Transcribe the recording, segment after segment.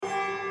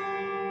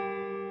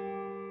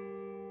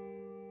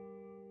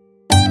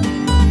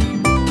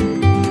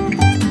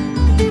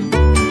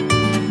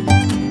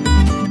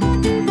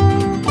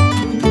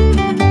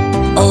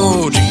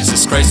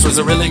was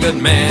a really good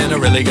man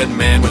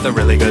with a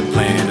really good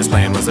plan. His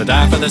plan was to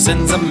die for the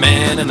sins of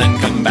man and then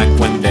come back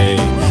one day.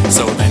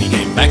 So then he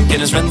came back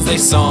and his friends, they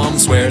saw him.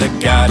 Swear to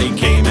God he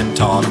came and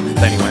taught him.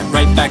 Then he went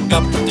right back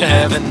up to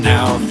heaven.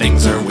 Now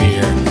things are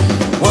weird.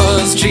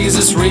 Was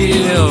Jesus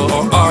real,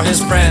 or are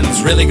his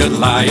friends really good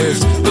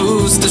liars?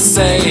 Who's to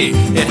say?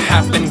 It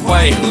happened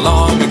quite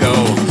long ago,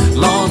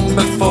 long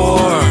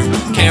before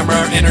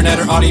camera, internet,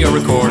 or audio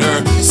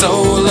recorder.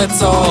 So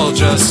let's all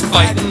just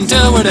fight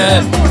until we're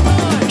dead.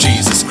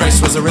 Jesus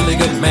Christ was a really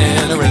good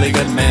man with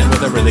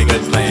a really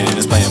good plan.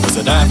 His plan was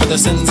to die for the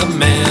sins of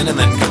man and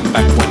then come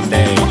back one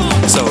day.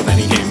 So then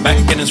he came back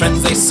and his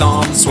friends, they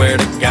saw him. Swear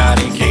to God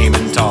he came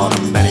and taught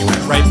him. Then he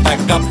went right back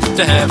up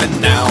to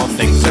heaven. Now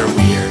things are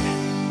weird.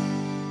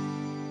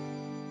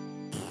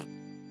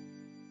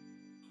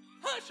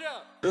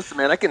 Listen,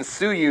 man, I can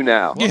sue you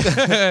now.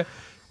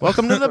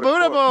 Welcome to the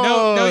Buddha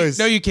Boys.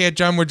 No, you can't,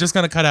 John. We're just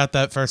gonna cut out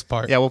that first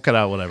part. Yeah, we'll cut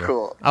out whatever.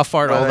 Cool. I'll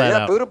fart all that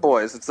out. Buddha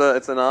Boys. It's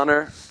an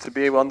honor to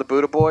be on the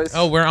Buddha Boys.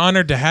 Oh, we're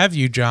honored to have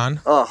you, John.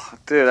 Oh,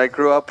 dude, I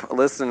grew up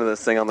listening to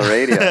this thing on the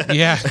radio.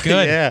 Yeah,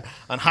 good. Yeah,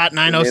 on Hot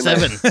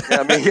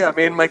 907. Yeah,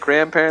 me and my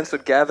grandparents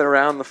would gather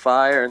around the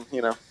fire and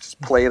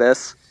just play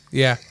this.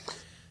 Yeah.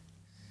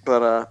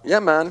 But yeah,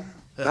 man,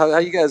 how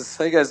you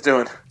guys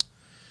doing?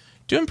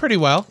 Doing pretty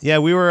well. Yeah,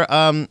 we were.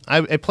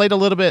 I played a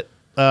little bit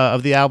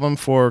of the album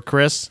for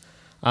Chris.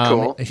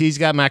 Cool. He's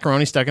got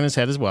macaroni stuck in his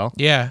head as well.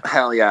 Yeah.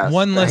 Hell yeah.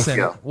 One Thank listen.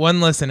 you.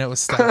 One listen. It was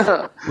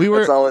stuck.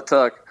 That's all it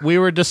took. We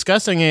were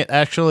discussing it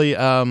actually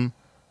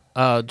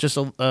just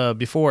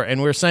before,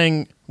 and we were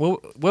saying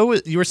what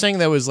was you were saying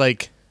that was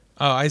like.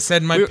 Oh, I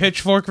said my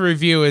pitchfork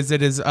review is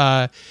it is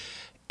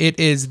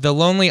The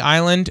Lonely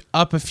Island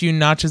up a few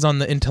notches on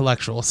the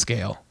intellectual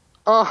scale.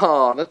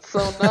 Oh, that's so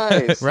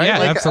nice. Right? Yeah,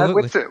 Like,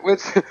 absolutely.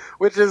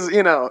 Which is,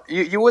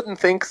 you wouldn't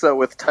think so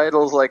with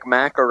titles like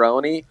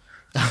Macaroni,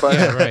 but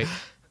Yeah, right.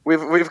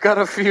 we've got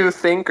a few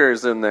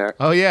thinkers in there.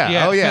 Oh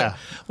yeah. Oh yeah.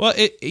 Well,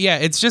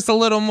 it's just a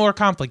little more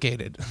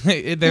complicated.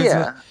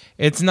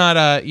 It's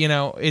not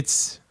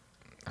it's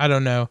I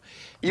don't know.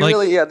 You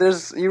really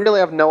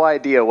have no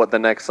idea what the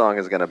next song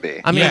is going to be.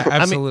 I mean, Yeah,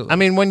 absolutely. I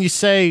mean, when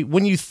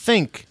you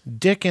think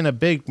Dick in a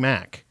Big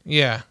Mac,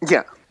 Yeah.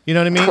 Yeah. you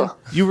know what I mean?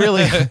 You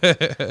really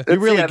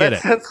get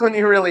it. That's when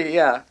you really,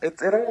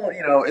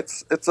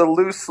 it's a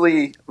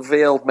loosely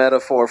veiled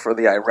metaphor for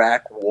the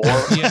Iraq War.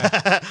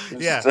 Yeah.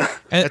 Yeah,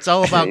 it's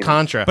all about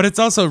Contra. But it's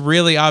also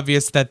really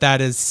obvious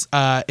that is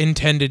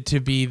intended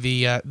to be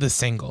the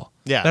single.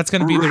 Yeah. That's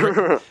going to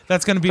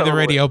be the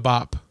radio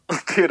bop.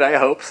 Dude, I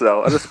hope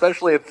so. And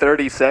especially at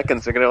 30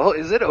 seconds, they're going to,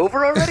 is it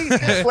over already?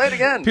 Play it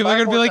again. People are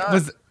going to be like,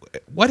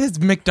 what has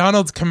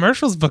McDonald's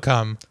commercials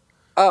become?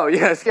 Oh,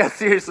 yes. Yeah,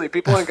 seriously.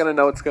 People aren't going to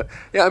know what's going.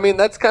 Yeah, I mean,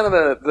 that's kind of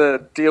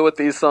the deal with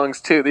these songs,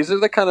 too. These are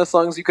the kind of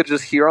songs you could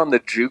just hear on the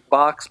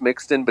jukebox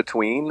mixed in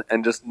between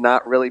and just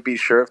not really be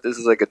sure if this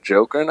is like a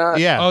joke or not.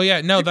 Yeah. Oh,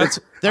 yeah. No,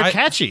 They're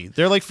catchy.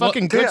 They're like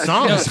fucking good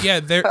songs. No, yeah,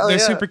 they're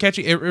super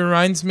catchy. It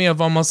reminds me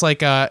of almost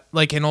like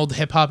in old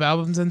hip hop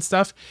albums and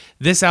stuff.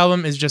 This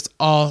album is just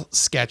all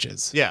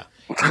sketches. Yeah.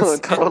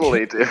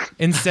 Totally, dude.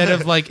 Instead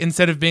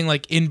of being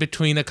like in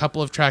between a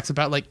couple of tracks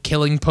about like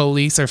killing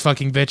police or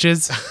fucking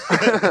bitches,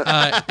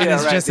 it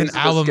is just an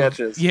album.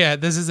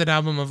 This is an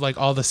album of like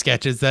all the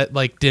sketches that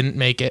like didn't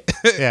make it.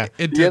 Yeah.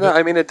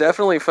 I mean, it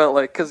definitely felt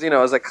like, because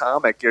as a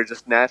comic, you're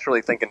just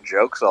naturally thinking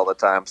jokes all the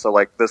time. So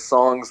like the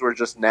songs were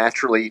just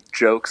naturally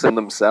jokes in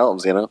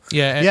themselves.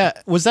 Yeah. Yeah.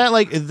 Was that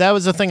like that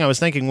was the thing I was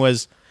thinking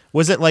was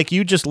it like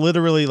you just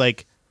literally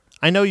like.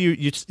 I know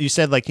you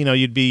said like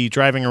you'd be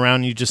driving around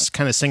and you just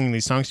kind of singing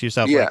these songs to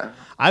yourself. Yeah, like,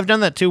 I've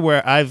done that too,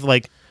 where I've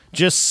like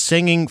just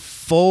singing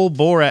full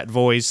Borat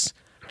voice,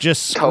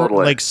 just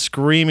like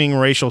screaming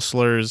racial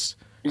slurs.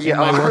 Yeah, in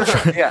my work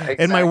truck, exactly.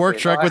 in my work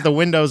truck with the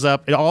windows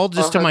up, all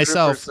just 100%. To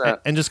myself,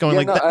 and just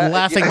going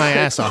laughing my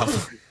ass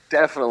off.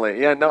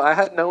 Definitely, yeah. No, I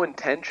had no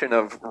intention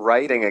of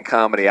writing a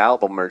comedy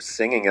album or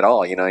singing at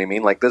all. You know what I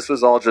mean? Like this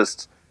was all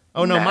just.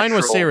 Oh no, mine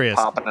was serious.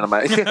 Popping into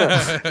my,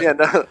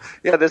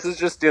 this is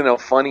just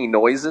funny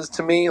noises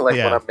to me. Like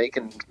when I'm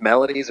making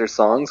melodies or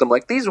songs, I'm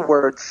like, these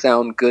words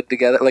sound good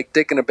together. Like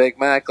Dick and a Big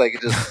Mac, like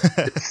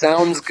it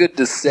sounds good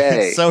to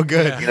say. It's so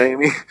good. You know what I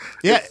mean?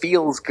 Yeah, it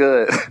feels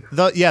good.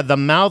 The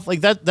mouth,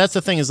 like that's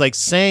the thing is like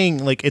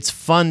saying like it's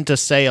fun to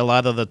say a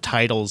lot of the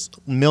titles.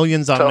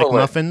 Millions on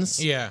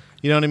McMuffins. Yeah.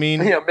 You know what I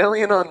mean? Yeah,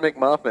 Million on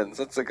McMuffins.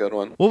 That's a good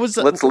one. What was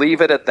the, Let's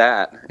leave it at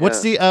that. What's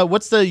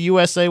the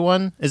USA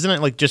one? Isn't it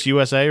like just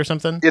USA or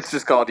something? It's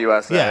just called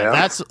USA. Yeah,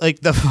 that's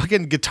like the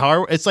fucking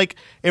guitar. It's like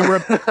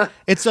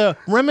it's a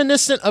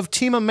reminiscent of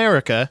Team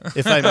America,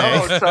 if I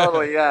may. Oh,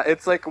 totally. Yeah,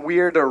 it's like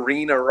weird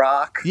arena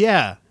rock.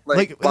 Yeah.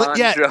 Like bon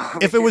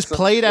Jovi, if it was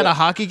played at a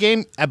hocky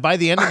game, by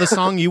the end of the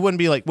song, you wouldn't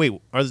be like, "Wait,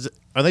 are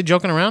they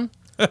joking around?"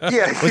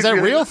 Yeah, was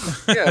that real?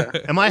 Yeah.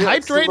 Am I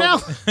hyped right now?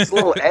 It's a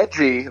little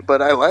edgy,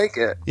 but I like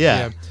it.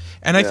 Yeah.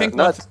 And I think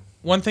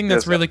one thing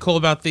that's really cool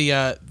about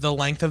the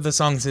length of the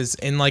songs is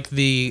in like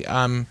the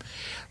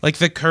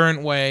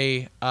current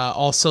way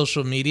all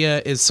social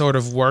media is sort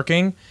of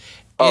working.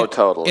 Oh,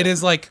 totally. It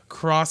is like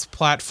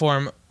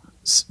cross-platform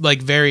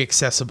like very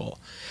accessible.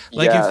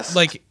 Like if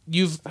like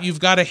you've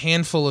got a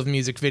handful of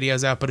music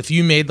videos out, but if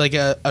you made like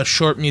a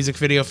short music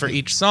video for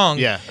each song,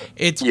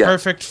 it's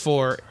perfect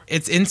for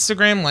it's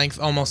Instagram length,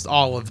 almost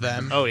all of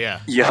them. Oh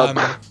yeah.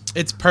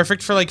 It's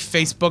perfect for like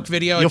Facebook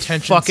video You'll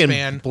attention fucking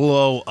span.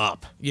 blow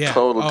up. Yeah.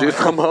 Total, dude.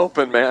 I'm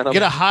hoping, man.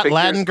 Get a hot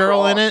Latin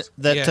girl in it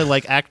that to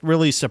like act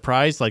really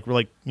surprised, like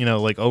like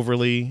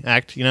overly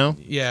act,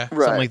 Yeah.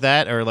 something like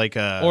that, or like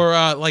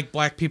like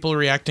black people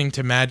reacting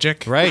to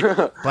magic. Right.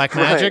 Black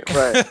magic.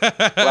 Right.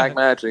 Black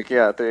magic.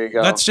 Yeah. There you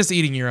go. That's just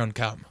eating your own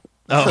cum.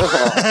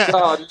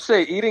 Oh, did you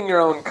say eating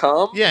your own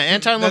cum? Yeah,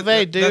 Anton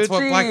LaVey, dude. That's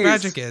what black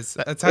magic is.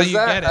 That's how you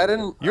get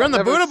it. You're on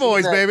the Buddha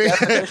Boys, baby.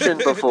 Definition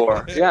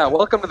before. Yeah,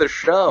 welcome to the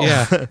show.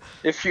 Yeah.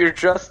 If you're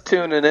just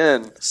tuning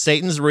in,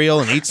 Satan's real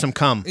and eat some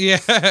cum.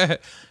 Yeah.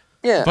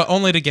 Yeah. But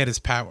only to get his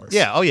powers.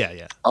 Yeah. Oh yeah.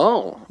 Yeah.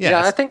 Oh.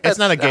 Yeah. I think that's it's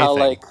not a gay how,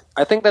 thing.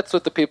 I think that's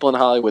what the people in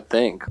Hollywood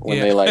think when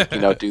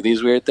they do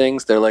these weird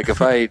things. They're like, if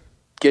I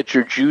get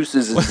your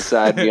juices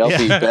inside me, I'll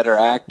be a better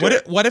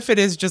actor. What if it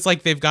is just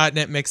like they've gotten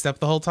it mixed up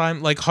the whole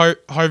time? Like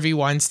Harvey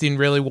Weinstein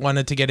really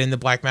wanted to get into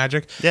black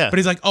magic. Yeah. But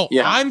he's like,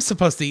 I'm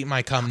supposed to eat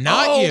my cum,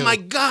 not you. Oh my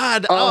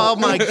God. Oh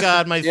my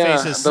God. My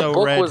face is so red. The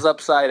book was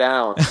upside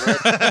down.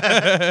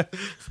 I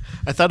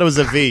thought it was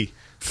a V.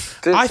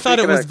 Dude, I thought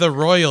it was the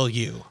royal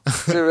you.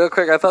 Dude, real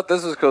quick, I thought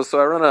this was cool. So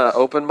I run an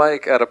open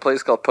mic at a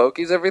place called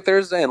Pokey's every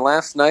Thursday, and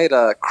last night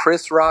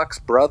Chris Rock's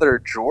brother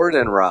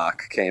Jordan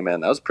Rock came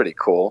in. That was pretty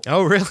cool.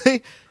 Oh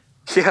really?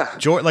 Yeah.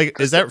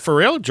 Is that for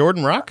real?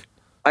 Jordan Rock?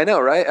 I know,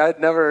 right? I'd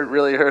never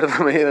really heard of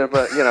him either,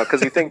 but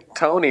because you think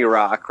Tony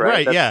Rock,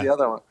 right? Right. That's the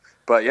other one.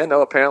 But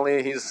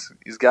apparently he's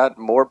got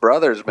more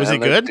brothers. Man. Was he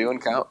good? Doing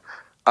count.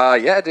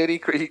 Yeah, dude, he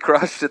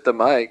crushed at the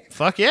mic.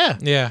 Fuck yeah.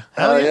 Yeah.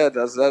 Hell yeah,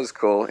 that was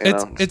cool.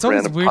 It's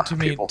always weird to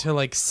me to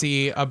like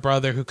see a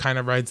brother who kind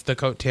of rides the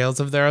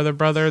coattails of their other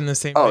brother in the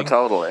same thing. Oh,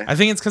 totally. I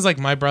think it's because like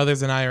my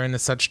brothers and I are into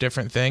such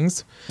different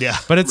things. Yeah.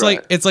 But it's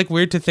like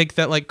weird to think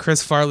that like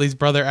Chris Farley's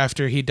brother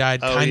after he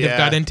died kind of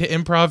got into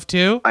improv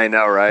too. I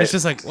know, right? It's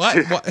just like, what?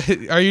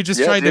 Are you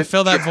just trying to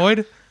fill that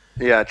void?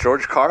 Yeah,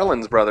 George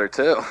Carlin's brother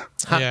too.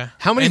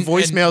 How many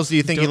voicemails do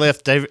you think he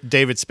left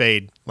David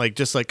Spade?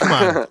 Come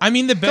on. I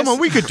mean, the best. Come on,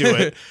 we could do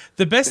it.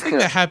 The best thing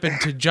that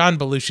happened to John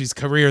Belushi's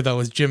career, though,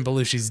 was Jim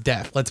Belushi's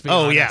death. Let's be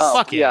honest. Oh yeah,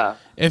 fuck yeah.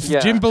 If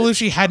Jim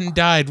Belushi hadn't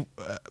died,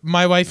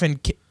 my wife and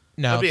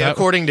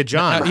according to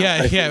John.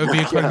 It would be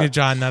according to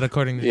John, not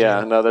according to Jim.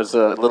 Yeah, no, there's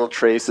little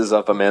traces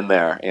of him in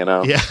there.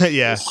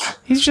 Yeah.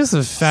 He's just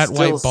a fat,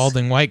 white,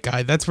 balding white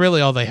guy. That's really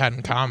all they had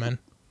in common.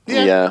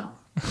 Yeah.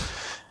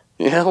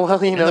 Yeah,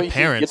 well, you the get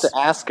parents. to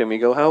ask him. You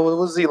go, "How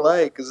was he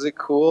like? Is it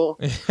cool?"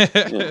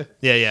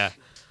 Yeah.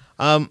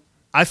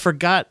 I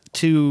forgot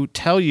to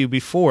tell you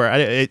before.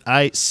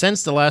 I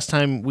since the last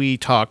time we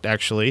talked,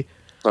 actually,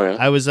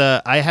 I was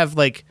I have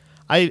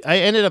I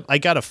ended up I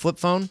got a flip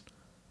phone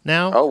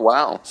now. Oh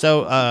wow.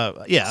 So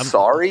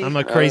I'm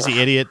a crazy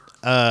idiot.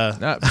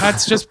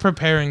 Pat's just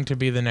preparing to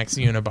be the next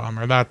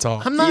Unabomber. That's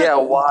all. I'm not. Yeah,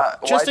 why?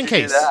 Just in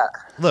case.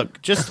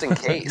 Look, just in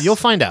case. You'll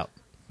find out.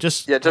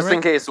 Just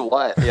in case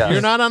what? Yeah. You're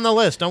not on the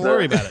list. Don't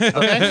worry about it.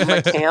 Okay. My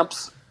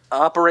camps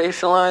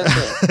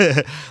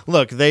operationalized.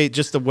 Look,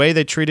 the way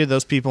they treated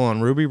those people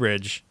on Ruby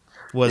Ridge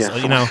was,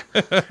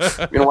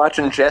 You're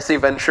watching Jesse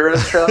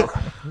Ventura's show.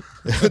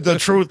 The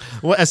truth.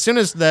 Well, as soon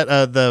as that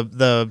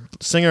the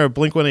singer of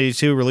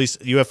Blink-182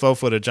 released UFO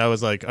footage, I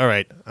was like, all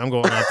right, I'm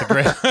going off the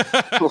grid.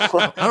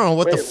 I don't know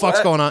what the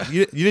fuck's going on.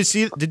 You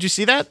did you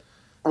see that?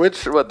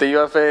 The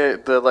UFA,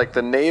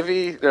 the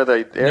Navy or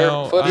the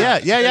Air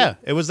footage? Yeah.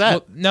 It was that.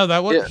 Well, no,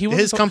 that was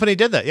his company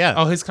did that. Yeah.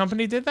 Oh, his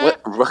company did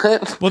that.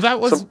 What? Well, that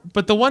was,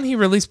 but the one he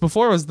released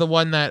before was the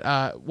one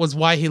that was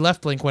why he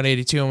left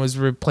Blink-182 and was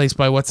replaced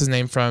by what's his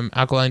name from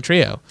Alkaline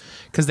Trio,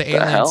 because the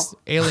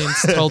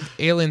aliens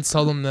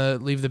told him to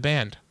leave the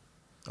band.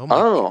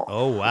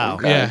 Oh wow.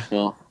 Okay.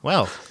 Yeah.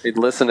 Well, he'd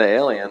listen to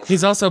aliens.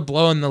 He's also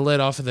blowing the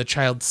lid off of the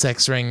child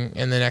sex ring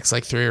in the next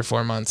 3 or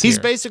 4 months. He's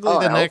basically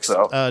the next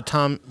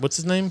Tom. What's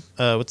his name?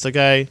 What's the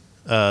guy?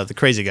 The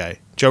crazy guy.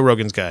 Joe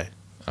Rogan's guy.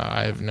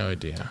 I have no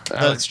idea.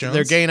 Alex Jones.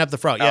 They're gaying up the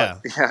frog. Yeah.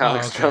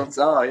 Alex Jones.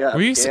 Oh yeah.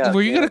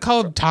 Were you gonna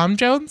call him Tom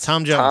Jones?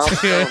 Tom Jones.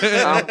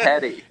 Tom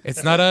Petty.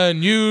 It's not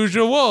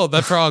unusual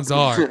that frogs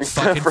are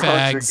fucking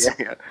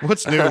fags.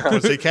 What's new,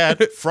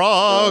 pussycat?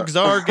 Frogs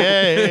are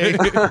gay.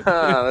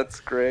 That's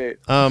great.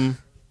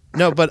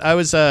 No, but I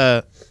was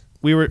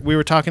we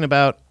were talking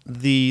about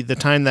the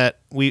time that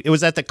it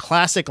was at the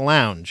Classic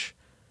Lounge.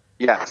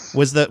 Yes.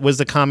 Was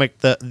the comic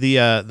that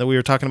we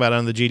were talking about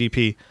on the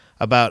GDP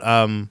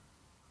about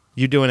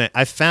you doing it.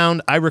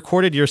 I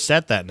recorded your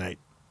set that night.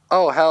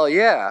 Oh hell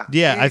yeah.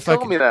 Yeah, you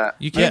told me that.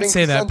 You can't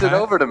say that. Send it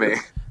over to me.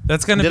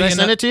 That's gonna. Did I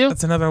send it to you?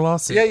 That's another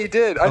lawsuit. Yeah, you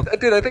did. I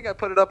did. I think I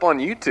put it up on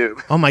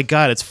YouTube. Oh my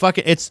god,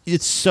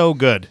 it's so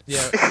good.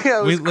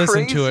 Yeah, we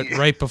listened to it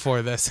right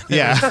before this.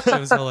 Yeah, it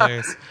was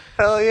hilarious.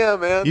 Hell yeah,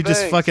 man. You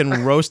just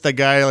fucking roast the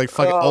guy like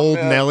fucking old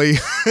man. Nelly.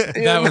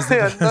 That was the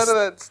best. None of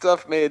that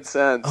stuff made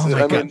sense. Oh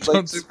my God. mean,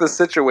 like just the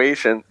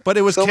situation. But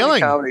it was so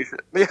killing.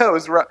 Yeah, it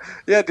was right.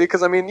 Yeah, dude.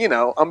 Because I mean,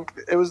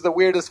 it was the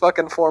weirdest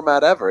fucking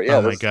format ever. Yeah.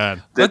 Oh my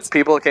God.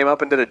 People came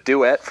up and did a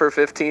duet for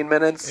 15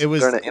 minutes. It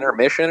was during an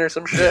intermission or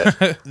some shit.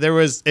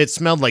 It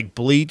smelled like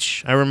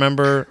bleach. I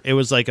remember it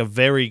was like a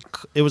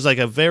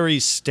very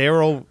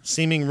sterile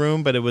seeming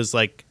room, but it was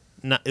like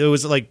not. It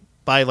was like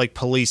by like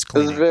police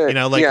cleaning.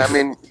 Yeah, I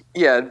mean,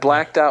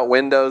 blacked out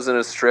windows in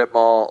a strip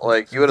mall.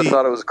 Like you would have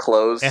thought it was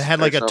closed. It had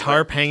like a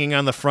tarp hanging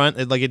on the front.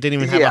 It didn't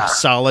even have a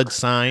solid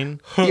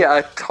sign. Yeah,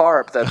 a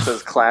tarp that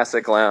says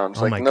 "Classic Lounge."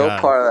 Oh like no God.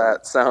 part of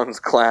that sounds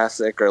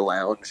classic or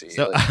loungy.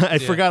 So I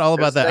forgot all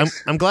about that.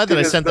 I'm glad that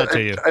I sent that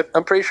to you.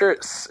 I'm pretty sure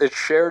it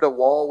shared a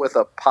wall with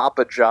a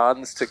Papa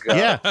John's to go.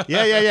 Yeah.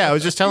 I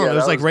was just telling him it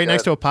was like right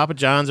next to a Papa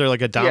John's or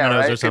like a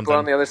Domino's or something. People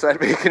on the other side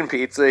making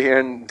pizza,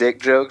 hearing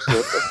dick jokes.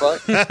 What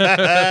the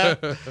fuck?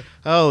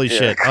 Holy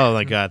shit! Oh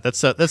my God,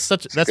 that's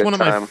one of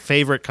my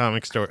favorite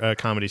comedy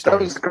stories. That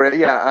was great.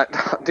 Yeah,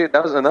 dude,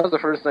 that was the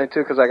first night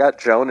too because I got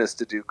Jonas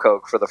to do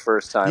coke for the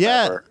first time.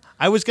 Ever.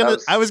 I was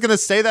gonna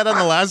say that on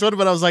the last one,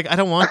 but I was like, I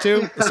don't want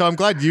to. So I'm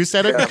glad you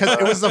said it because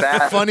it was the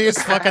funniest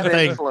fucking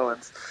thing.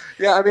 Influence.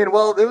 Yeah, I mean,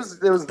 well, it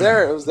was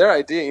their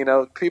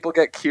idea. People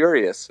get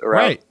curious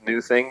around new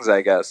things,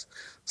 I guess.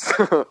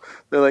 So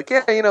they're like,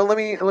 yeah, let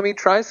me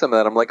try some of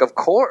that. I'm like, of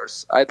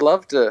course, I'd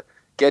love to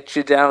get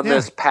you down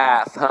this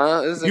path,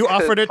 huh? You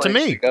offered it to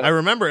me. I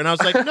remember, and I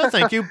was like, no,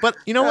 thank you. But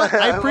you know what?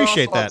 I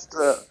appreciate that.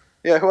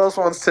 Who else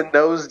wants to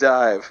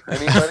nosedive?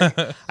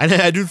 Anybody?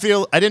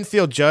 I didn't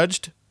feel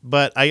judged,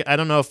 but I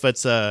don't know if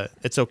it's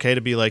okay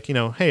to be like,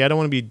 hey, I don't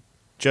want to be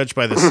judged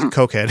by this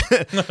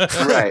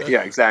cokehead. Right.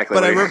 Yeah. Exactly.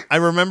 But I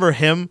remember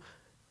him.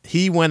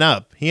 He went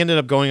up. He ended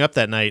up going up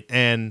that night,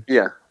 and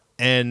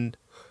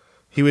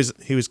he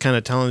was kind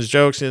of telling his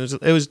jokes. He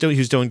was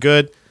doing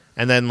good,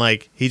 and then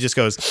like he just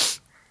goes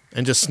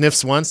and just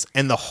sniffs once,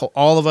 and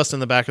all of us in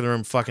the back of the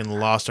room fucking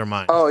lost our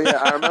mind. Oh yeah,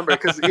 I remember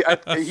because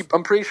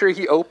I'm pretty sure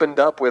he opened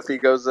up with he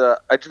goes,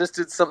 I just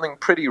did something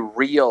pretty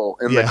real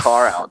in the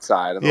car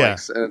outside, and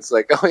and it's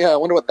like, oh yeah, I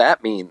wonder what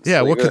that means.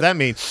 Yeah, what could that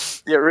mean?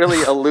 Yeah,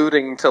 really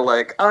alluding to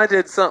like I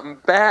did something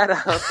bad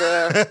out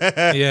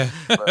there. Yeah,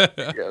 but,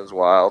 it was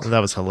wild. That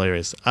was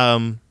hilarious.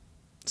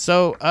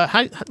 So how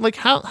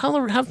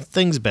have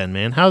things been,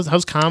 man?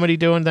 How's comedy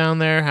doing down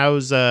there?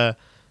 How's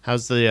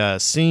the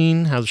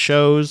scene? How's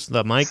shows?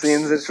 The mics?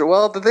 Scenes.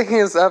 Well, the thing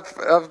is,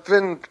 I've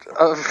been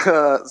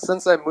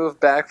since I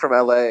moved back from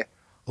LA.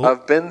 Ooh.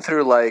 I've been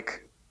through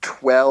like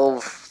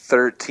 12,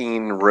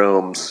 13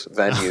 rooms,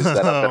 venues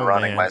that I've been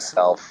running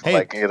myself. Hey,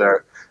 like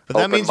either but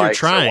that means you're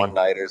trying.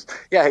 One-nighters.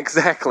 Yeah,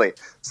 exactly.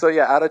 So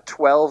yeah, out of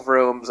 12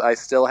 rooms, I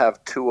still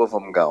have 2 of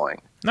them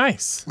going.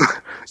 Nice.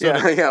 But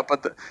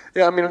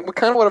I mean,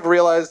 kind of what I've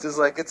realized is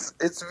like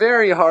it's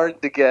very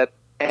hard to get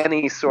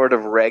any sort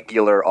of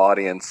regular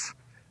audience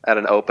at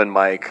an open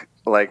mic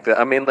like that.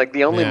 I mean, like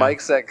the only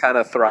mics that kind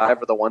of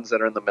thrive are the ones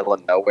that are in the middle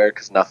of nowhere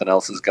because nothing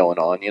else is going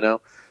on,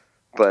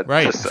 But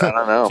just, I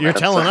don't know. So you're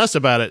telling us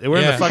about it. We're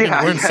in the fucking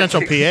we're in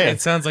Central PA.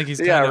 It sounds like he's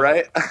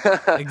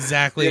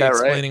exactly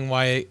explaining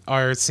why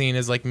our scene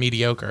is like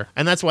mediocre.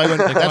 And that's why when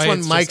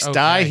mics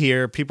die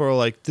here, people are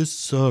like, "This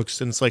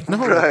sucks," and it's like, no,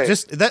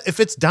 just that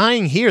if it's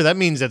dying here, that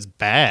means it's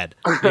bad.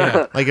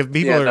 Yeah, like if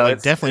people are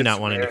like definitely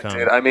not wanting to come.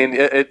 Dude. I mean,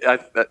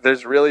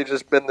 there's really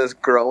just been this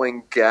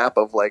growing gap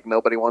of like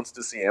nobody wants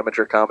to see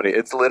amateur comedy.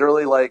 It's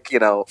literally like a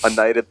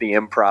night at the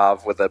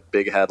Improv with a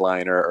big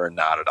headliner or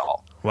not at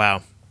all.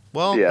 Wow.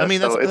 Well, I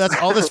mean, that's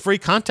all this free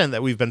content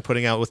that we've been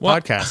putting out with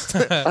podcasts.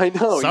 I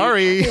know.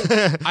 Sorry.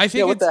 I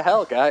think what the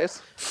hell, guys?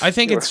 I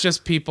think it's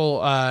just people.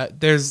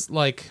 There's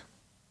like,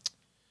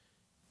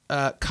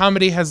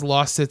 comedy has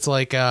lost its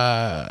like,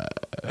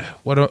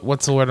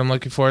 what's the word I'm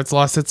looking for? It's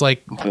lost its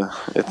like,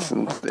 it's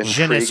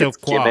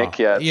gimmick.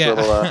 Yeah,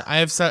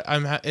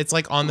 it's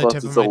like on the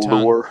tip of my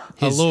tongue.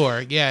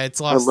 Allure. Yeah,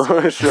 it's lost.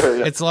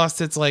 It's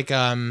lost its like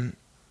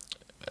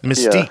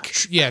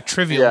mystique.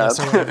 Trivialness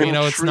or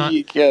whatever. It's not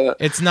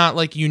it's not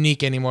like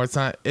unique anymore. It's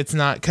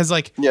not because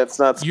like it's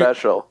not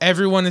special.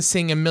 Everyone is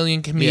seeing a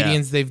million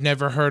comedians they've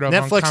never heard of.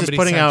 Netflix on Comedy is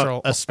putting Central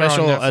out a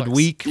special a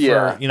week for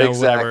exactly.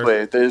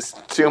 whatever. There's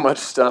too much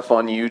stuff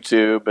on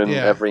YouTube and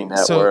every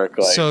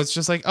network. So it's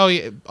just like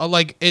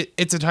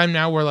it's a time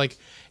now where like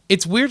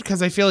it's weird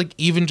because I feel like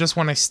even just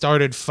when I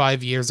started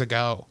 5 years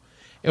ago,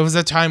 it was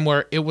a time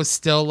where it was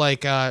still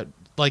like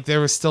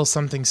there was still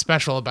something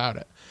special about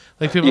it.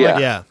 Like people are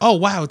like, oh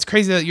wow, it's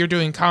crazy that you're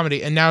doing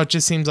comedy, and now it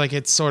just seems like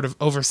it's sort of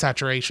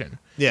oversaturation.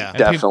 Yeah, and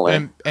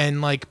definitely.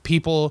 And like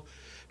people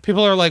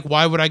are like,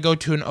 why would I go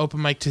to an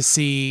open mic to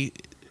see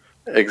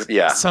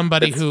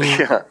somebody who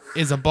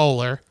is a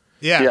bowler?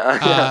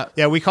 Yeah,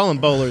 we call them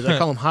bowlers. I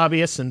call them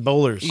hobbyists and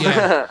bowlers.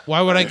 Yeah,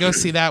 why would I go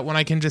see that when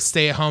I can just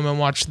stay at home and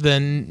watch the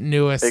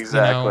newest?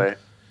 Exactly.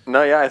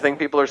 No, yeah, I think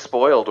people are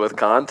spoiled with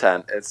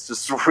content. It's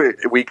just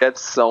we get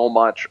so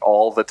much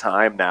all the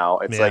time now.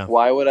 It's like,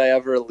 why would I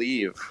ever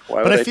leave?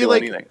 Why would I do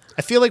anything?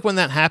 I feel like when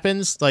that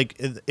happens, like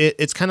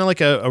it's kind of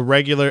like a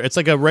regular. It's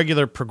like a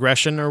regular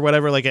progression or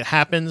whatever. Like it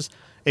happens,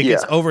 it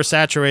gets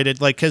oversaturated.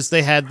 Like because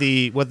they had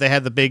the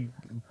big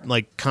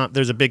like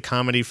there's a big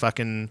comedy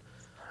fucking.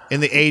 In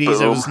the 80s,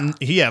 Boom. It was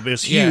but it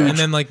was huge. Yeah, and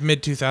then like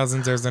mid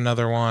 2000s, there's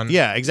another one.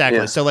 Yeah, exactly.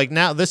 Yeah. So like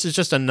now, this is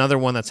just another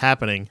one that's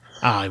happening.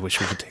 I wish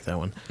we could take that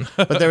one,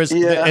 but there was.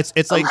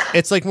 It's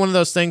like one of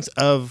those things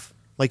of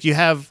like you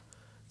have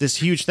this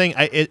huge thing.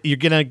 You're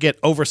gonna get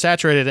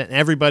oversaturated, and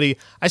everybody.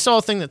 I saw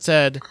a thing that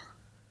said,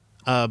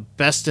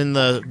 "Best in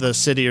the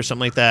city" or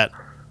something like that.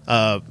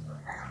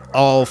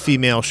 All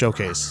female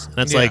showcase, and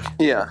it's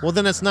well,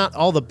 then it's not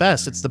all the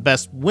best. It's the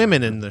best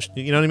women in the.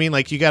 You know what I mean?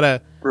 Like you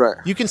gotta. Right.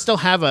 You can still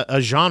have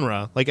a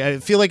genre. Like I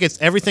feel like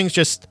everything's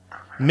just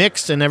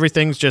mixed and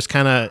everything's just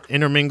kind of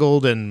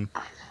intermingled and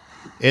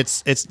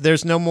it's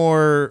there's no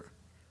more.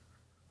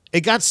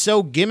 It got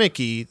so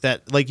gimmicky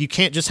that like you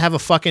can't just have a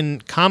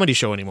fucking comedy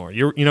show anymore.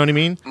 You know what I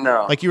mean?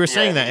 No. Like you were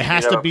saying that it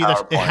has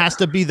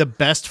to be the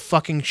best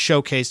fucking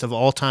showcase of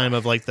all time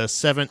of like the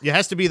 7. It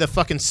has to be the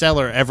fucking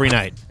seller every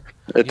night.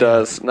 It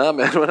does. No,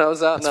 man. When I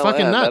was out in LA,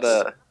 fucking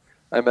nuts.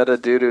 I met a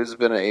dude who's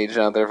been an agent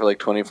out there for like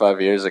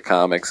 25 years of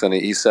comics, and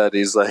he said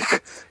he's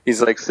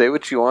like say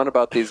what you want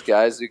about these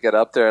guys who get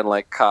up there in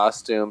like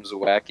costumes,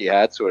 wacky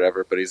hats, or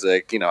whatever. But he's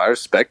like, I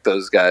respect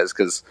those guys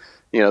because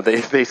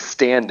they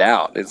stand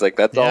out. It's like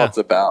that's all it's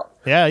about.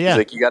 Yeah. He's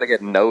like you got to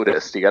get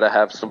noticed. You got to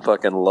have some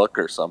fucking look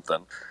or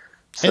something.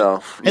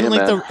 So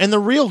the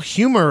real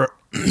humor,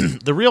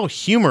 the real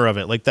humor of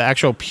it, like the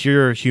actual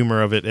pure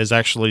humor of it, is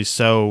actually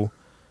so.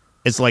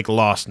 It's like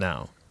lost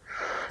now.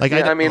 Like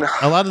I mean,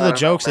 a lot of the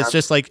jokes,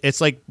 it's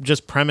like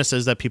just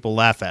premises that people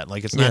laugh at.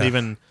 Like it's not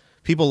even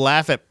people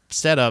laugh at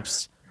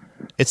setups.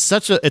 It's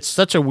such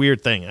a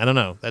weird thing. I don't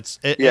know.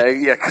 That's it.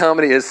 Yeah.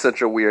 Comedy is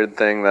such a weird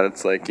thing that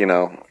it's like you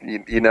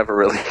never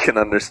really can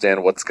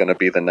understand what's going to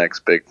be the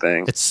next big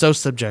thing. It's so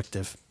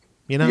subjective.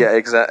 Yeah,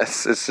 exactly.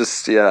 It's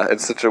just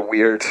it's such a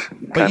weird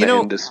kind of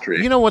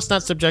industry. You know what's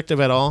not subjective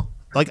at all?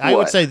 Like I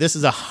would say this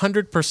is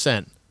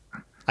 100%.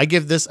 I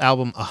give this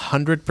album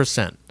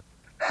 100%.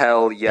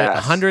 Hell yes.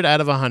 100 out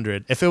of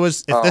 100. If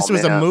this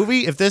was a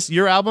movie,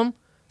 your album,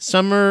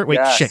 Summer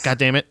at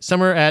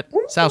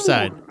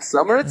Southside.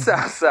 Summer at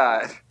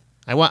Southside.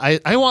 I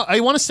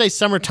want to say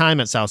summertime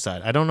at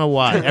Southside. I don't know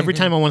why. Every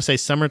time I want to say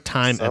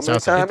summertime at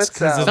Southside.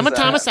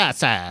 Summertime at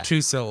Southside.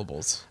 2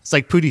 syllables. It's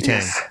like Pootie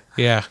Tang. Yes.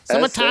 Yeah.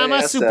 Summertime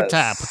at Super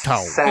Top.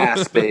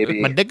 Sass,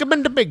 baby. My dick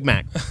been the Big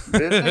Mac.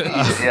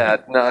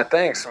 No,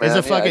 thanks, man.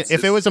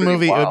 If it was a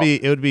movie,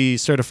 it would be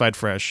certified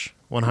fresh.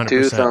 100%.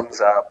 2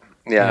 thumbs up.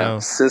 Yeah,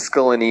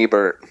 Siskel and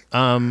Ebert.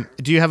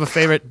 Do you have a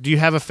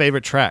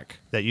favorite track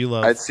that you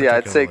love? I'd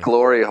say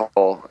Glory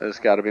Hole has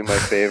got to be my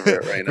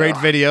favorite right now. Great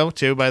video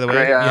too, by the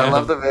way. Yeah, I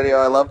love the video.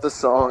 I love the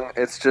song.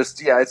 It's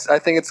just I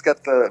think it's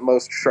got the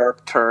most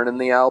sharp turn in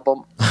the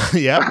album.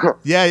 Yeah.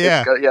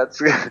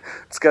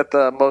 It's got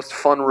the most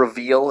fun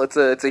reveal. It's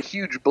a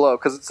huge blow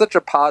because it's such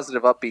a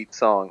positive, upbeat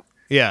song.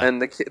 Yeah,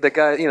 and the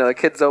guy, the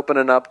kid's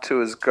opening up to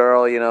his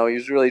girl.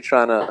 He's really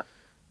trying to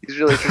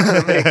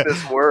make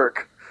this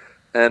work.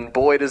 And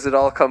boy, does it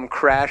all come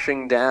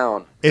crashing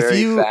down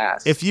very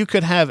fast. If you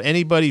could have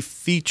anybody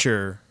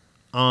feature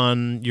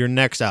on your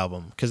next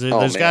album, because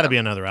there's got to be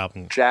another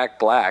album. Jack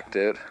Black,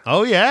 dude.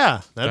 Oh, yeah.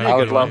 That'd be I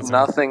would love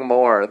nothing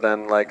more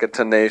than like a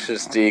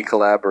Tenacious D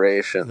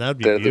collaboration. That'd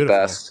be They're beautiful.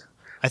 The best.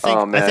 I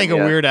think a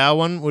Weird Al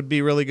one would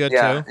be really good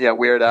too. Yeah,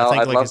 Weird Al.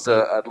 I'd love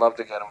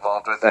to get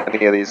involved with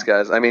any of these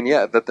guys. I mean,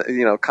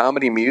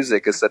 comedy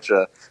music is such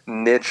a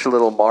niche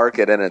little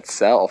market in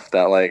itself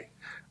that like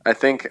I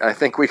think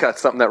we got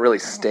something that really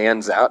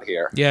stands out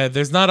here. Yeah,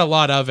 there's not a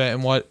lot of it,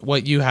 and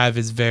what you have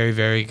is very,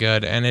 very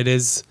good. And it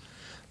is,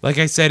 like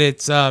I said,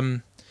 it's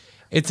in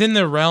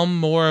the realm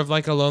more of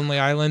like a Lonely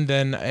Island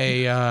than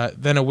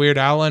a Weird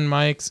Al in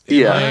my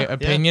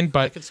opinion. But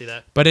I can see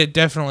that. But it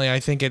definitely,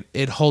 I think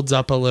it holds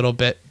up a little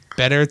bit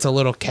better. It's a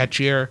little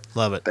catchier.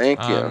 Love it.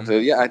 Thank you. So,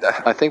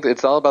 I think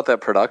it's all about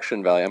that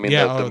production value. I mean,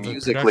 the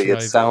musically,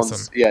 it sounds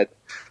awesome.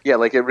 Yeah,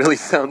 like it really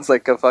sounds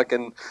like a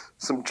fucking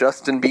some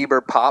Justin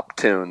Bieber pop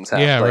tunes.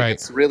 Right.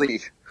 It's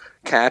really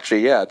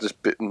catchy. Yeah, just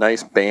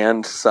nice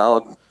band,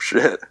 solid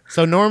shit.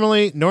 So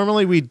normally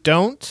we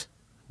don't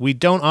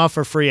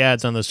offer free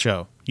ads on this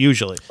show.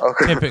 Usually,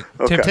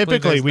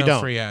 typically we don't.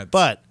 Free ads.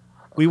 But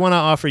we want to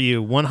offer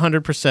you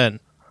 100%.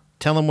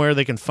 Tell them where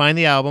they can find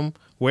the album,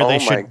 where they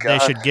should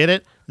get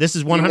it. This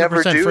is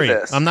 100% free.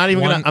 This. I'm not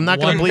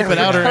gonna bleep it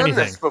out or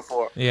anything.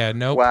 Yeah,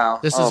 nope. Wow.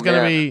 This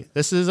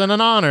is an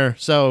honor.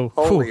 So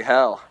holy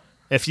hell.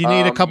 If you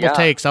need a couple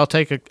takes,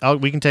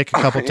 we can take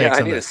a couple takes.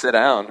 I need to sit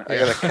down. I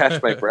gotta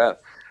catch my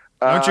breath.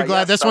 Aren't you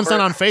glad this one's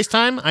not on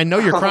FaceTime? I know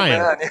you're crying.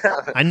 Man,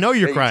 yeah. I know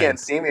you're crying. You can't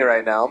see me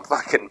right now. I'm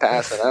fucking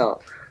passing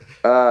out.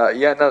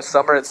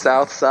 Summer at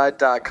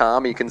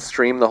Southside.com. You can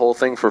stream the whole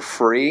thing for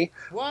free,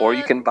 or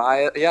you can buy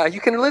it. Yeah,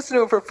 you can listen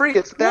to it for free.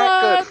 It's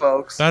that good,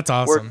 folks. That's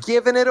awesome. We're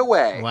giving it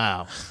away.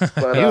 Wow,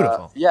 but,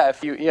 beautiful.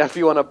 If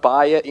you want to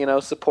buy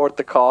it, support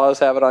the cause,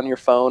 have it on your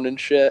phone and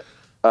shit.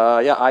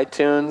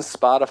 iTunes,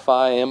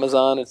 Spotify,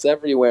 Amazon, it's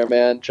everywhere,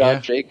 man.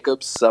 John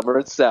Jacobs, Summer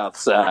at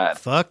Southside.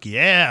 Fuck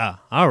yeah!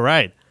 All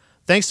right.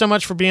 Thanks so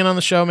much for being on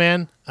the show,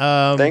 man.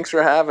 Thanks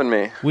for having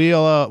me.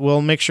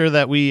 We'll make sure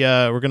that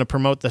we're going to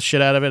promote the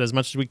shit out of it as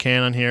much as we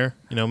can on here.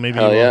 Maybe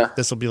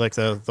this will be like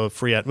the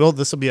free ad. Well,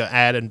 this will be an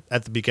ad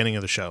at the beginning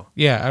of the show.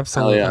 Yeah,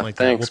 absolutely. Yeah. Like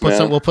Thanks, that.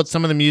 man. We'll put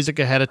some of the music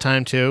ahead of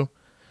time too.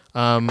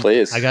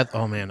 Please. It's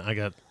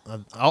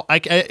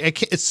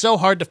so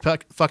hard to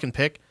fucking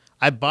pick.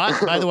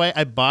 By the way,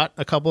 I bought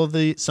a couple of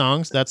the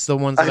songs. That's the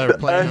ones that are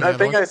playing. I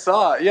think I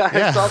saw it. Yeah,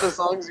 I saw the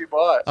songs you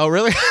bought. Oh,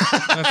 really?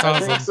 That's awesome.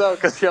 I think so,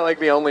 because you're like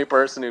the only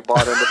person who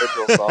bought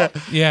individual songs.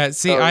 Yeah,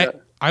 see,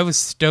 I was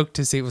stoked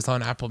to see it was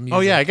on Apple Music. Oh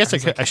yeah, I guess I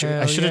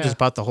should have just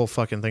bought the whole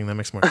fucking thing. That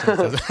makes more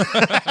sense.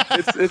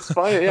 It's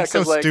funny, yeah,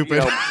 because like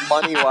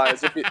money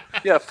wise,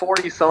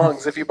 40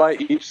 songs. If you buy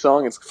each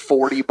song, it's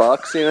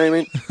 $40. You know what I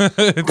mean?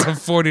 It's a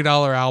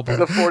 $40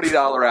 album. It's a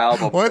 $40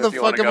 album. What the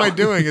fuck am I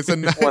doing? It's like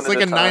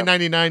a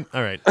 $9.99.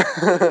 All right,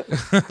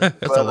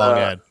 that's a long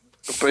ad.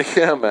 But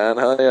yeah, man,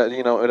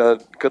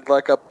 good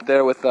luck up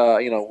there with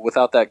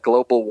without that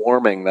global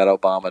warming that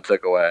Obama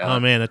took away. Oh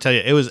man, I tell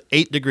you, it was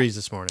 8 degrees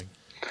this morning.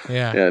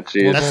 Yeah,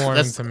 geez.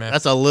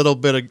 That's a little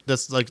bit of too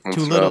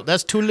little. Rough.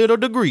 That's too little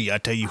degree. I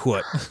tell you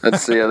what.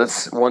 That's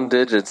 1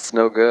 digit. It's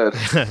no good.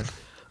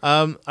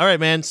 All right,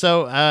 man.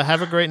 So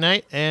have a great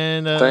night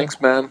and thanks,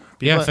 man.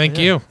 Thank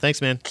you.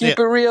 Thanks, man. Keep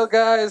it real,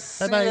 guys.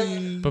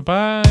 Bye.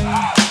 Bye.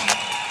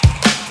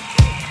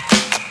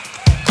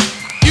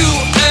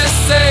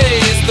 USA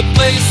is the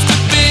place to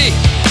be.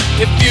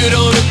 If you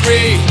don't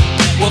agree,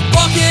 we'll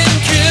fucking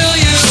kill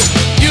you.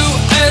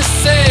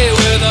 USA,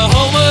 we're the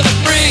home of the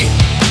free.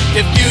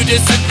 If you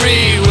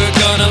disagree, we're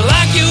gonna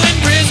lock you in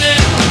prison.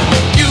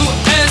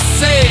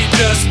 USA,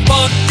 just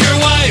fuck your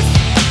wife.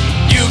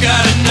 You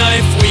got a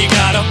knife, we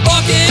got a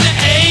fucking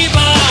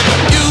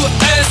A-bomb.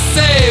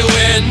 USA,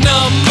 we're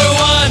 #1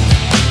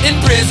 in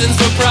prisons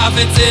for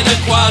profits,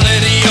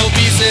 inequality,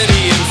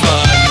 obesity, and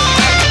fun.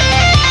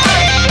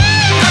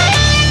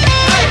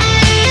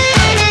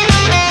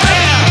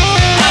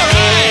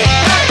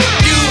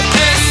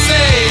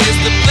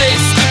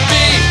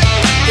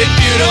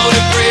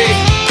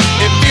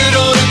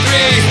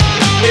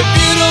 If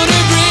you don't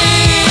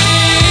agree,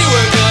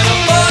 we're gonna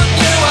fuck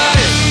your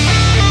wife.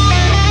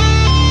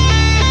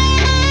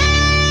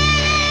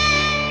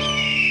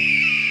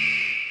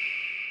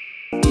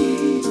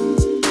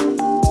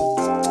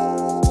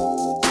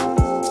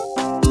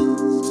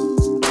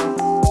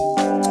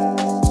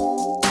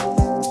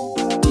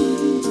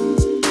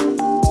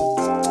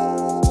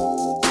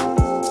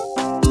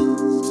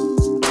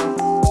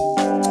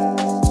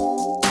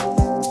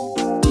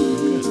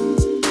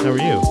 How are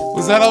you?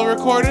 Was that all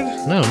recorded?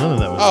 No, none of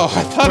that was. Oh,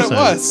 I thought it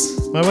was.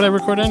 Why would I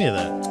record any of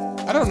that?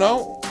 I don't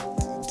know.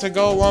 To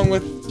go along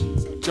with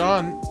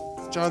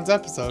John's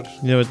episode.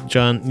 You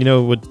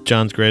know what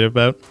John's great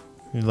about?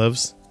 He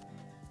loves.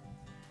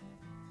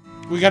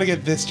 We got to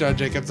get this John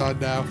Jacobs on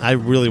now. I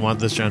really want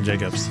this John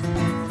Jacobs.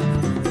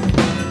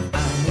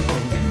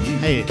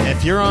 Hey,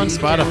 if you're on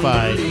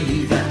Spotify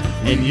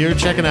and you're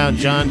checking out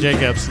John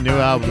Jacobs' new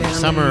album,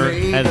 Summer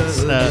at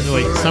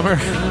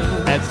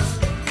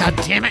God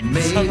damn it!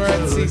 Summer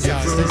at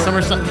Seaside.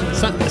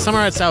 Summer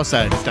at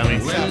Southside, dummy.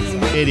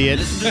 Idiot.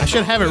 I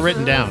should have it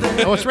written down.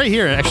 Oh, it's right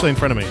here, actually, in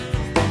front of me.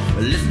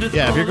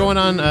 Yeah, if you're going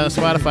on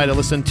Spotify to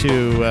listen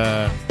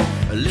to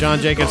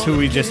John Jacobs, who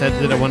we just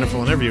did a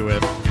wonderful interview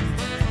with,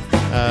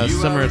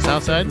 Summer at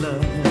Southside.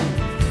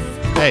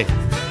 Hey,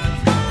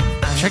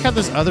 check out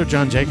this other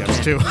John Jacobs,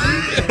 too.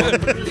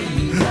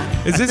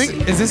 Is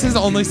this his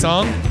only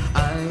song?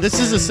 This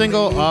is a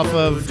single off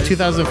of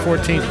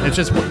 2014. It's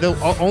just the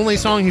only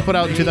song he put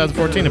out in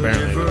 2014,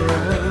 apparently.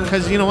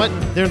 Because you know what?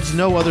 There's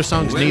no other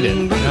songs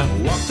needed.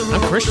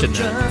 I'm Christian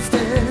now.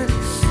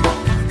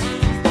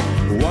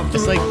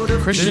 It's like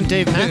Christian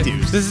Dave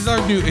Matthews. This is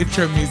our new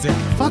intro music.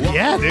 Fuck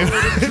yeah, dude.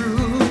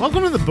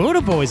 Welcome to the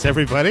Buddha Boys,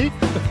 everybody.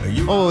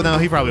 Oh, no,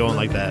 he probably won't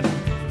like that.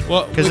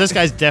 Well, because this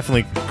guy's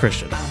definitely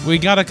Christian. We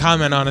got to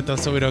comment on it, though,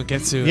 so we don't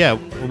get sued. Yeah,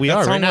 we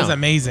are right now. That song was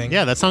amazing.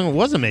 Yeah, that song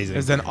was amazing.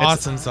 It's an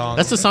awesome song.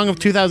 That's the song of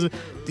 2000.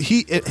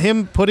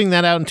 Him putting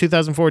that out in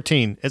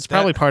 2014. It's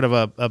probably part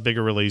of a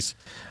bigger release.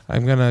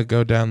 I'm going to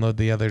go download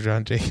the other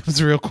John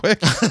Jacobs real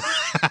quick.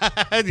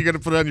 You're going to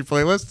put it on your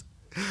playlist?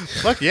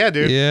 Fuck yeah,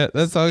 dude. Yeah,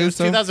 that song is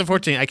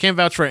 2014. I can't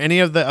vouch for any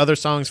of the other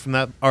songs from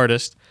that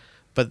artist.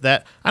 But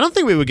that I don't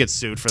think we would get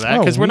sued for that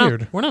because we're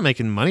not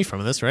making money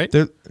from this, right?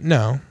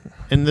 No,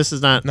 and this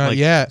is not like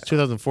yet.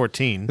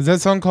 2014. Is that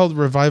song called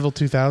Revival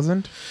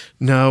 2000?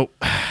 No,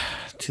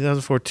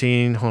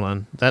 2014. Hold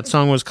on, that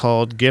song was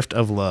called "Gift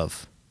of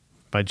Love"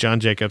 by John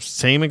Jacobs.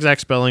 Same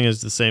exact spelling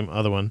as the same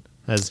other one.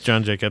 as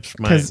John Jacobs,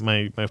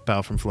 my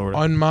pal from Florida.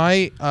 On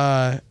my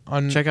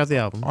check out the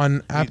album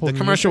on Apple. The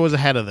commercial was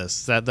ahead of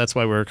this. That's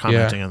why we're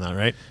commenting on that,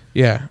 right?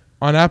 Yeah.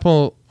 On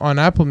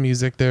Apple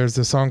Music, there's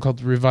a song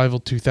called Revival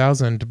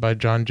 2000 by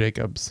John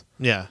Jacobs.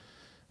 Yeah.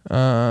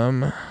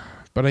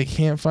 But I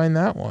can't find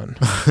that one.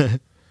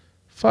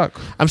 Fuck.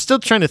 I'm still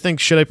trying to think.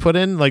 Should I put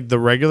in like the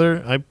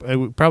regular? I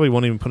probably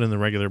won't even put in the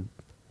regular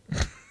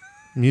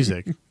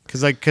music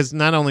because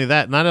not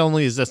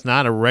only is this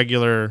not a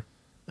regular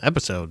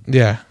episode.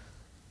 Yeah.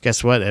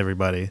 Guess what,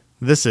 everybody?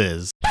 This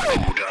is.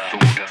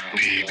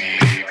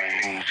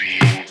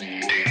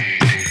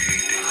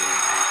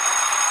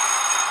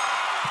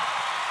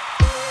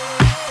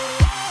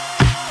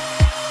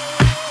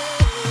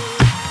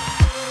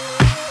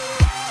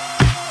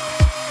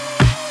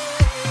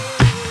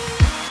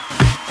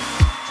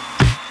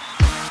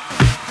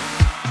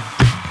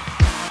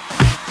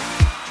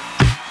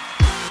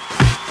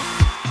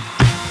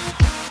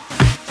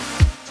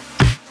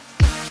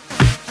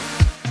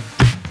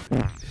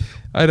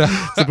 I know.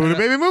 It's the Buddha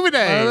Baby Movie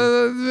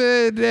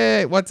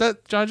Day. What's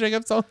that John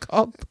Jacobs song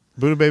called?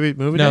 Buddha Baby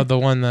Movie Day? No, the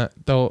one that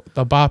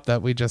the bop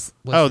that we just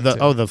listened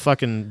to. The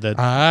fucking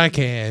I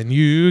can,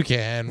 you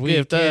can, we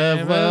gift can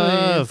of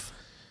love.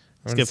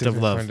 It's gift of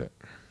love.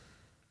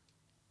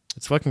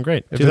 It's fucking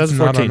great. If it's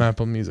not on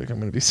Apple Music, I'm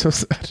gonna be so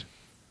sad.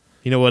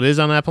 You know what is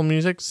on Apple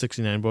Music?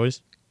 69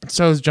 Boys.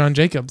 So is John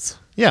Jacobs.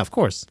 Yeah, of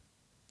course.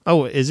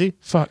 Oh, is he?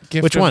 Fuck.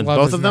 Gift Which of one? Love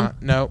Both is of them?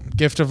 not. No,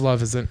 Gift of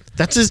Love isn't.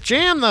 That's his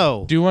jam,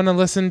 though. Do you want to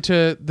listen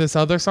to this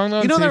other song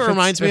though? You know that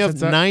reminds me of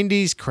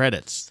 90s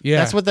credits. Yeah,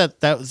 that's what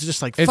that was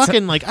just like.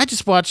 Fucking like I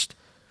just watched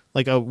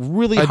like a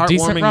really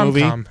heartwarming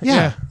movie.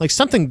 Yeah, like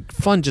something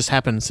fun just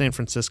happened in San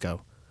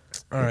Francisco.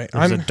 All right,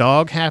 There was a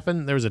dog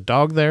happen. There was a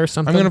dog there. Or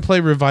something. I'm gonna play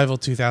Revival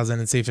 2000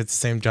 and see if it's the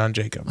same John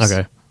Jacobs.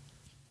 Okay.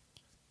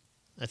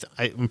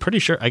 I'm pretty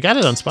sure I got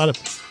it on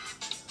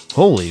Spotify.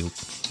 Holy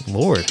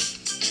Lord.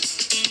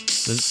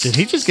 Did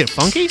he just get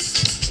funky?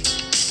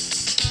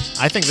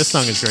 I think this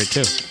song is great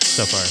too,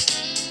 so far.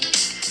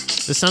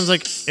 This sounds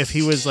like if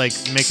he was like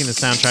making the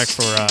soundtrack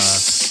for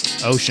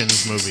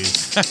Ocean's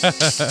movies.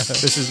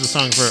 This is the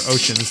song for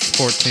Ocean's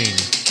 14.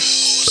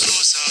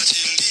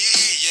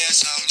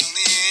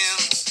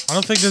 I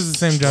don't think this is the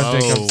same John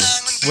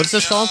Jacobs. What's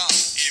this called?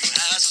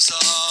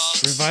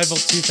 Revival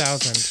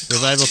 2000.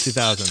 Revival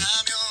 2000.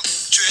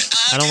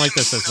 I don't like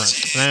this as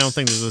much, and I don't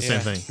think this is the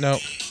same thing. No.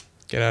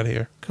 Get out of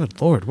here. Good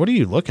Lord, what are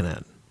you looking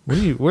at?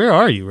 Where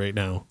are you right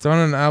now? It's on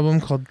an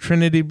album called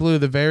Trinity Blue,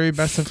 the very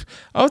best of...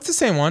 Oh, it's the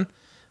same one.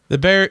 The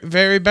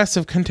very best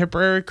of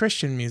contemporary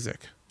Christian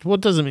music. What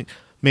does it mean?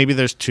 Maybe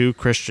there's two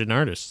Christian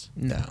artists.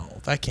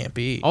 No, that can't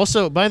be.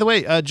 Also, by the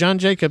way, John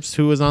Jacobs,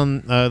 who was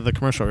on the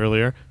commercial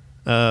earlier,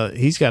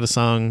 he's got a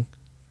song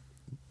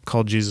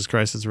called Jesus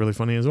Christ. It's really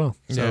funny as well.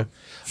 So. Yeah.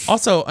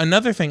 Also,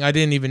 another thing I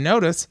didn't even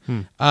notice,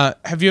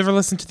 have you ever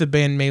listened to the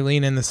band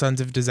Maylene and the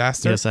Sons of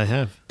Disaster? Yes, I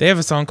have. They have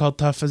a song called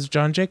Tough as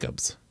John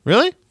Jacobs.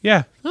 Really?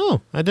 Yeah.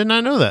 Oh, I did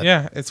not know that.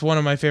 Yeah, it's one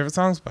of my favorite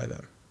songs by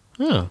them.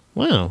 Oh,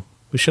 wow.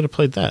 We should have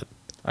played that.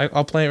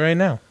 I'll play it right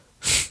now.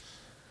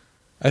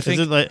 I think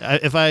is it like,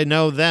 if I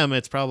know them,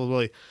 it's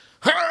probably...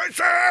 Yep.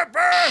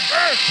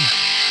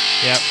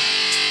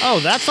 Oh,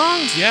 that song?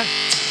 Yeah.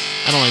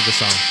 I don't like this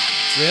song.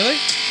 Really?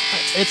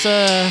 It's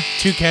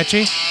too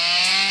catchy?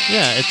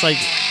 Yeah, it's like...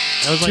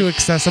 Too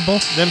accessible?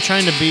 Them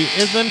trying to do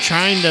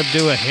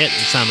a hit,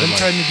 it sounded like. Them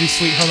trying to do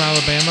Sweet Home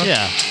Alabama?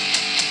 Yeah.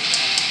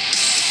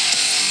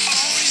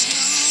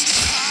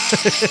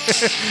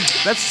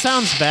 That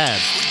sounds bad.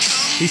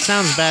 He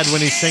sounds bad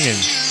when he's singing.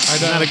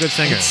 He's not a good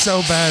singer. It's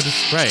so bad.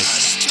 Right.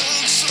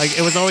 Like,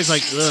 it was always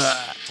like,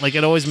 ugh. Like,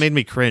 it always made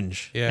me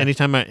cringe. Yeah. Every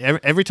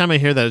time I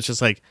hear that, it's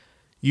just like,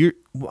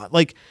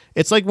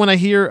 it's like when I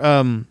hear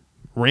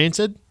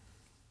Rancid.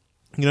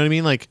 You know what I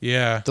mean? Like,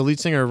 yeah. The lead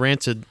singer of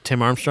Rancid,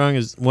 Tim Armstrong,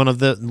 is one of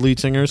the lead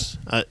singers,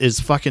 is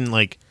fucking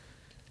like,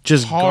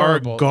 just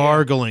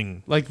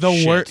gargling. Like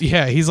the worst.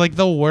 Yeah, he's like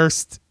the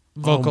worst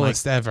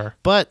vocalist ever.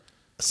 But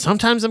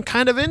sometimes I'm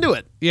kind of into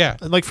it. Yeah.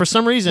 Like, for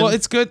some reason. Well,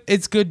 it's good.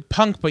 It's good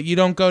punk, but you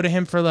don't go to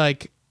him for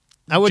like.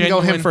 I wouldn't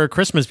go him for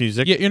Christmas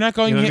music. Yeah, you're not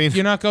going.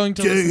 You're not going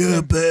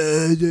to.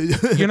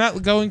 You're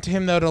not going to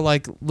him though to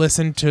like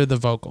listen to the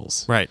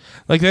vocals. Right.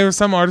 Like there were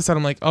some artists that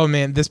I'm like, oh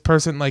man, this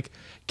person like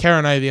Kara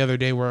and I the other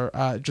day were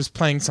just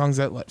playing songs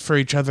that for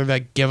each other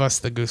that give us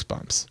the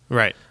goosebumps.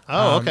 Right.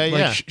 Oh, okay. Like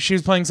yeah. She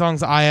was playing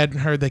songs I hadn't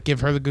heard that give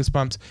her the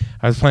goosebumps.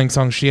 I was playing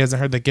songs she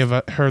hasn't heard that give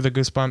her the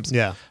goosebumps.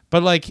 Yeah.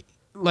 But like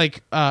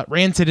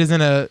Rancid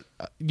isn't a.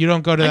 You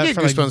don't go to that get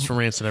for goosebumps like, from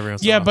Rancid every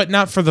once in a while. but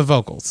not for the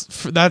vocals.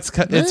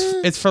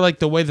 It's for like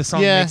the way the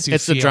song makes you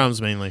it's feel. the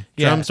drums mainly.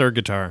 Yeah. Drums or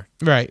guitar.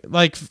 Right.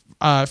 Like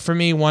for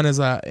me, one is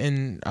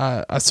in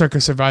a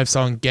Circa Survive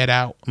song, Get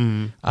Out.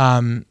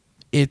 Mm-hmm.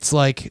 It's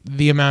like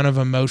the amount of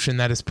emotion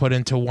that is put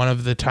into one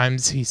of the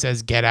times he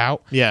says "get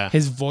out." Yeah.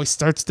 His voice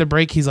starts to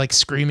break. He's like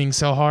screaming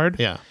so hard.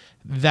 Yeah.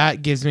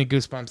 That gives me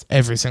goosebumps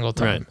every single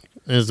time.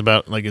 Right. It's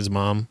about like his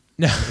mom.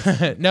 No. Get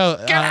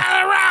out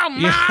of the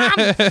room,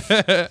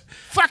 Mom!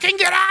 Fucking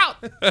get out!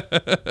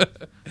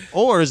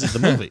 Or is it the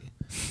movie?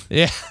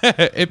 Yeah,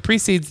 it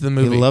precedes the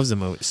movie. He loves the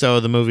movie, so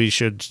the movie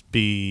should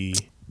be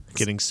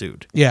getting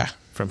sued. Yeah,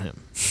 from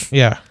him.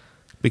 Yeah,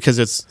 because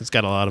it's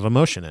got a lot of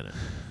emotion in it.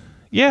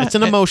 Yeah, it's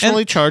an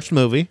emotionally charged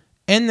movie,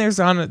 and there's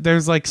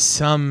like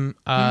some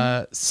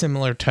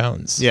similar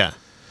tones. Yeah,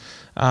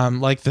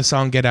 like the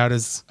song "Get Out"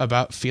 is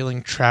about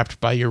feeling trapped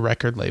by your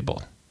record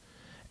label,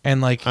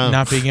 and like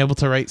not being able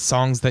to write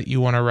songs that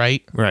you want to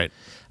write. Right.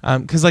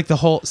 Because like the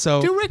whole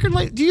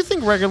do you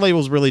think record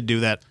labels really do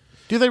that?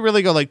 Do they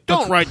really go like,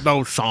 don't write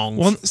those songs?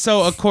 Well,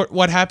 so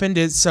what happened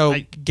is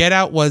Get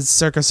Out was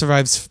Circa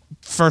Survive's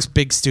first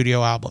big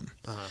studio album.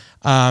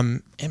 Uh-huh.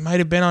 It might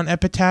have been on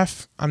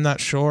Epitaph. I'm not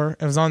sure.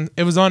 It was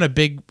on a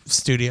big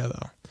studio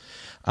though,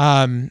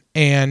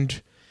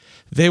 and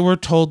they were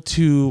told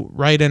to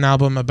write an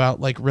album about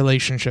like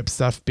relationship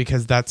stuff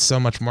because that's so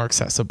much more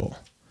accessible.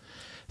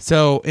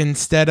 So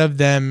instead of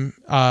them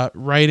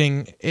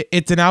writing,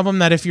 it's an album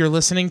that if you're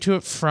listening to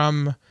it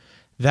from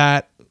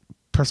that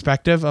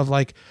perspective of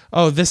like,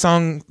 oh, these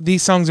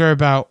songs are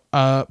about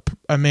a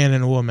man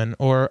and a woman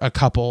or a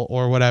couple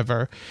or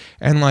whatever,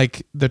 and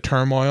like the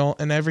turmoil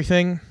and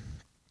everything,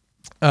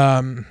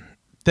 then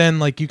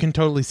like you can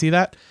totally see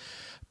that.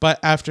 But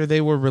after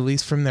they were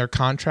released from their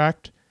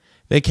contract,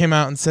 they came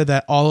out and said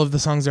that all of the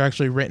songs are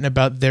actually written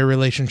about their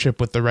relationship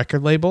with the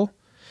record label.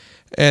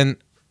 And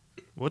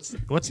What's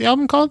the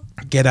album called?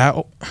 Get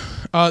Out.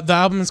 The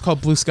album is called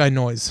Blue Sky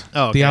Noise.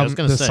 Oh, okay.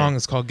 The song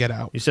is called Get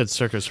Out. You said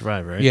Circa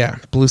Survive, right? Yeah,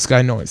 Blue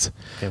Sky Noise.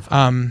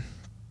 Okay,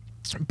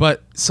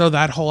 but so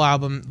that whole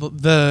album,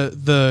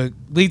 the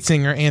lead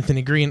singer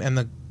Anthony Green and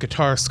the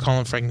guitarist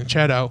Colin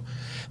Franchetto,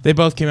 they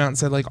both came out and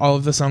said like all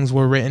of the songs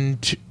were written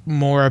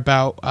more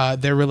about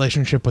their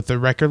relationship with the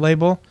record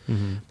label,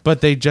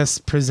 but they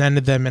just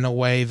presented them in a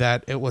way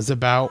that it was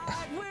about.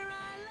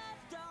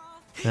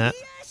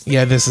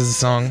 Yeah, this is a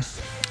song.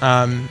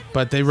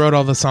 But they wrote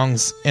all the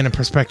songs in a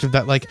perspective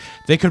that like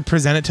they could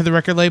present it to the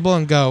record label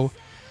and go,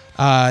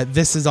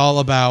 this is all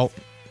about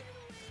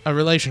a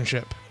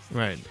relationship.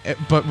 Right.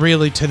 But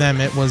really to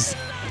them it was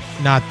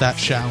not that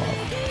shallow.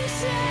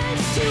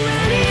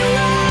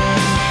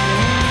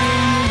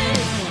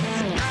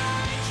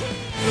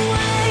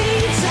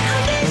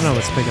 I don't know if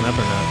it's picking up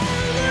or not.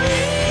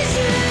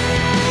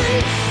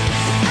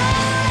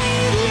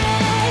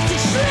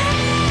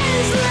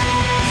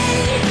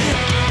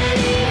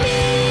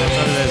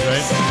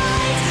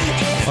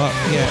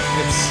 Yeah,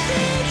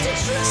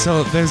 it's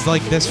so there's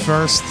like this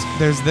first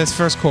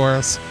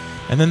chorus,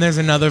 and then there's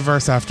another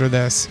verse after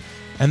this,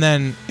 and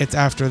then it's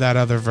after that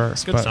other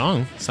verse. Good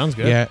song. Sounds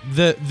good. Yeah,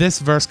 this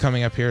verse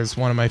coming up here is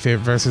one of my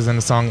favorite verses in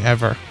a song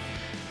ever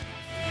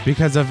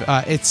because of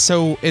it's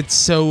so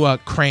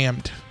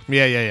crammed.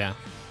 Yeah.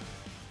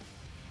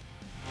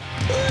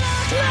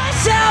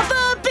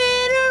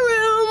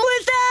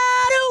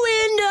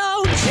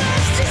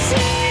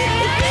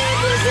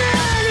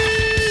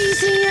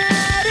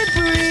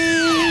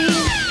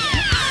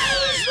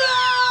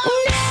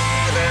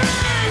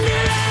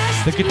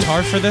 The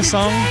guitar for this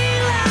song,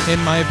 in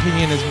my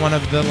opinion, is one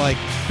of the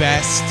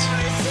best.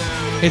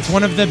 It's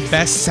one of the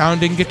best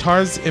sounding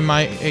guitars in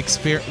my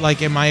experience.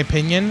 Like in my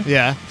opinion,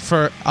 yeah.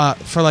 For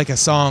like a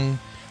song,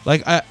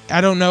 like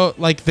I don't know,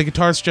 like the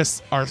guitars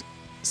just are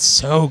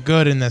so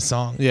good in this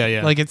song.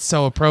 Yeah. Like it's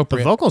so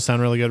appropriate. The vocals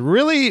sound really good.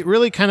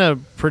 Really kind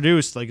of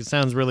produced. Like it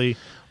sounds really.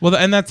 Well,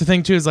 and that's the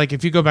thing too, is like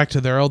if you go back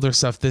to their older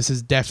stuff, this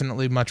is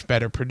definitely much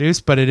better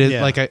produced. But it is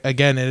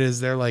again, it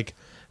is their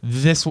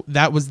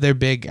that was their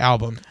big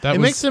album.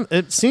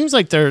 It seems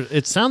like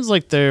it sounds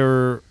like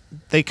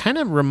they kind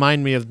of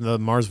remind me of the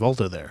Mars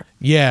Volta there.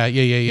 Yeah.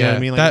 You know what I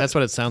mean, that's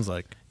what it sounds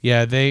like.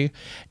 Yeah,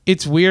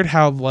 it's weird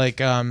how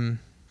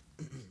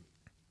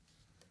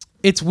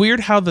it's weird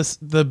how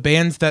the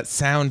bands that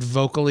sound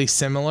vocally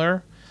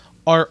similar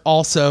are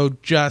also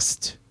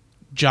just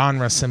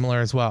genre similar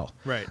as well.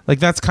 Right. Like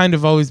that's kind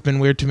of always been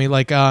weird to me.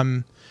 Like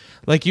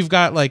you've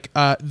got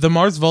the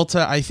Mars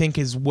Volta, I think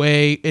is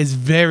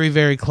very,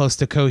 very close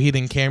to Coheed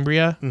and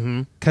Cambria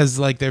because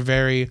they're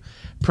very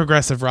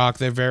progressive rock.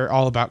 They're very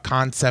all about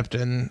concept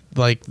and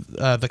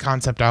the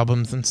concept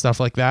albums and stuff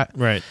like that.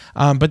 Right.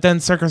 But then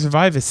Circa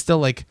Survive is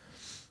still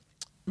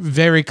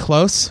very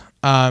close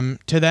to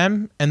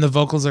them, and the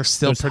vocals are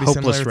still pretty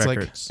Hopeless similar.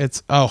 Records.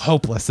 It's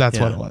Hopeless. That's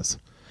what it was.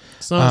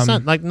 So it's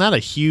not a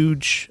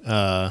huge.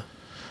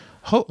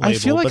 I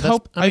feel like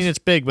it's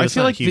big, but it's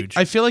not huge.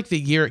 I feel like the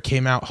year it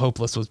came out,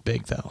 Hopeless was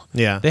big though.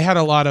 Yeah, they had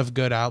a lot of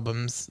good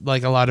albums,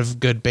 like a lot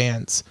of good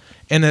bands,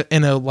 in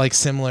a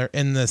similar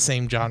in the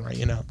same genre,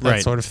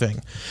 that sort of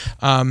thing.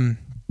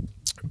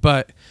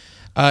 But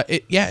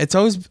it's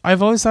always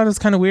I've always thought it's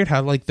kind of weird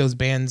how like those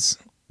bands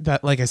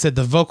that, like I said,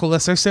 the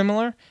vocalists are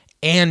similar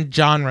and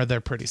genre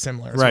they're pretty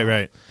similar.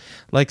 Right.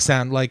 Like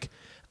sound like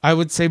I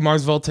would say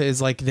Mars Volta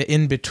is like the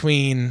in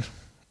between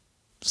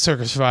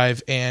Circa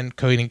Survive and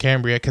Coheed and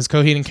Cambria, because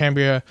Coheed and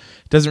Cambria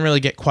doesn't really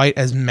get quite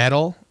as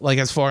metal, like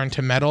as far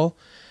into metal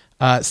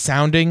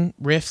sounding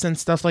riffs and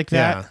stuff like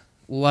that,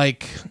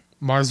 like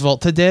Mars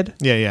Volta did.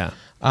 Yeah.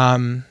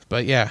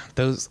 But yeah,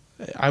 those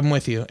I'm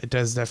with you. It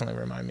does definitely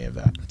remind me of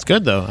that. It's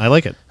good though. I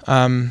like it.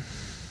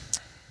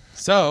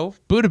 So,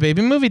 Buddha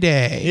Baby Movie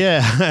Day.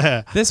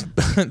 Yeah.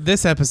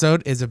 This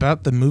episode is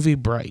about the movie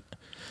Bright,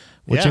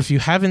 which if you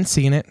haven't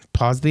seen it,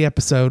 pause the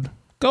episode,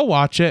 go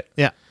watch it.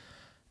 Yeah.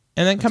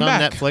 And then come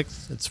back. It's on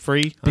Netflix. It's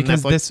free on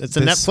because Netflix. It's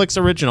a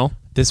Netflix original.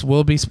 This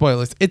will be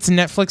spoilers. It's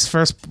Netflix's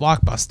first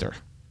blockbuster.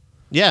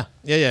 Yeah.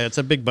 It's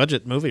a big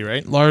budget movie,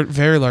 right?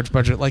 Very large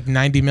budget. Like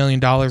 $90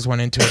 million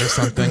went into it or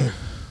something.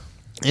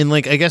 And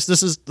like, I guess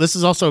this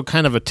is also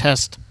kind of a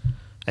test.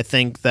 I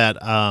think that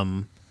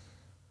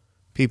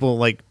people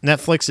like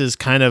Netflix is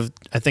kind of,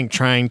 I think,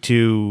 trying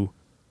to.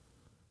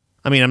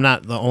 I mean, I'm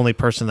not the only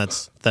person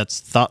that's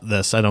thought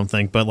this. I don't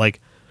think, but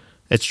like,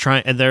 it's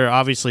trying. And they're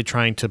obviously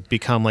trying to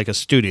become like a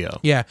studio.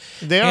 Yeah,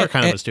 they are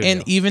kind of a studio.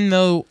 And even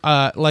though,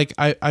 like,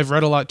 I've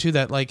read a lot too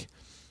that like,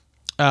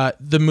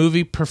 the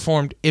movie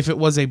performed. If it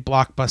was a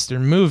blockbuster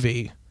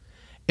movie.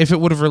 If it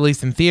would have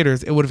released in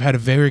theaters, it would have had a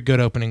very good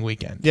opening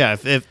weekend. Yeah,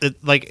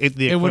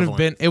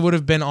 it would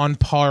have been on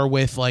par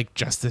with like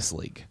Justice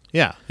League.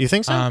 Yeah, you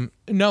think so?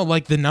 No,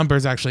 like the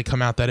numbers actually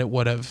come out that it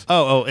would have.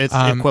 It's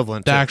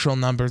equivalent. The actual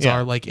numbers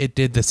are like it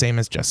did the same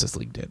as Justice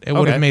League did. It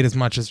would have made as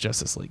much as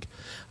Justice League.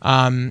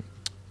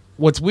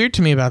 What's weird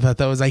to me about that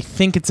though is I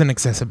think it's an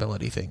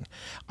accessibility thing.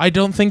 I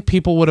don't think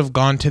people would have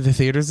gone to the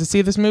theaters to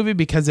see this movie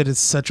because it is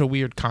such a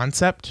weird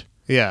concept.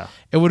 Yeah.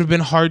 It would have been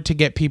hard to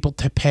get people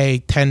to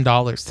pay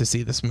 $10 to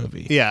see this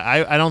movie.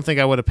 Yeah, I don't think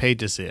I would have paid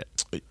to see it.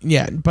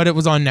 Yeah, but it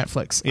was on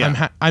Netflix.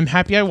 Yeah. I'm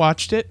happy I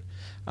watched it.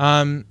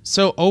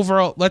 So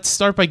overall, let's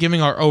start by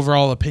giving our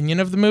overall opinion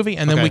of the movie,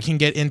 and then we can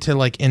get into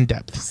like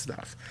in-depth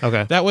stuff.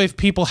 Okay. That way, if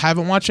people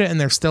haven't watched it and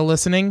they're still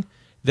listening,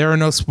 there are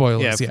no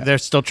spoilers yet. They're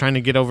still trying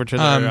to get over to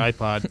their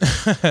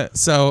iPod.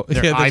 So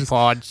their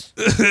iPods.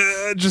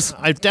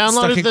 I've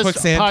downloaded this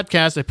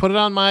podcast. I put it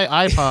on my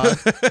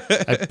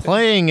iPod. I'm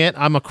playing it.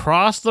 I'm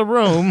across the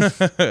room.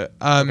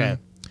 Okay.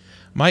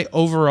 My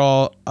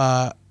overall,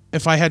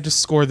 if I had to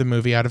score the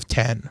movie out of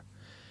 10,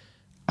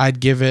 I'd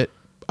give it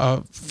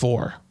a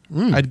 4.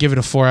 I'd give it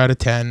a 4 out of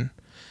 10.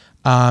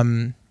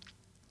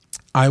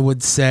 I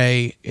would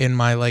say in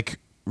my like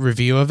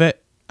review of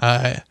it,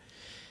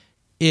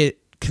 it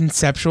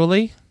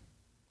conceptually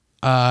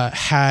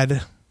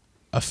it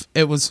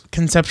was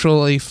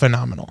conceptually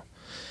phenomenal.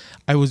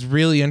 I was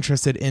really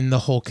interested in the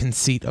whole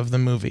conceit of the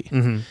movie.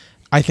 Mm-hmm.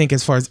 I think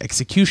as far as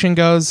execution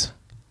goes,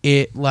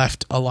 it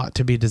left a lot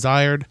to be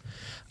desired.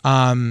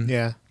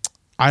 I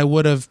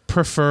would have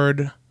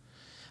preferred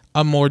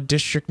a more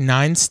District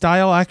 9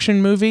 style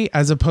action movie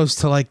as opposed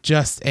to like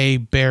just a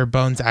bare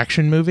bones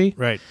action movie.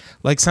 Right.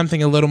 Like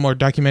something a little more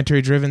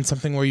documentary driven,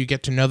 something where you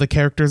get to know the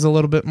characters a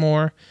little bit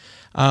more.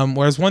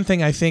 Whereas one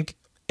thing I think,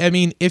 I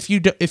mean, if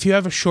you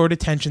have a short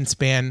attention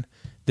span,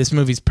 this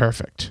movie's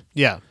perfect.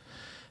 Yeah.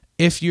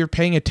 If you're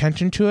paying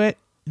attention to it,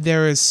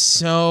 there is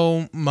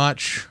so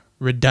much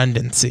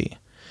redundancy.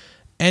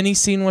 Any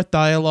scene with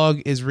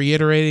dialogue is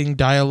reiterating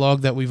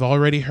dialogue that we've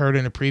already heard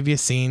in a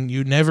previous scene.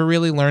 You never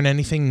really learn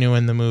anything new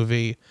in the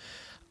movie.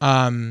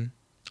 And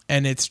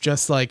it's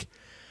just like,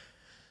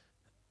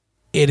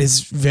 it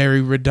is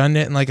very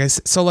redundant. And like I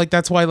said, so like,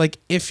 that's why, like,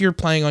 if you're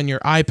playing on your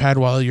iPad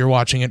while you're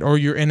watching it, or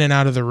you're in and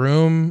out of the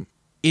room,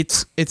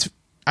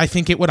 I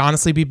think it would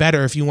honestly be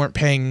better if you weren't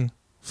paying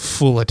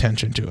full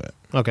attention to it.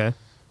 Okay.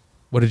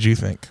 What did you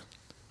think?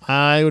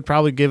 I would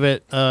probably give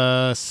it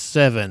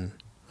 7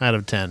 out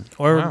of 10,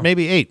 or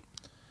maybe 8.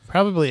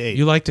 Probably 8.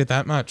 You liked it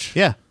that much?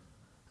 Yeah.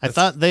 I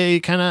thought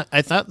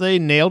they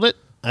nailed it.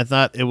 I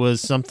thought it was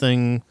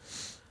something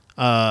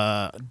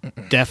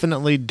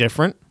definitely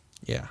different.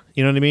 Yeah.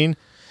 You know what I mean?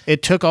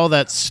 It took all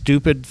that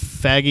stupid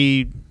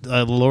faggy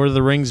Lord of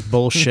the Rings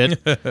bullshit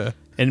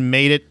and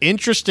made it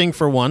interesting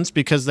for once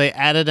because they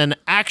added an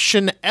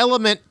action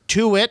element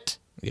to it.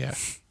 Yeah.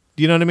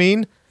 Do you know what I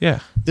mean?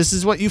 Yeah. This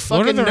is what you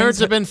fucking nerds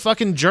have been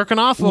fucking jerking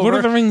off over. Lord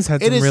of the Rings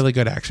had some really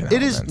good action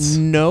elements. It is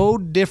no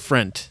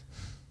different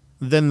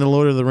than the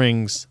Lord of the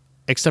Rings,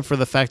 except for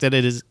the fact that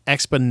it is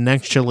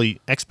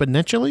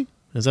exponentially,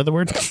 is that the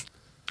word?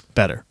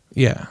 Better.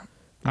 Yeah.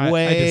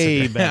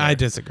 Way better. I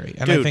disagree.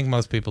 And Dude, I think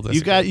most people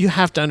disagree. You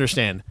have to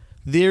understand.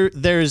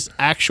 There's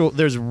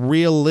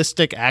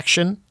realistic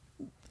action,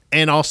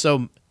 and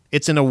also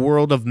it's in a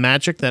world of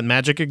magic that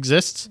magic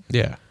exists.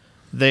 Yeah.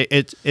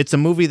 It's a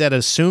movie that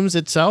assumes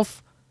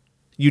itself.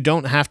 You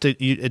don't have to.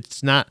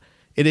 It's not.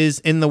 It is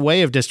in the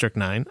way of District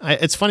 9.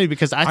 It's funny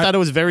because I thought it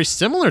was very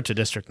similar to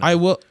District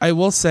 9. I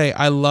will say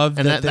I love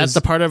that's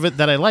the part of it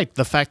that I liked.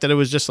 The fact that it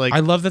was just like,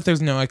 I love that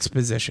there's no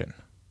exposition.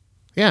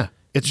 Yeah,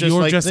 it's just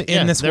you're like just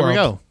in this world. There we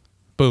go.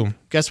 Boom.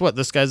 Guess what?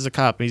 This guy's a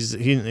cop. He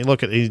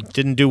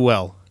didn't do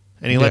well,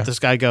 and he let this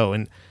guy go.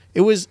 And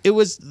there was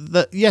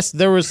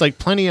like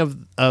plenty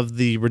of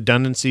the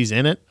redundancies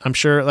in it. I'm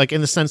sure, like in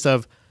the sense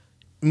of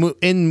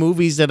in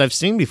movies that I've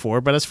seen before.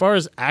 But as far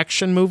as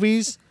action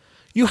movies,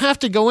 you have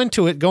to go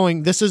into it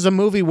going, this is a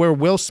movie where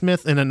Will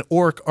Smith and an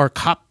orc are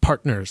cop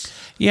partners.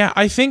 Yeah,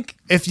 I think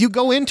if you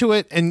go into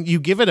it and you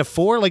give it a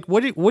 4, like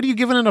what are you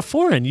giving it a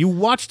 4 in? You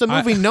watch the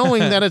movie knowing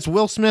that it's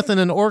Will Smith and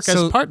an orc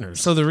as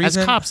partners. So the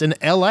reason, as cops in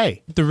LA.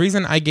 The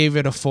reason I gave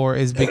it a 4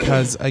 is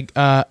because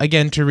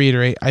again, to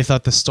reiterate, I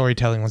thought the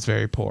storytelling was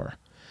very poor.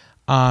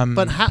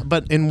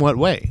 But in what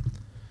way?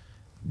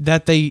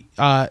 That they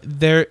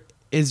there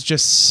is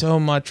just so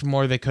much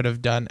more they could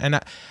have done, and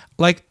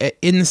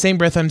in the same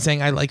breath, I'm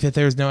saying I like that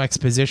there's no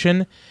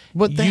exposition.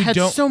 But they had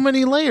so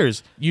many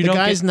layers. The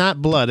guy's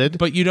not blooded,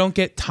 but you don't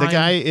get time. The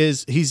guy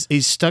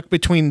he's stuck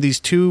between these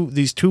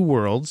two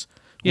worlds.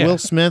 Yeah. Will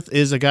Smith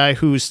is a guy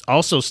who's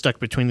also stuck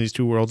between these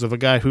two worlds of a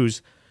guy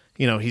who's,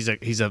 he's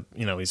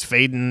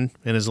fading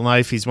in his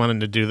life. He's wanting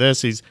to do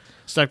this. He's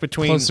stuck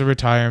between close to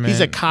retirement. He's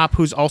a cop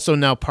who's also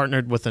now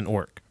partnered with an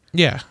orc.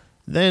 Yeah.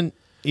 Then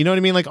you know what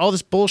I mean? Like all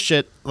this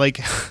bullshit. Like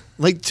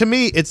to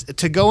me, it's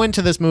to go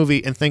into this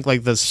movie and think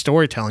like the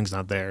storytelling's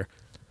not there.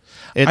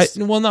 I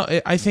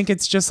think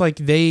it's just like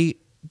they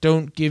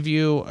don't give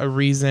you a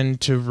reason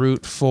to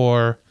root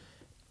for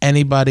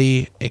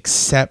anybody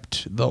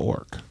except the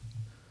orc.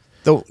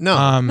 No,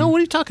 what are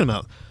you talking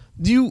about?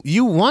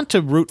 You want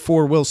to root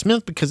for Will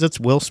Smith because it's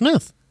Will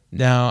Smith.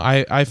 No,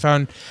 I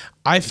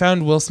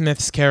found Will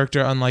Smith's character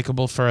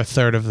unlikable for a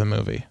third of the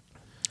movie.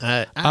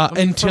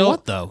 Until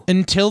what though?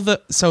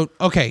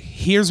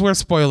 Here's where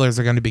spoilers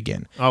are going to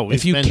begin. Oh,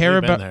 if you care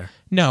about there.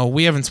 No,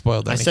 we haven't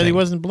spoiled anything. I said he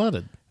wasn't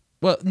blooded.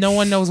 Well, no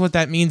one knows what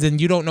that means, and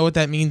you don't know what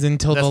that means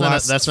until the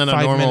last 5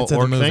 minutes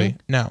of the movie. Thing?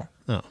 No.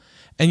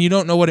 And you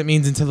don't know what it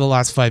means until the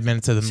last 5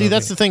 minutes of the movie. See,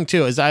 that's the thing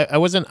too. Is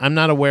I'm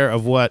not aware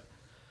of what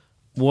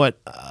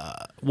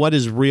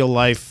is real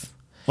life.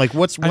 Like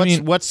what's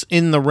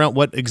in the realm,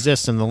 what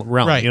exists in the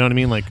realm, right? You know what I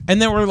mean? Like, and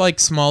there were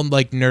like small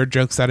like nerd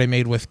jokes that I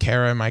made with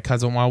Kara and my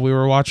cousin while we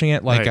were watching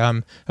it. Like,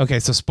 right. Okay,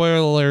 so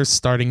spoilers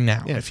starting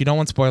now. Yeah. If you don't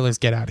want spoilers,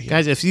 get out of here,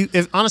 guys. If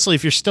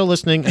you're still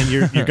listening and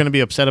you're going to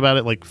be upset about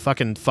it, like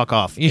fucking fuck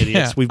off,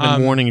 idiots. We've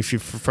been warning you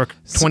for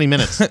 20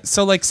 minutes.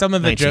 So like some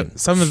of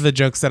the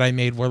jokes that I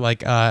made were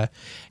like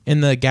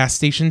in the gas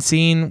station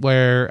scene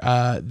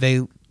where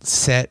they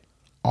set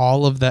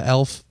all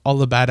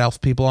the bad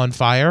elf people on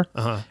fire,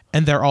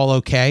 and they're all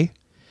okay.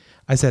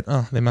 I said,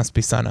 oh, they must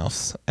be sun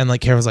elves. And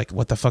like Kara was like,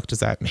 what the fuck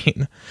does that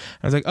mean?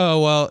 I was like,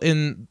 oh, well,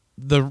 in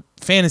the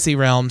fantasy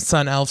realm,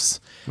 sun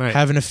elves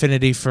have an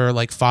affinity for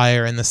like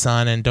fire and the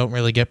sun and don't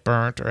really get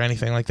burnt or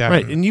anything like that.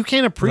 Right, and you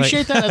can't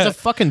appreciate that as a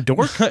fucking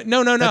dork?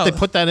 No. That they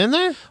put that in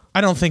there?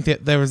 I don't think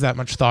that there was that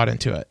much thought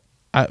into it.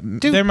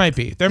 Dude, there might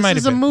be. There might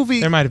have been. This is a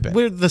movie. There might have been.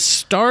 Where the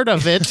start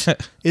of it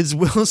is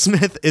Will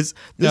Smith is.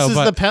 This is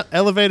the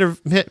elevator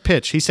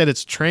pitch. He said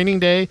it's Training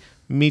Day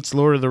meets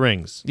Lord of the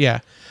Rings.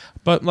 Yeah,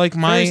 but like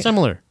very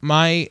similar.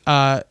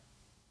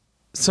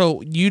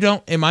 So you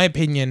don't, in my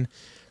opinion,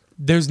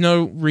 there's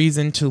no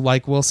reason to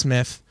like Will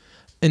Smith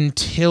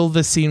until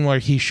the scene where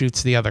he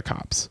shoots the other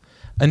cops.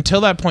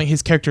 Until that point,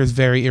 his character is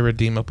very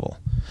irredeemable.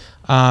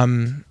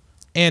 And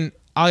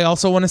I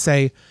also want to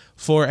say,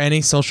 for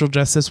any social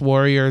justice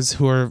warriors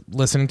who are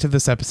listening to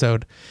this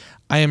episode,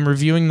 I am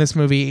reviewing this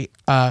movie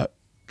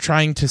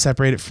trying to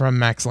separate it from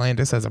Max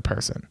Landis as a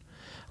person.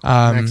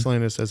 Max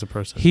Landis as a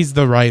person. He's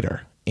the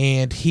writer,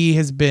 and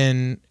he's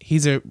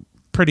a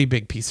pretty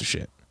big piece of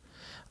shit.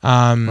 What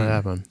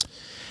happened?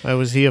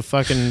 Was he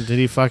did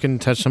he fucking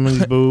touch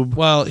someone's boob?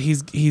 Well,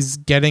 he's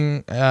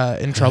getting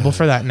in trouble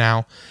for that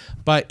now.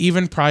 But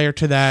even prior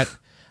to that,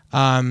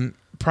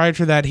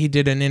 he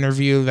did an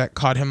interview that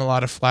caught him a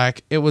lot of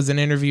flack. It was an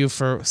interview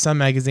for some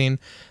magazine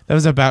that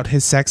was about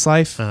his sex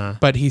life,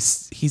 but he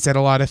said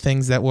a lot of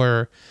things that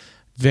were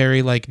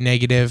very like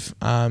negative.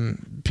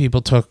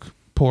 People took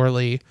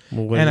poorly,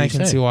 and I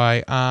can see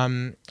why.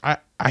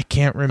 I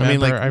can't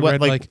remember. I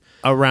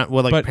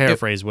mean,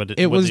 paraphrase.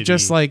 It was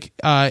just like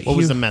what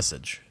was the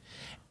message?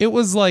 It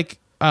was like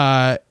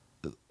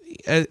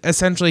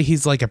essentially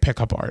he's like a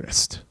pickup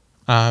artist.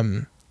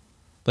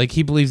 Like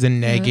he believes in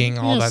nagging,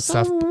 all that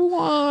stuff.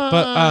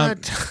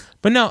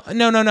 But no.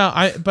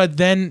 But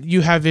then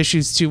you have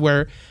issues too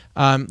where,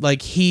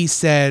 like he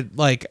said,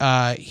 like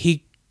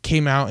he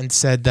came out and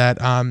said that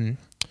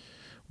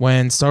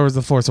when Star Wars: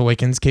 The Force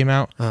Awakens came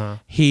out,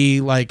 he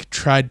like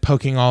tried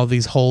poking all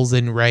these holes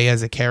in Rey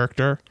as a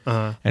character,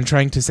 and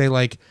trying to say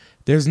like,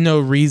 there's no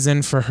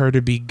reason for her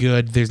to be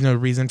good. There's no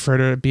reason for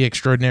her to be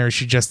extraordinary.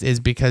 She just is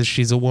because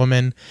she's a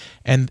woman,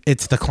 and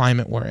it's the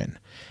climate we're in,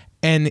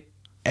 and.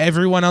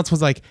 Everyone else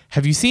was like,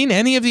 have you seen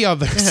any of the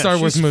other Star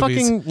Wars movies?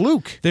 She's fucking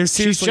Luke.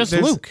 She's just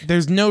Luke.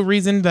 There's no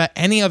reason that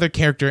any other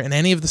character in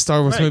any of the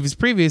Star Wars movies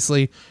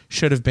previously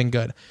should have been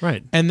good.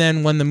 Right. And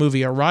then when the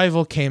movie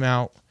Arrival came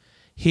out,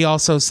 he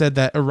also said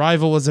that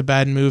Arrival was a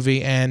bad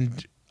movie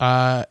and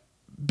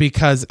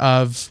because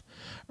of,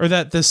 or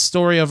that the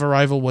story of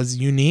Arrival was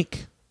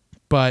unique,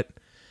 but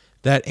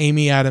that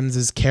Amy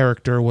Adams'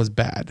 character was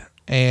bad.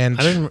 And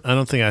I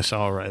don't think I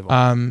saw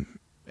Arrival.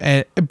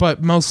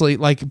 But mostly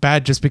like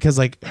bad just because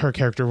like her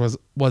character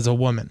was a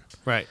woman.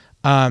 Right.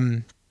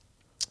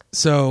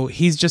 So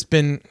he's just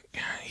been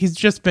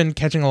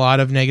catching a lot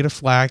of negative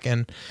flack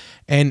and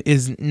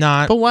is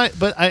not. But why?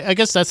 But I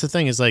guess that's the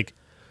thing is like,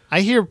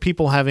 I hear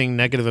people having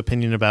negative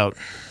opinion about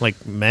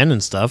like men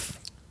and stuff.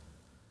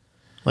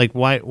 Like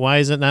why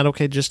is it not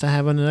okay just to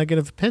have a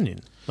negative opinion?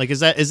 Like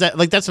is that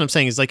like that's what I'm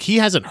saying is like he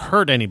hasn't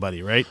hurt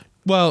anybody, right?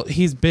 Well,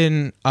 he's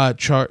been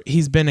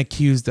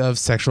accused of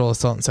sexual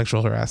assault and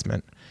sexual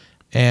harassment.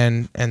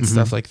 and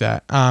stuff like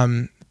that.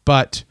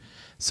 But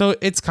so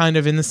it's kind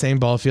of in the same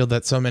ball field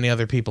that so many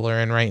other people are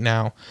in right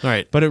now.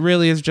 Right. But it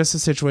really is just a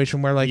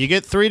situation where, like, you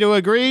get 3 to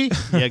agree,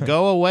 you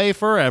go away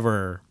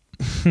forever.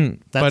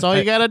 That's all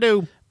you got to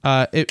do.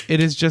 It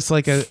is just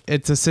like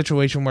it's a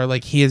situation where,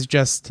 like, he is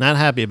just not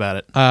happy about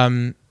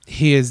it.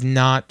 He is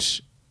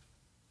not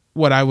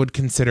what I would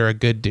consider a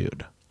good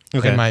dude,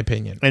 in my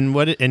opinion.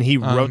 And he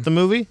wrote the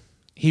movie?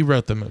 He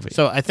wrote the movie.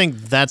 So I think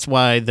that's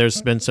why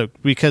there's been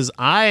because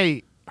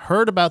I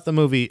heard about the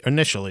movie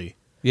initially.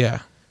 Yeah.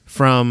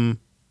 From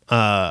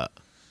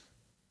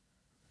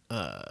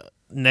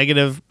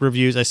negative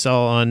reviews I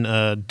saw on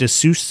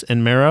DeSeuss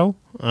and Mero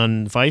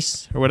on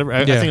Vice or whatever.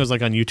 I think it was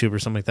like on YouTube or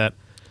something like that.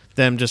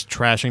 Them just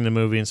trashing the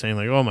movie and saying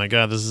like, "Oh my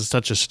god, this is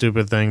such a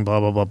stupid thing." Blah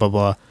blah blah blah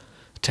blah.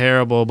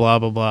 Terrible. Blah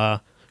blah blah.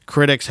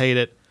 Critics hate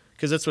it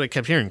because that's what I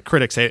kept hearing.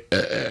 Critics hate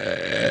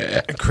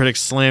it. Critics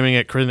slamming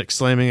it. Critics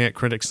slamming it.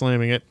 Critics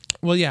slamming it.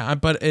 Well, yeah,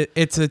 but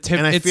it's a tip.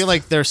 And I feel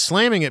like they're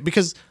slamming it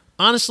because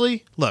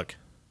honestly, look,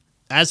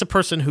 as a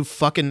person who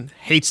fucking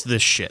hates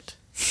this shit,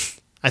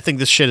 I think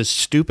this shit is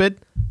stupid.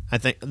 I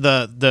think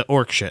the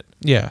orc shit.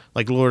 Yeah.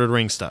 Like Lord of the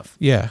Rings stuff.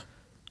 Yeah.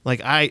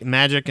 Like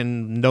magic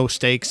and no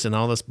stakes and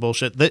all this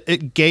bullshit.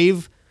 It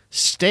gave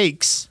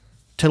stakes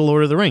to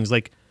Lord of the Rings.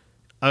 Like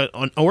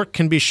an orc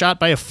can be shot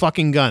by a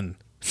fucking gun.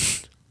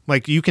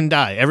 Like you can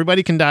die.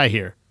 Everybody can die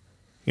here.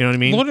 You know what I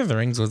mean? Lord of the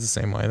Rings was the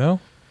same way though.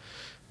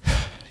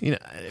 You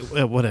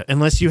know,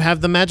 unless you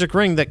have the magic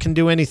ring that can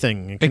do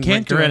anything. It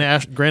can't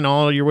grant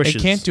all your wishes.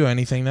 It can't do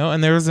anything though,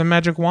 and there was a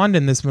magic wand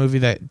in this movie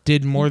that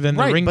did more than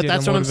the ring. But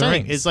that's what I'm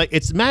saying. It's like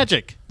it's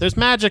magic. There's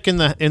magic in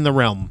the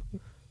realm.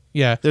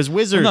 Yeah, there's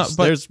wizards. Well,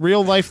 no, there's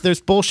real life. There's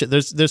bullshit.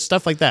 There's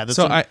stuff like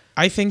that.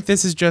 I think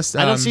this is just.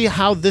 I don't see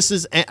how this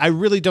is. I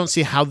really don't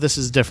see how this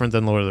is different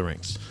than Lord of the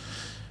Rings.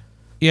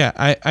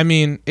 Yeah, I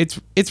mean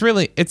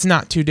it's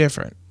not too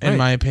different in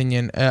my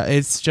opinion.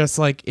 It's just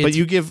like. But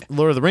you give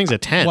Lord of the Rings a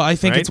 10. Well, I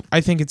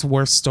think it's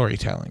worse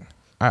storytelling.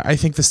 I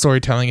think the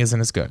storytelling isn't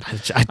as good.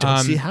 I don't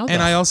see how.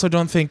 And I also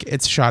don't think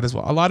it's shot as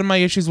well. A lot of my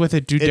issues with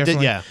it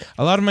definitely. A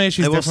lot of my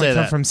issues definitely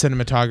come from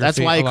cinematography. That's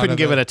why I couldn't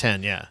give it a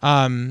 10. Yeah.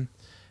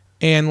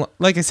 And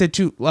like I said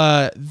too,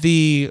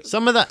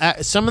 some of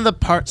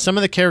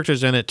the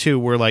characters in it too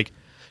were like,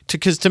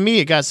 because to me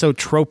it got so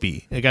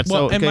tropey. It got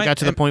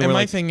to the point where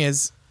my thing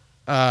is,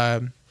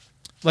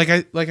 like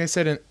I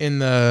said in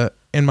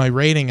my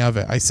rating of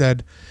it, I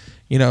said,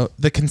 you know,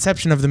 the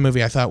conception of the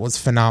movie I thought was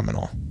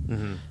phenomenal.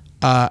 Mm-hmm.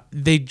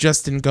 They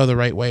just didn't go the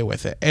right way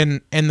with it,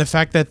 and the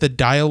fact that the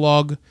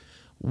dialogue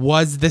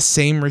was the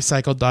same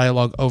recycled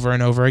dialogue over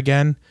and over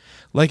again.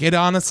 Like it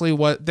honestly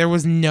was. There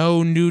was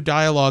no new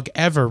dialogue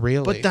ever,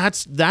 really. But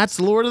that's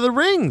Lord of the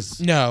Rings.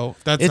 No,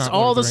 it's not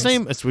all the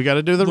same. We got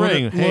to do the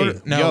ring. We're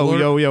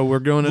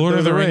going to Lord do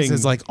of the Rings.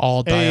 Is like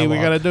all dialogue. Hey, we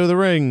got to do the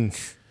ring.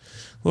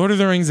 Lord of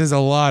the Rings is a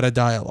lot of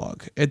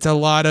dialogue. It's a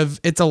lot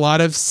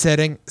of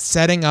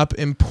setting up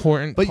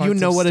important. But you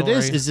know what story.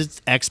 it is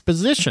it's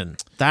exposition.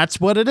 That's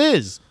what it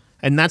is.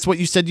 And that's what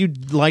you said you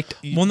liked.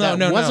 Well,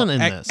 no, wasn't in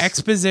this.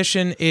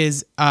 Exposition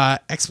is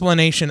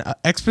explanation.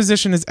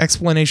 Exposition is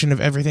explanation of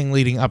everything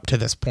leading up to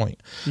this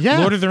point. Yeah.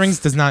 Lord of the Rings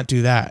does not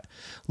do that.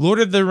 Lord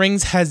of the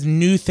Rings has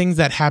new things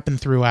that happen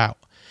throughout.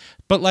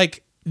 But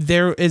like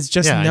there is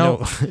just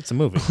it's a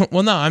movie.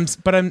 Well, no,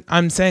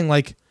 I'm saying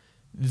like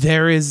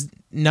there's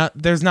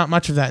not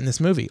much of that in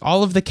this movie.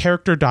 All of the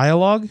character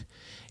dialogue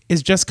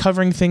is just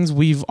covering things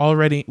we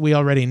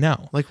already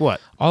know. Like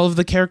what? All of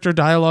the character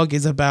dialogue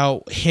is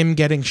about him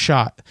getting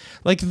shot.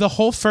 Like the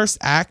whole first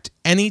act,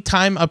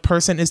 anytime a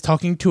person is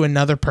talking to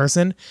another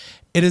person,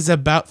 it is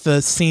about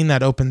the scene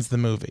that opens the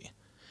movie.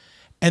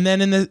 And then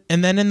in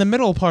the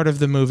middle part of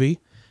the movie,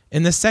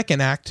 in the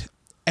second act,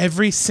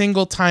 every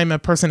single time a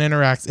person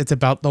interacts, it's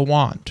about the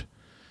wand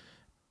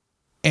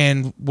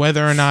and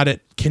whether or not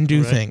it can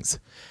do things.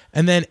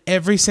 And then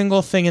every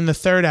single thing in the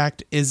third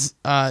act is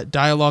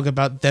dialogue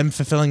about them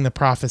fulfilling the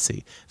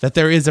prophecy, that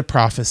there is a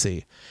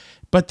prophecy.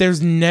 But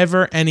there's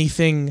never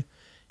anything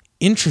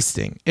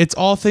interesting. It's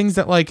all things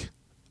that like,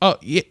 oh,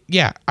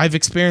 yeah, I've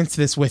experienced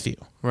this with you.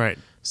 Right.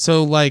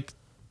 So, like,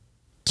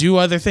 do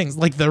other things.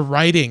 Like, the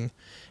writing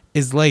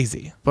is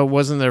lazy. But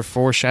wasn't there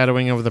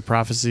foreshadowing of the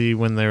prophecy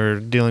when they were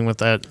dealing with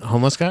that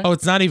homeless guy? Oh,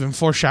 it's not even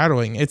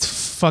foreshadowing.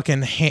 It's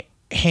fucking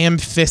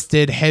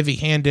ham-fisted,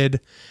 heavy-handed.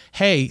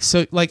 Hey,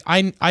 so like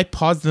I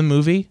paused the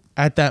movie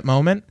at that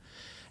moment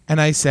and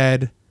I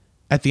said,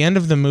 at the end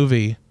of the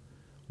movie,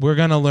 we're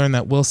going to learn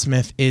that Will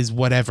Smith is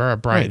whatever a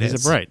bright is.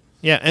 He's a bright.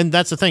 Yeah, and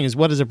that's the thing is,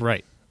 what is a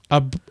bright? A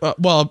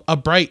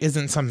bright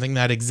isn't something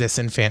that exists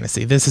in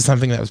fantasy. This is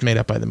something that was made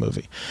up by the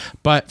movie.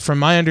 But from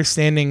my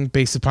understanding,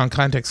 based upon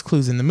context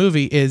clues in the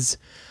movie, is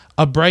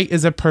a bright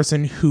is a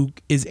person who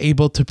is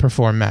able to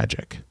perform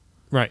magic.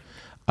 Right.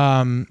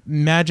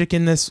 Magic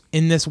in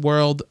this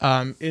world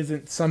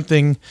isn't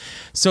something.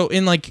 So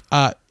in like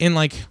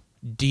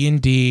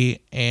D&D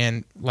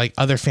and like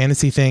other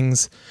fantasy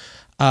things,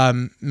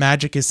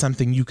 magic is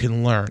something you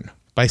can learn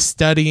by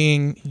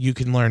studying. You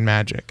can learn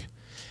magic.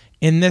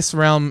 In this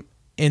realm,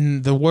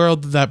 in the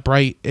world that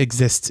Bright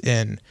exists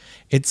in,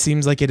 it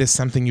seems like it is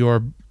something you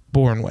are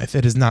born with.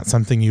 It is not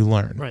something you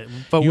learn. Right.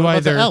 But what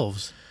about the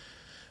elves?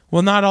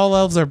 Well, not all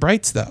elves are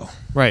Brights, though.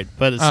 Right.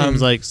 But it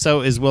seems like,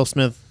 so is Will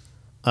Smith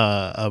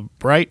a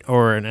Bright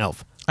or an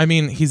elf? I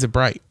mean, he's a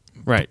Bright.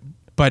 Right.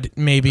 But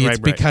maybe it's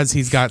because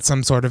he's got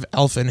some sort of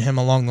elf in him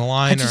along the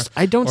line.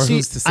 I don't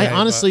see.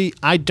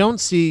 I don't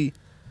see.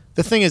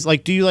 The thing is,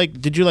 like,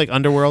 did you like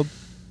Underworld?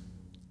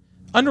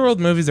 Underworld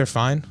movies are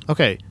fine.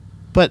 Okay.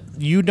 But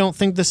you don't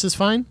think this is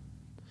fine?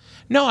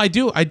 No, I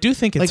do. I do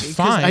think it's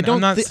fine. I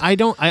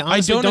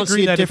honestly don't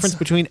see a difference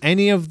between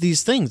any of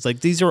these things.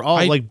 Like, these are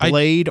all like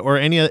Blade or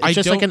any other. It's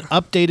just like an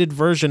updated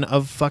version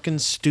of fucking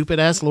stupid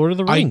ass Lord of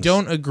the Rings. I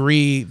don't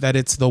agree that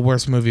it's the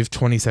worst movie of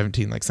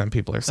 2017, like some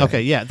people are saying.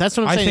 Okay, yeah, that's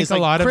what I'm saying. I think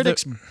a lot of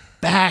critics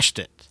bashed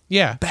it.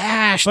 Yeah,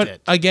 bashed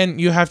it. But again,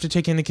 you have to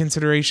take into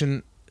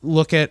consideration.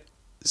 Look at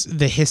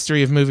the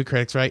history of movie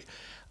critics, right?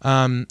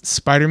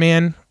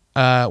 Spider-Man.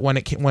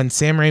 When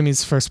Sam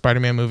Raimi's first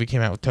Spider-Man movie came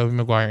out with Tobey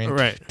Maguire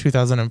in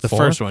 2004. The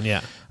first one,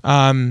 yeah.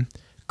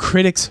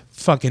 Critics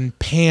fucking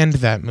panned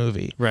that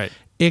movie. Right.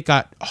 It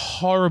got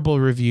horrible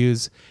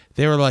reviews.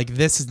 They were like,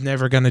 this is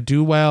never going to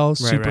do well.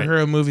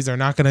 Superhero movies are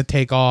not going to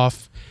take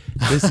off.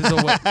 This is a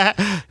way.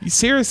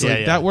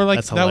 Seriously, that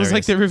was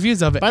like the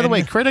reviews of it. By the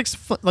way, critics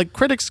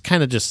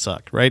kind of just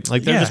suck, right?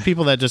 Like, they're just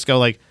people that just go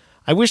like,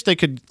 I wish they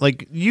could,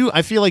 like,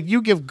 I feel like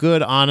you give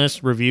good,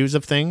 honest reviews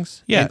of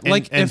things. Yeah,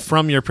 and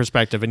from your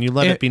perspective, and you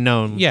let it be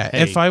known. Yeah,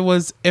 hey. if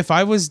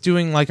I was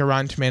doing like a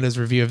Rotten Tomatoes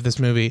review of this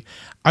movie,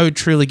 I would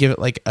truly give it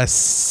like a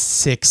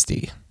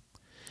 60.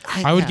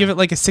 I would give it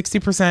like a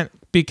 60%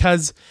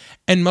 because,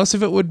 and most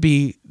of it would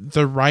be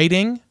the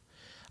writing.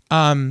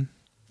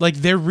 Like,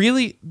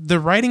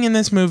 the writing in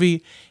this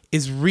movie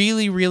is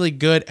really, really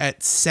good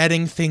at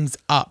setting things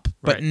up,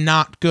 but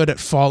not good at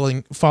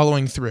following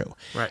through.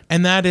 Right.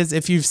 And that is,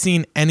 if you've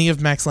seen any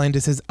of Max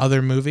Landis'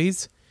 other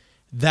movies,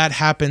 that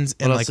happens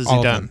in like all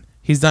of them.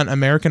 He's done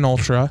American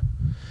Ultra,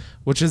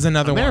 which is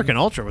another one. American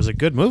Ultra was a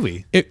good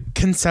movie. It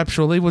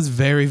conceptually was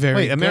very,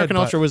 very good. American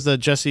Ultra was the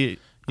Jesse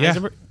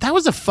Eisenberg? That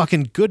was a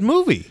fucking good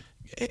movie.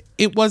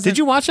 It was. Did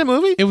you watch that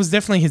movie? It was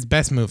definitely his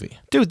best movie.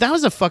 Dude, that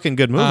was a fucking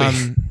good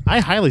movie. I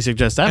highly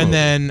suggest that movie.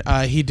 And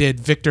then he did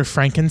Victor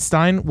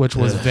Frankenstein, which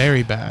was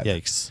very bad.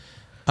 Yikes.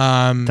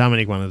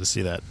 Dominique wanted to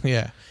see that.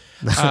 Yeah.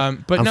 But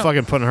I'm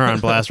fucking putting her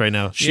on blast right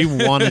now. She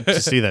wanted to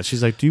see that.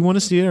 She's like, do you want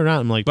to see it or not?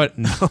 I'm like, but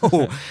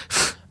no.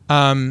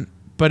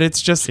 But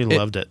it's just... She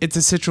loved it. It's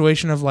a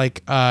situation of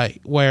like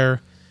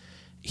where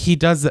he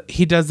does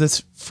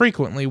this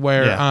frequently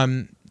where,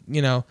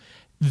 you know,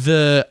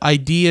 the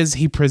ideas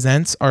he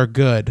presents are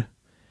good,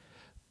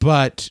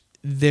 but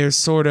there's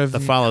sort of the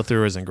follow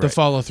through isn't great. The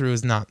follow through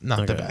is not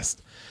the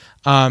best.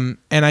 And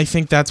I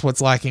think that's what's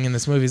lacking in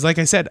this movie. Like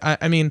I said,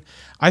 I mean,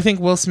 I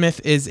think Will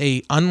Smith is a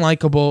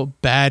unlikable,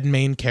 bad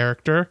main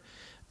character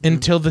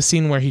until the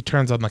scene where he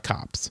turns on the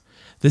cops.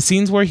 The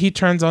scenes where he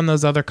turns on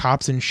those other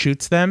cops and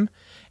shoots them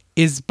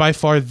is by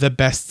far the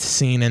best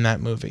scene in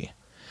that movie.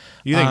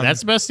 You think that's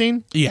the best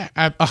scene? Yeah,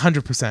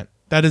 100%.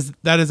 That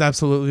is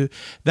absolutely,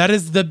 that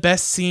is the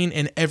best scene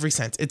in every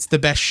sense. It's the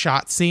best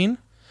shot scene.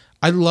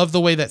 I love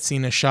the way that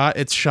scene is shot.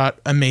 It's shot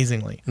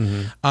amazingly.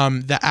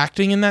 Mm-hmm. The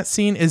acting in that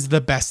scene is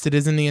the best it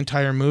is in the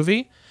entire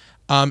movie.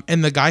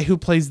 And the guy who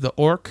plays the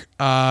orc,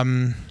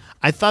 I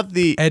thought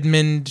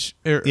Edmund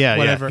or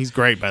whatever. Yeah, he's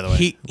great, by the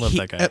way. Love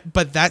that guy.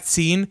 But that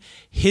scene,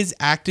 his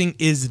acting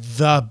is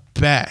the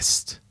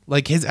best.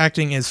 Like, his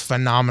acting is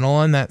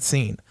phenomenal in that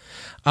scene.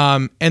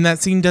 And that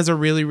scene does a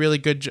really, really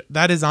good job.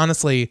 That is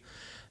honestly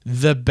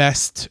the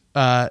best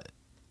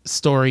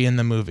story in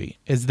the movie,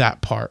 is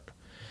that part.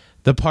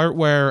 The part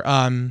where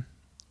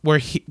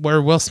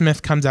Will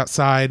Smith comes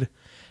outside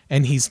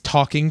and he's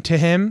talking to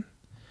him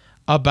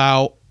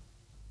about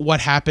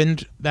what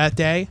happened that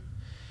day,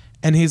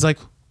 and he's like,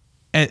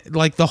 and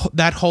like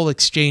that whole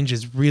exchange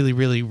is really,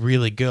 really,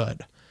 really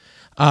good.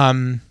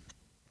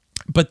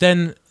 But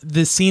then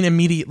the scene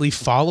immediately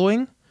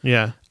following,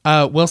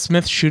 Will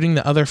Smith shooting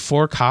the other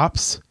 4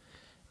 cops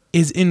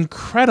is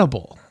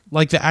incredible.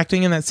 Like, the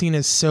acting in that scene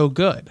is so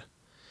good.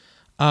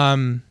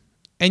 And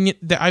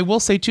I will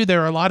say, too,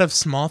 there are a lot of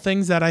small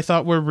things that I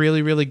thought were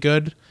really, really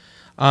good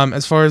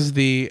as far as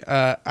the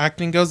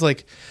acting goes.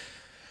 Like,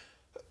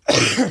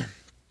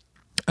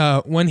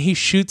 when he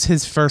shoots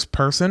his first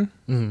person,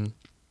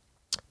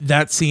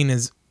 that scene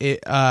is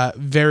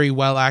very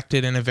well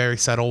acted in a very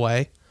subtle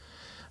way.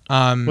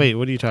 Wait,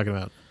 what are you talking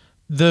about?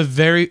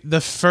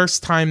 The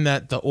first time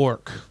that the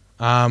orc,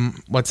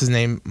 what's his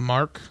name?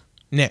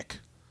 Nick.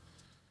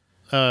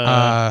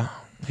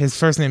 His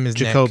first name is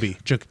Jacoby.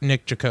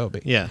 Nick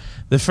Jacoby. Yeah.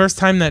 The first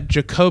time that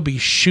Jacoby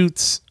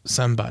shoots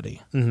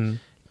somebody,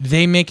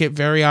 they make it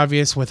very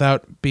obvious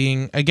without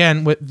being,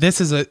 again, this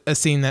is a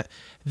scene that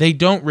they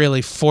don't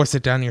really force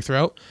it down your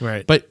throat.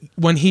 Right. But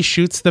when he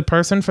shoots the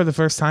person for the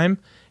first time,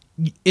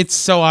 it's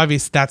so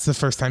obvious that's the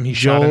first time he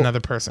shot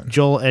another person.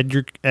 Joel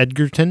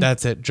Edgerton?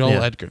 That's it.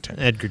 Joel Edgerton.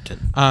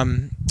 Edgerton.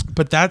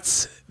 But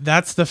that's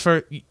the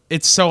first,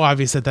 it's so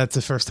obvious that that's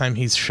the first time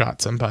he's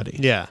shot somebody.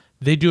 Yeah.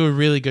 they do a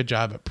really good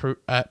job at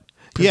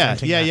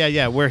presenting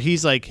that. Where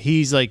he's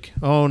like,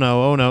 oh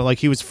no, like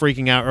he was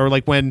freaking out, or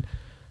like when,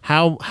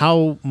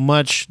 how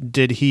much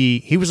did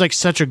he was like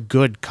such a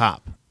good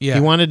cop. Yeah,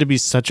 he wanted to be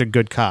such a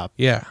good cop.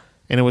 Yeah,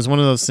 and it was one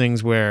of those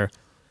things where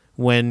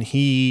when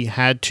he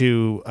had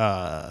to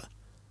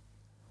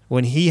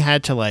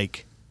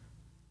like,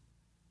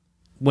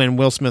 when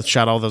Will Smith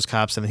shot all those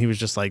cops and he was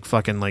just like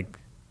fucking like,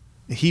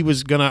 he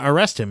was gonna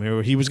arrest him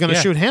or he was gonna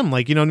shoot him,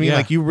 like, you know what I mean? Yeah.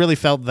 Like you really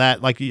felt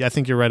that. Like I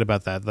think you're right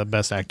about that. The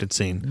best acted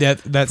scene. That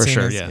for scene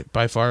sure, is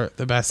by far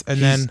the best. And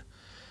then,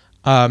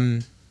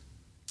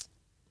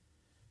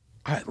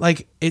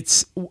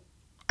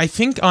 I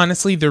think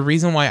honestly the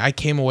reason why I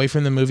came away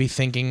from the movie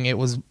thinking it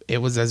was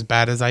as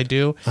bad as I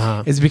do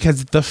is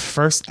because the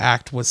first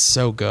act was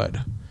so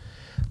good.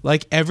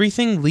 Like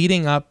everything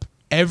leading up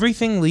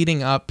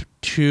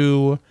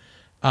to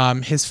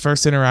his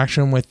first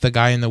interaction with the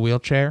guy in the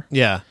wheelchair.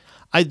 Yeah.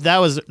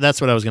 That's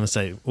what I was gonna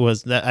say,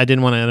 was that I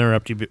didn't want to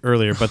interrupt you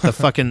earlier, but the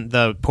fucking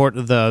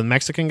the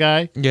Mexican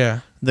guy,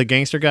 the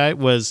gangster guy,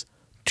 was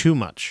too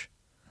much.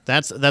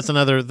 That's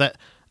another that.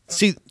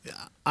 See,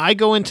 I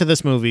go into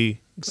this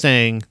movie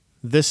saying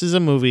this is a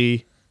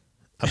movie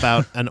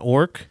about an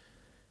orc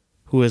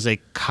who is a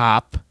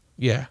cop,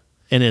 and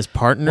is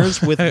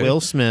partners with Will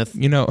Smith,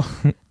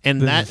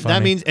 and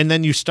that means, and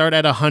then you start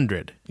at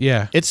 100.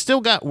 Yeah, it's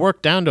still got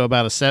worked down to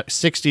about a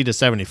 60 to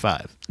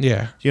 75.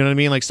 Yeah, you know what I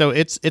mean? Like, so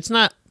it's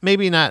not,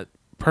 maybe not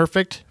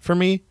perfect for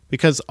me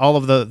because all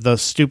of the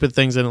stupid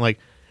things in it, like,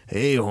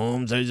 hey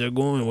Holmes, how's it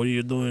going? What are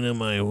you doing in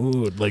my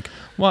hood? Like,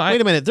 wait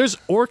a minute, there's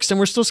orcs and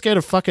we're still scared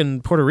of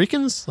fucking Puerto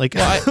Ricans? Like,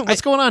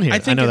 what's going on here?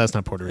 I know that's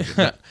not Puerto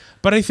Rican,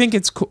 but I think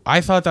it's cool.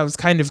 I thought that was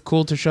kind of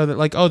cool to show that,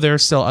 like, oh, there are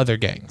still other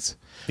gangs.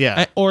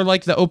 Yeah, or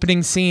like the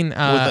opening scene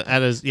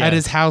at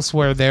his house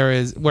where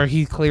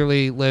he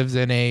clearly lives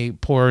in a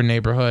poor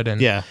neighborhood,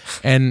 and there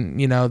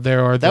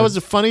are that was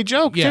a funny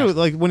joke too.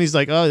 Like when he's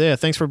like, oh yeah,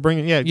 thanks for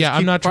bringing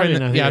I'm not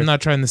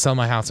trying to sell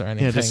my house or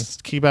anything. Yeah,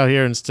 just keep out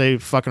here and stay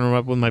fucking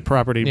up with my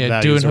property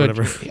values doing or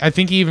whatever. I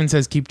think he even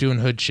says keep doing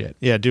hood shit.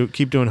 Yeah,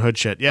 keep doing hood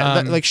shit.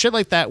 Yeah, like shit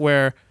like that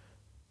where,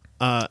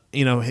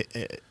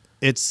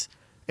 it's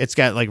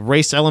got like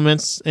race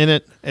elements in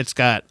it. It's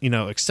got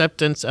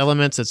acceptance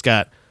elements. It's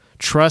got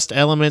trust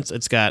elements,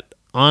 it's got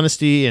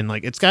honesty, and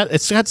like it's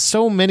got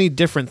so many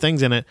different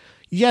things in it.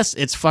 Yes,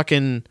 it's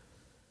fucking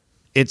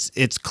it's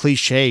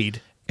cliched,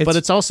 but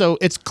it's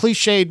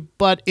cliched,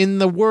 but in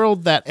the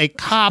world that a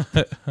cop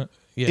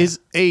is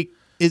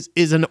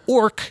an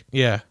orc,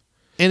 and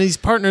he's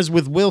partners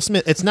with Will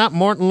Smith. It's not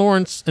Martin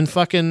Lawrence and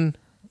fucking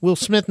Will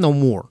Smith no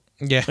more.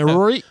 Yeah.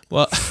 Right?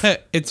 Well,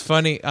 it's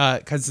funny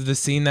because the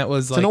scene that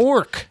was it's an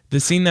orc. The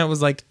scene that was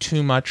like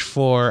too much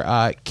for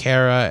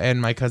Kara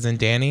and My Cousin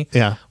Danny.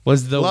 Yeah.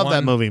 Was the Love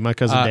that movie, My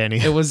Cousin Danny.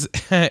 It was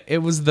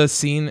the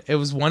scene. It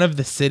was one of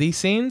the city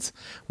scenes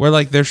where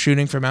like they're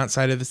shooting from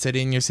outside of the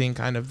city and you're seeing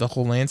kind of the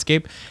whole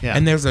landscape. Yeah.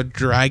 And there's a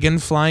dragon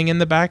flying in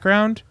the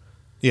background.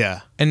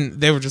 Yeah. And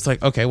they were just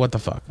like, okay, what the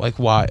fuck? Like,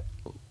 why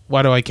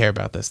do I care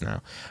about this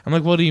now? I'm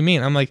like, what do you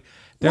mean? I'm like,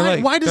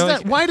 why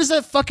does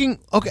that fucking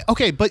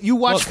okay? But you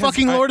watch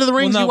fucking Lord of the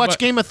Rings. You watch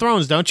Game of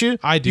Thrones, don't you?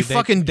 I do. You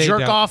fucking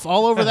jerk off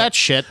all over that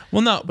shit.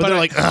 Well, no, but they're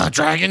like,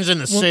 dragons in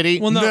the city.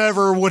 Well, no,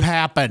 never would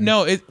happen.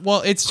 No,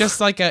 it's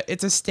just like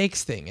it's a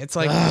stakes thing. It's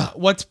like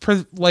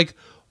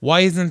why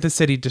isn't the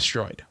city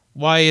destroyed?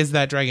 Why is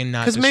that dragon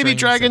not? Because maybe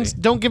dragons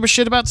don't give a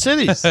shit about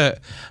cities.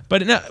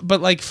 but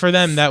like for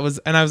them that was,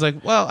 and I was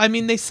like, well, I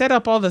mean, they set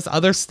up all this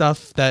other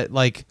stuff that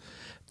like.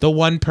 The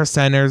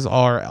 1%ers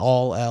are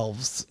all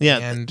elves. Yeah,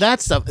 and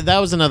that stuff. That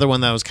was another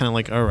one that was kind of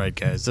like, all right,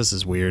 guys, this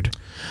is weird.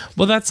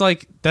 Well, that's a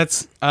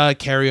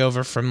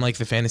carryover from like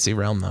the fantasy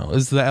realm, though.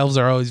 Is the elves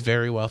are always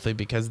very wealthy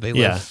because they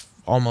live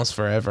almost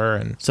forever,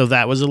 and so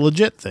that was a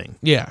legit thing.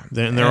 Yeah,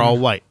 they're all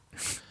white.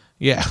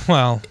 Yeah,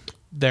 well,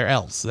 they're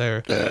elves.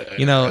 They're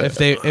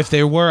if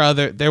there were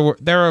other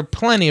there are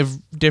plenty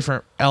of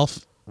different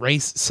elf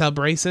sub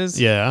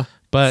races. Yeah.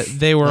 But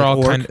they were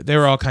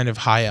all kind of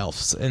high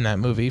elves in that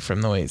movie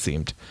from the way it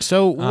seemed.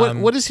 So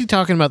what is he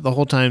talking about the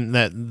whole time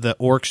that the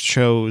orcs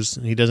chose?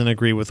 He doesn't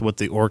agree with what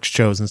the orcs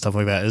chose and stuff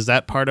like that. Is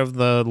that part of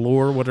the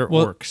lore? What are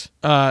orcs?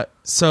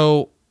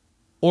 So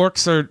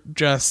orcs are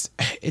just,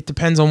 it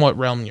depends on what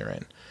realm you're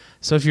in.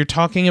 So if you're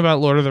talking about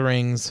Lord of the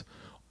Rings,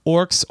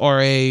 orcs are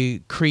a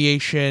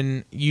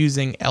creation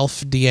using elf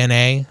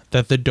DNA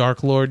that the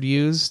Dark Lord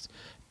used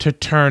to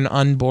turn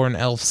unborn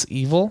elves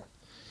evil.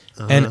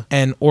 And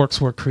orcs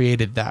were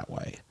created that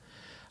way.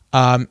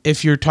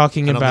 If you're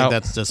talking I don't about,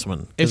 think that's this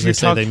one. If they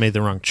say they made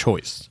the wrong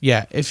choice.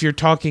 Yeah, if you're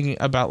talking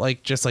about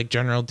like just like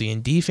general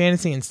D&D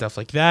fantasy and stuff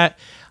like that,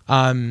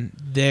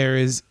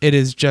 it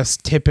is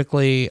just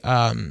typically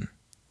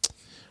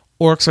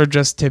orcs are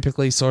just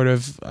typically sort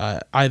of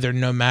either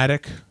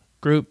nomadic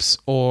groups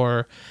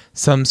or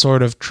some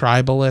sort of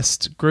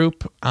tribalist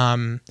group.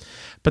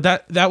 But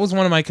that was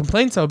one of my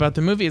complaints though about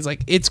the movie. Is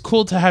like it's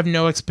cool to have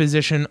no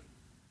exposition.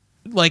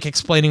 Like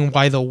explaining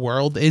why the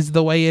world is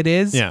the way it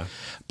is. Yeah.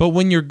 But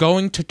when you're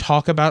going to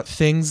talk about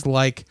things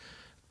like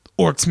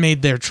orcs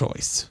made their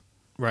choice.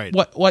 Right.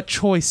 What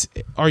choice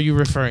are you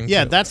referring to?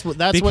 Yeah, that's what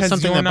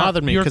something that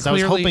bothered me, because I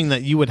was hoping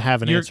that you would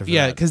have an answer for that.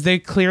 Yeah,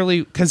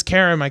 because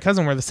Kara and my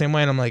cousin were the same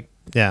way, and I'm like,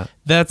 yeah,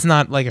 that's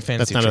not like a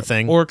fantasy. That's not choice. a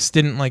thing. Orcs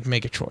didn't like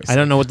make a choice. I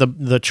don't know what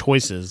the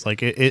choice is.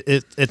 Like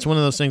it's one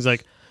of those things.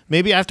 Like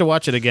maybe I have to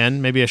watch it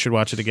again. Maybe I should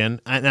watch it again.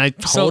 And I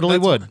totally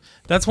would.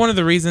 That's one of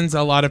the reasons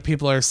a lot of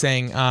people are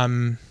saying.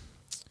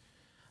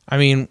 I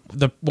mean,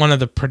 one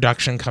of the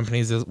production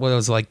companies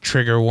was like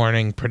Trigger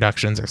Warning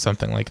Productions or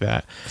something like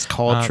that. It's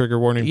called Trigger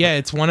Warning. Yeah,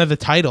 it's one of the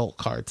title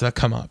cards that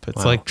come up.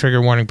 It's like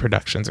Trigger Warning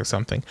Productions or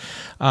something.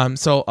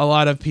 So a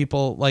lot of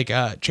people, like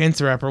Chance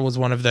the Rapper was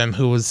one of them,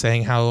 who was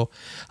saying how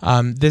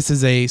this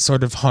is a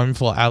sort of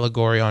harmful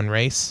allegory on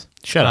race.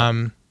 Shut up.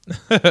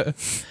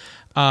 It's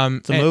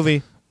a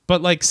movie.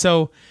 But like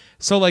so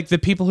like the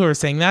people who are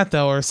saying that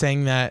though are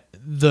saying that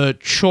the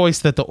choice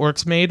that the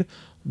orcs made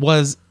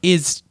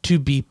is to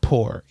be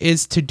poor,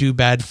 is to do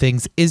bad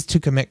things, is to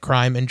commit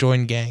crime and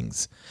join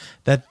gangs.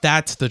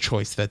 That's the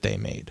choice that they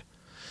made.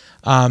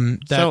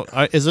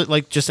 Is it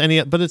like just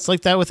any? But it's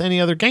like that with any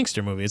other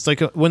gangster movie. It's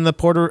like when the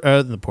Puerto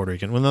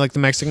Rican, when the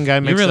Mexican guy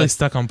makes. You're really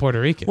stuck on Puerto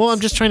Rican. Well,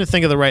 I'm just trying to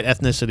think of the right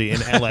ethnicity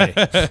in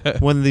LA.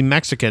 When the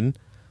Mexican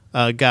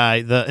guy,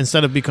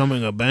 instead of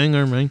becoming a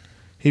banger, man,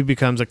 he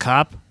becomes a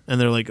cop,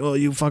 and they're like, "Oh,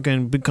 you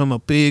fucking become a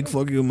pig,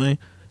 fuck you, man."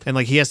 And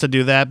like he has to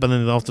do that, but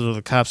then also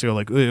the cops go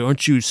like, hey,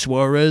 "Aren't you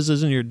Suarez?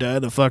 Isn't your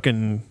dad a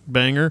fucking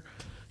banger?"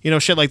 You know,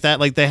 shit like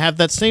that. Like they have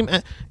that same.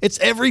 It's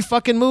every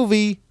fucking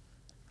movie.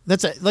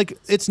 Like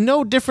it's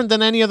no different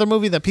than any other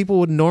movie that people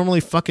would normally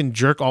fucking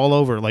jerk all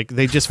over. Like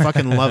they just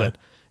fucking love it.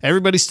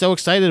 Everybody's so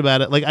excited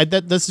about it. Like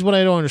this is what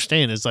I don't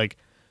understand.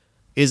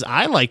 Is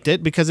I liked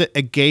it because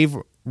it gave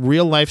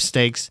real life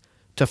stakes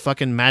to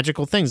fucking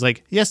magical things.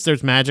 Like yes,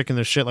 there's magic and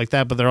there's shit like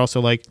that, but they're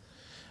also like.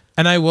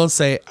 And I will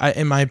say,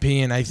 in my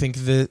opinion, I think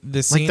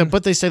the scene...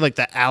 but they say like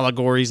the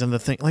allegories and the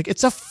thing. Like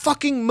it's a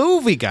fucking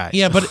movie, guys.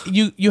 Yeah, but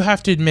you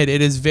have to admit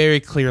it is very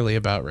clearly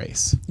about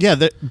race. Yeah,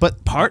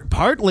 but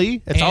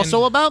partly it's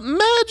also about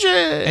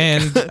magic.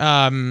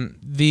 And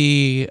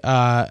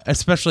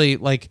especially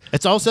like...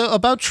 It's also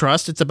about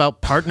trust. It's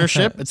about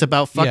partnership. It's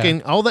about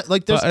fucking all that.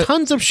 Like there's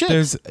tons of shit.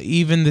 There's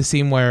even the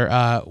scene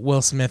where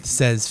Will Smith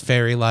says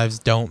fairy lives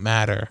don't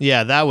matter.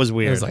 Yeah, that was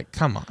weird. It was like,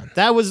 come on.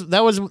 That was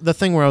the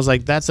thing where I was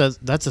like, that's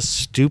a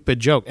stupid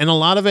joke, and a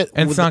lot of it.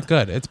 And it's not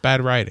good. It's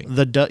bad writing.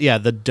 The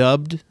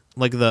dubbed,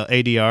 like the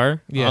ADR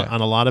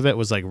on a lot of it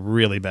was like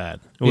really bad.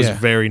 It was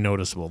very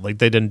noticeable. Like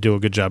they didn't do a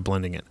good job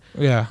blending it.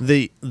 Yeah.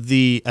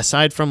 The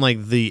aside from like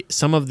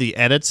some of the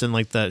edits and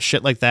like the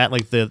shit like that,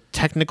 like the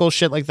technical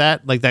shit like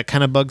that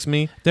kind of bugs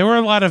me. There were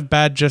a lot of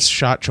bad just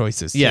shot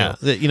choices. Yeah,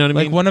 you know what I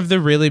mean. Like one of the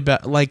really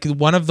bad, like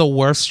one of the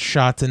worst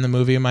shots in the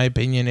movie, in my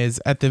opinion,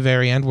 is at the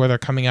very end where they're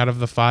coming out of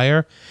the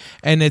fire,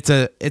 and it's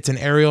an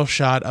aerial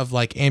shot of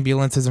like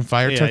ambulances and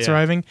fire trucks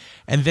arriving,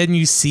 and then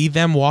you see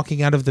them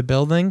walking out of the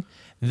building.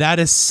 That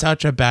is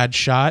such a bad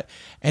shot,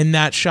 and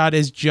that shot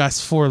is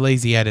just for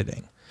lazy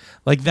editing.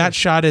 Like that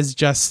shot is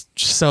just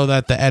so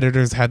that the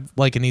editors had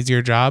like an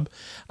easier job.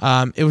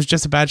 It was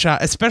just a bad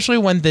shot, especially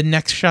when the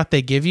next shot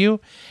they give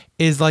you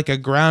is like a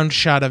ground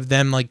shot of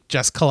them like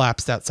just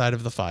collapsed outside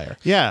of the fire.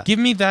 Yeah. Give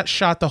me that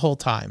shot the whole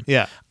time.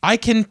 Yeah. I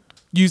can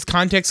use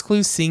context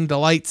clues, seeing the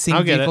lights,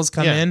 seeing vehicles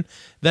come in,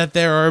 that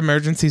there are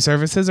emergency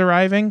services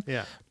arriving.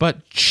 Yeah. But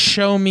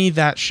show me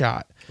that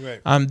shot. Right.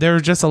 There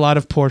were just a lot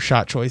of poor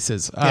shot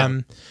choices.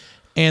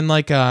 And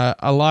like a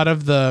lot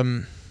of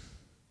the...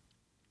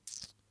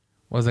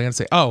 What was I going to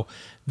say? Oh,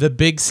 the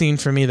big scene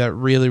for me that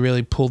really,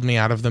 really pulled me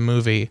out of the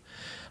movie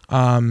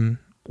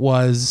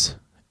was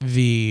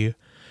the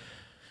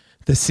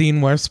scene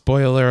where,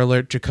 spoiler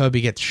alert,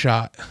 Jacoby gets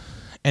shot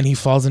and he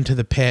falls into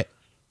the pit.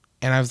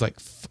 And I was like,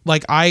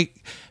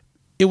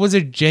 it was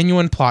a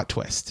genuine plot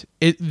twist.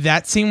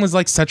 That scene was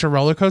like such a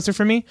roller coaster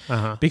for me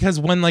because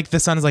when like the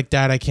son is like,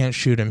 "Dad, I can't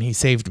shoot him. He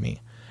saved me."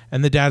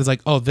 And the dad is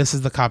like, "Oh, this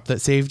is the cop that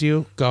saved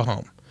you. Go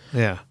home."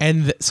 Yeah.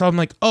 And so I'm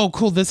like, "Oh,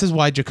 cool. This is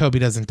why Jacoby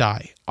doesn't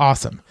die.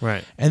 Awesome."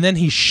 Right. And then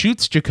he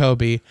shoots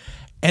Jacoby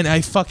and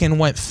I fucking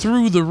went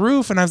through the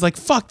roof and I was like,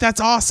 "Fuck,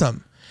 that's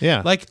awesome."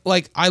 Yeah. Like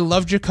I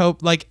love Jacoby.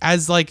 Like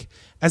as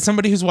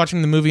somebody who's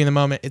watching the movie in the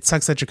moment, it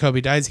sucks that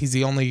Jacoby dies. He's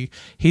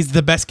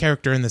the best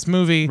character in this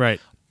movie.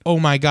 Right. Oh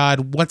my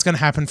God, what's going to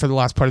happen for the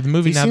last part of the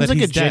movie now that he's dead?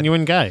 He seems like a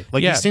genuine guy.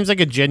 Like he seems like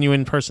a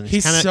genuine person.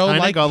 He's kind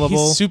of gullible.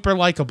 He's super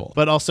likable.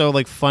 But also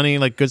like funny,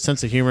 like good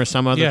sense of humor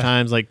some other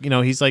times. Like, you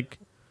know, he's like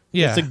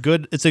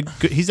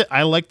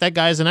I like that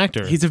guy as an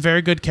actor. He's a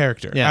very good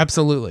character. Yeah.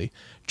 Absolutely.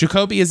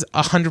 Jacoby is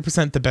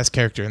 100% the best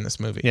character in this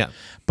movie. Yeah.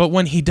 But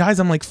when he dies,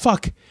 I'm like,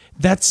 fuck,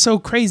 that's so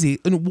crazy.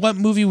 And what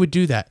movie would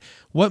do that?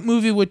 What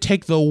movie would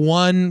take the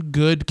one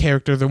good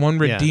character, the one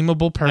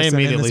redeemable person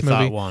in this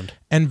movie,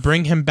 and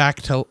bring him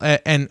back to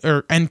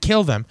and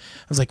kill them?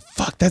 I was like,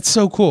 fuck, that's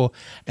so cool.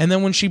 And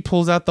then when she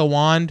pulls out the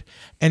wand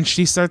and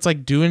she starts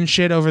like doing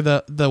shit over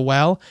the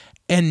well,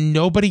 and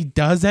nobody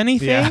does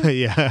anything.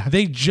 Yeah.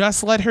 They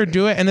just let her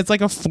do it, and it's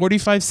like a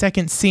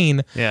 45-second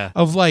scene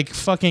of like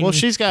fucking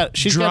she's got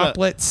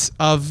droplets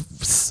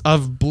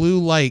of blue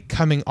light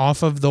coming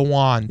off of the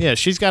wand. Yeah,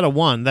 she's got a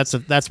wand.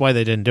 That's why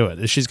they didn't do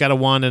it. She's got a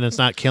wand and it's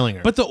not killing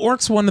her. But the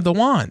orcs wanted the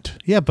wand.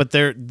 Yeah, but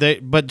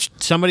but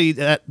somebody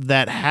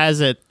that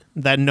has it,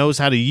 that knows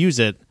how to use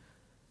it,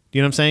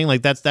 you know what I'm saying?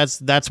 Like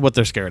that's what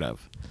they're scared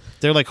of.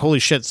 They're like, holy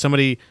shit,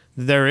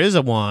 there is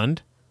a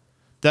wand.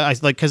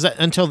 Because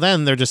until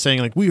then they're just saying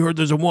like, we heard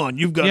there's a wand.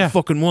 You've got a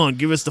fucking wand.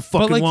 Give us the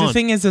fucking wand. But like the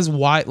thing is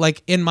why?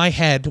 Like in my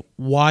head,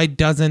 why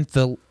doesn't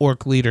the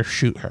orc leader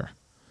shoot her?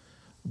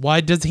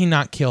 Why does he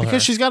not kill her?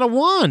 Because she's got a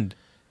wand.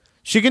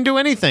 She can do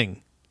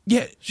anything.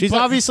 Yeah, she's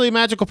obviously a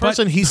magical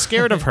person. He's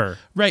scared of her.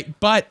 Right,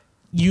 but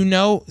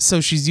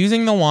so she's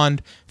using the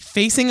wand,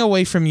 facing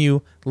away from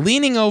you,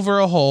 leaning over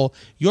a hole.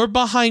 You're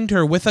behind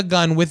her with a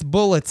gun with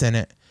bullets in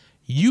it.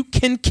 You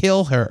can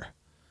kill her.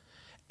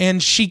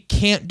 And she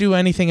can't do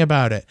anything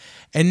about it.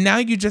 And now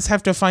you just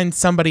have to find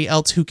somebody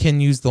else who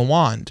can use the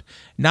wand.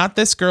 Not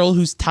this girl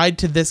who's tied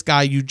to this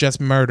guy you just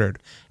murdered.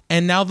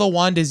 And now the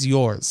wand is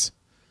yours.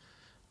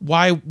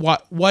 Why?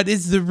 What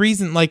is the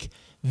reason? Like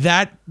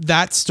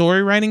that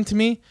story writing to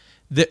me,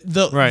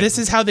 this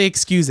is how they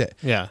excuse it.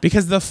 Yeah.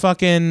 Because the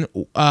fucking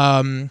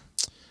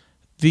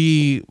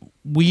the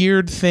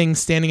weird thing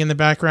standing in the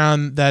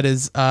background that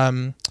is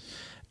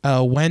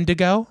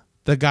Wendigo.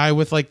 The guy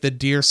with like the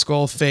deer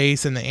skull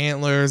face and the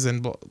antlers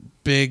and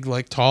big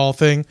like tall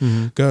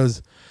thing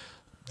goes,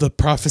 the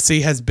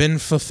prophecy has been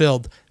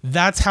fulfilled.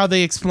 That's how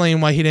they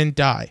explain why he didn't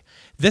die.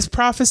 This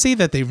prophecy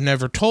that they've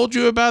never told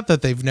you about,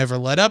 that they've never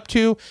led up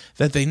to,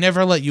 that they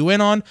never let you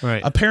in on.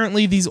 Right.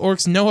 Apparently these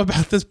orcs know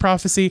about this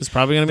prophecy. It's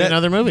probably going to be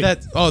another movie.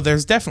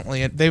 There's definitely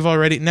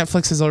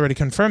Netflix has already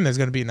confirmed there's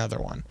going to be another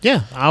one.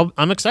 Yeah,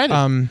 I'm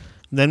excited.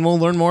 Then we'll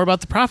learn more about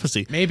the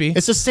prophecy. Maybe.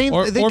 It's the same.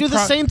 They do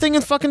the same thing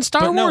in fucking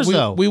Star Wars,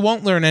 though. We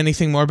won't learn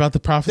anything more about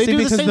the prophecy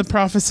because the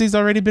prophecy's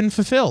already been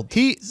fulfilled.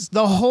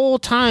 The whole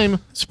time,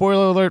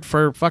 spoiler alert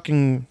for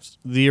fucking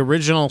the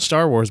original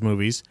Star Wars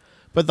movies,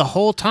 but the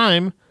whole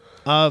time,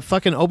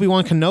 fucking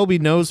Obi-Wan Kenobi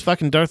knows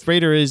fucking Darth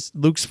Vader is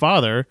Luke's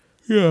father.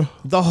 Yeah.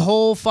 The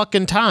whole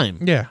fucking time.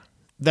 Yeah.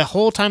 The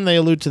whole time they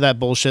allude to that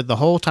bullshit, the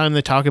whole time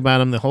they talk about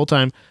him, the whole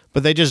time,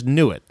 but they just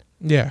knew it.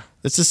 Yeah.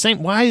 It's the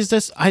same. Why is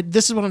this?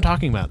 This is what I'm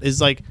talking about. It's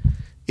not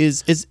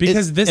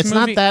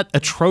that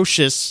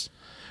atrocious.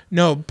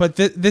 No, but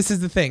this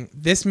is the thing.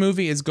 This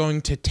movie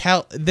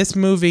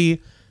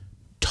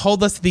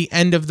told us the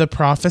end of the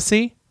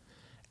prophecy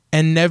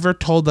and never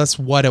told us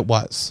what it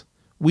was.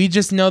 We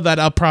just know that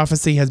a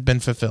prophecy has been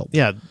fulfilled.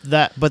 Yeah,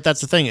 but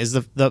that's the thing, is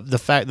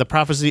the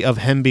prophecy of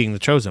him being the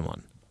chosen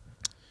one.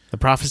 The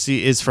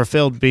prophecy is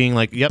fulfilled being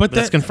like, yep,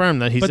 that's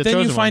confirmed that he's the chosen one. But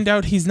then you find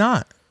out he's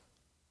not.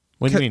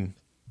 What do you mean?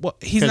 Well,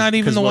 he's not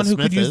even the one who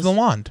could use the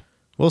wand.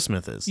 Will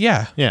Smith is.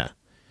 Yeah. Yeah.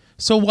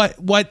 So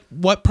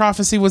what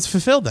prophecy was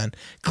fulfilled then?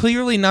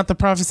 Clearly not the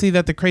prophecy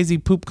that the crazy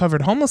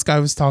poop-covered homeless guy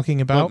was talking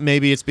about. Well,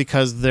 maybe it's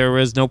because there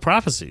is no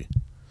prophecy.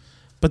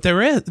 But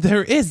there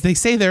is. They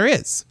say there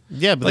is.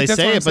 Yeah, but they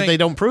say it, but they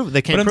don't prove it.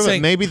 They can't prove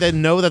it. Maybe they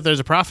know that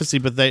there's a prophecy,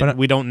 but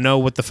we don't know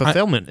what the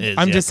fulfillment is.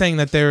 I'm just saying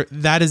that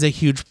that is a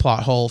huge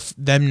plot hole,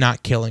 them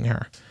not killing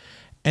her.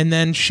 And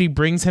then she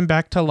brings him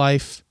back to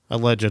life.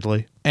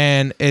 Allegedly.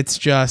 And it's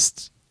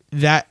just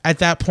that at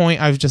that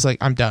point, I was just like,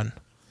 I'm done.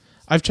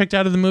 I've checked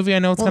out of the movie. I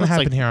know what's going to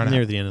happen here on out.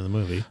 Near the end of the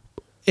movie.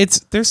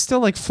 There's still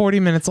like 40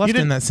 minutes left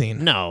in that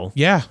scene. No.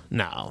 Yeah.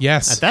 No.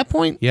 Yes. At that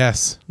point?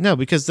 Yes. No,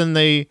 because then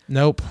they...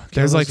 Nope.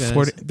 There's like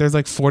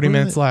 40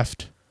 minutes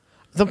left.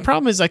 The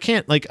problem is I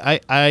can't, like,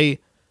 I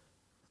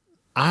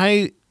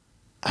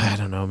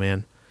don't know,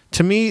 man.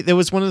 To me, there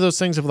was one of those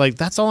things of like,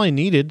 that's all I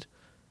needed.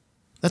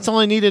 That's all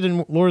I needed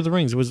in Lord of the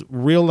Rings. It was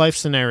real life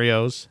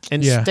scenarios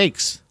and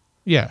stakes.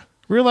 Yeah.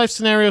 Real life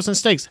scenarios and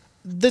stakes.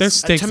 There's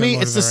stakes to me,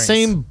 it's the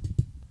same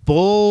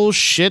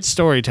bullshit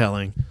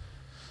storytelling.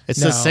 It's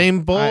the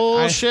same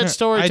bullshit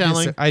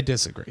storytelling. I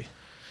disagree.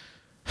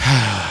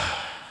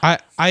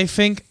 I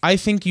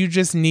think you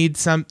just need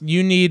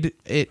you need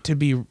it to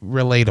be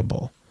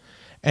relatable.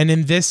 And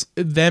in this,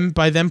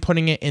 by them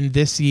putting it in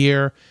this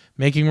year,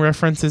 making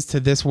references to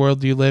this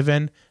world you live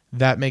in,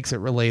 that makes it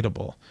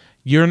relatable.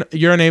 You're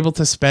unable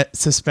to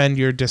suspend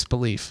your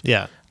disbelief.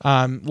 Yeah.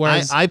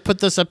 Whereas I put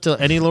this up to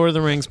any Lord of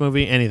the Rings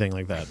movie, anything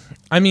like that.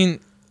 I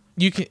mean,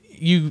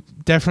 you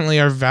definitely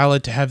are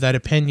valid to have that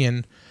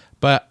opinion,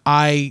 but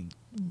I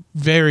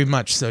very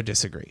much so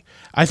disagree.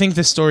 I think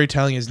the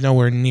storytelling is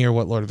nowhere near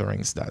what Lord of the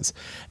Rings does.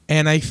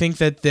 And I think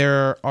that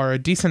there are a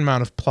decent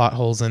amount of plot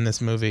holes in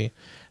this movie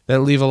that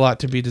leave a lot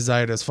to be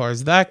desired as far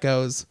as that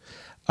goes.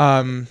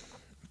 But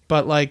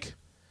like,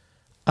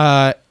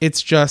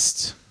 it's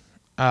just,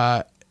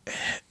 man,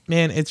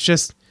 it's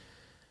just,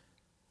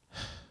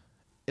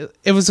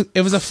 it was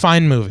a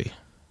fine movie.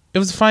 It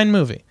was a fine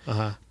movie,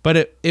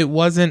 but it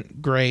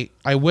wasn't great.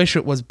 I wish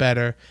it was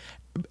better.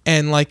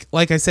 And like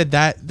I said,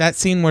 that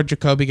scene where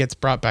Jacoby gets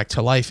brought back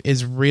to life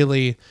is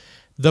really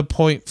the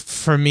point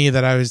for me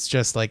that I was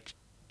just like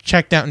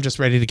checked out and just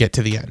ready to get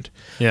to the end.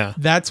 Yeah.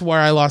 That's where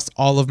I lost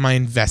all of my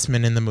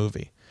investment in the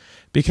movie.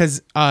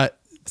 Because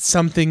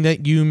something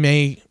that you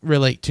may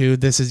relate to,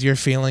 this is your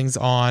feelings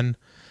on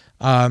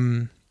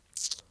Game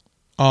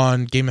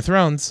of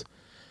Thrones,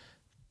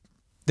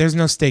 there's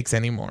no stakes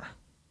anymore.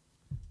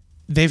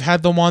 They've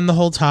had the wand the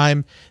whole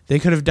time. They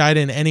could have died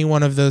in any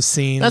one of those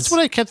scenes. That's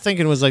what I kept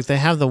thinking was like they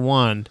have the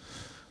wand,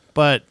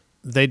 but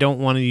they don't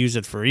want to use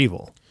it for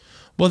evil.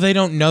 Well, they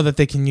don't know that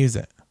they can use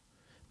it.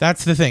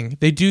 That's the thing.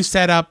 They do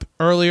set up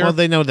earlier. Well,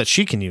 they know that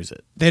she can use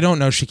it. They don't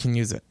know she can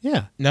use it.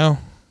 Yeah. No.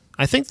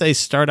 I think they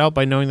start out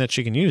by knowing that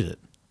she can use it.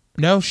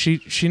 No,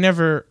 she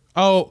never.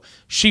 Oh,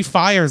 she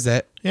fires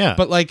it. Yeah.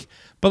 But like,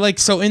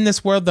 so in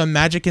this world, the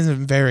magic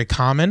isn't very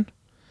common.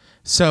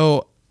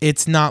 So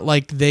it's not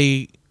like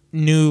they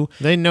knew.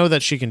 They know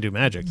that she can do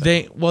magic.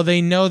 Though.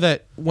 They know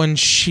that when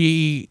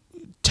she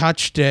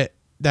touched it,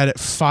 that it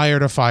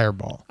fired a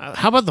fireball.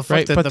 How about the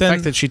fact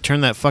fact that she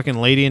turned that fucking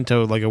lady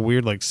into like a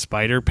weird like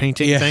spider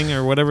painting thing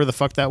or whatever the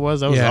fuck that was?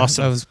 That was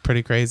awesome. That was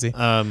pretty crazy.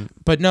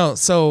 But no,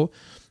 so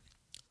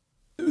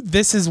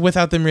this is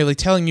without them really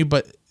telling you,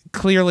 but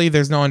clearly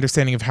there's no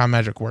understanding of how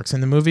magic works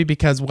in the movie,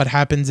 because what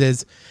happens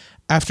is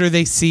after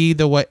they see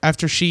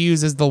after she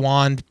uses the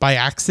wand by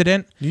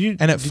accident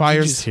and it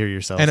fires, you just hear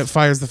yourself, and it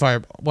fires the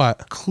fireball.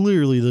 What?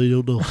 Clearly they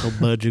don't know how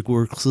magic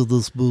works in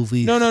this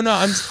movie. No.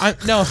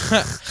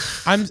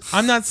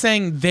 I'm not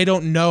saying they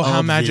don't know how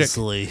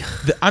Obviously.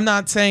 I'm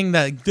not saying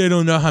that they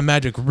don't know how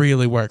magic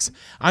really works.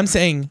 I'm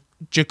saying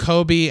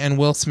Jacoby and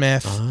Will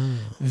Smith,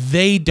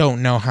 they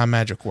don't know how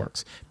magic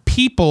works.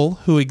 People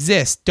who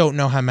exist don't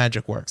know how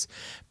magic works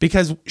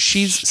because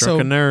she's struck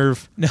a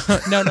nerve. No.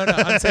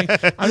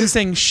 I'm just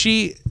saying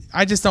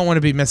I just don't want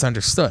to be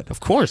misunderstood.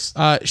 Of course.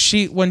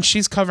 When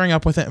she's covering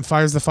up with it and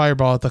fires the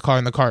fireball at the car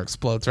and the car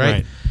explodes,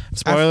 right?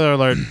 Spoiler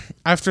alert.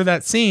 After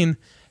that scene,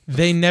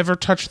 they never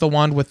touch the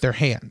wand with their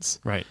hands.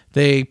 Right.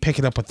 They pick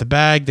it up with the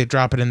bag. They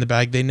drop it in the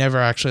bag. They never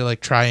actually like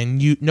try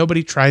and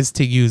nobody tries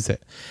to use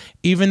it.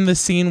 Even the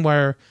scene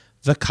where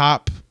the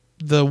cop,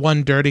 the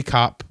one dirty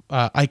cop,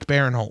 Ike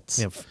Barinholtz.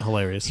 Yeah,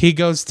 hilarious. He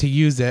goes to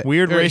use it.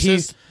 Weird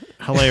racist.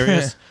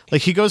 Hilarious.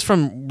 Like he goes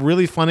from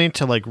really funny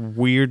to like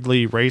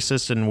weirdly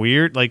racist and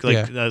weird, like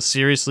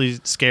seriously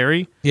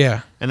scary.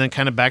 Yeah. And then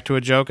kind of back to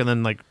a joke, and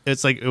then like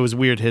it was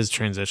weird his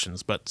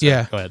transitions. But go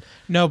ahead.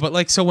 No, but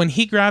like so when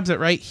he grabs it,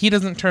 right, he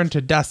doesn't turn to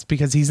dust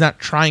because he's not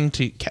trying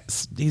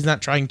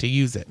to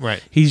use it.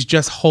 Right. He's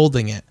just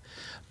holding it.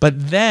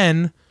 But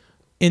then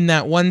in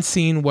that one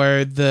scene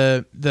where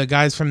the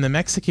guys from the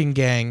Mexican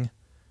gang,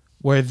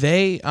 where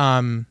they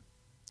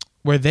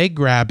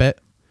grab it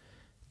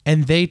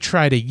and they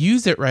try to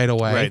use it right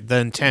away. Right, the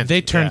intent.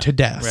 They turn to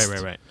dust.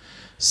 Right.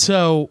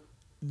 So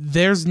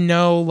there's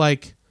no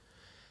and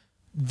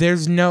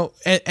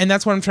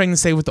that's what I'm trying to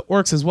say with the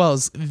orcs as well,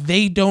 is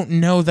they don't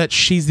know that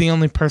she's the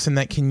only person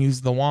that can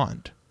use the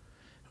wand.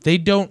 They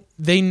know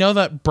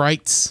that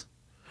Bright's.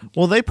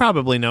 Well, they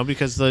probably know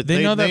because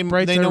they know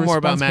more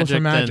about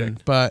magic than,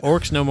 but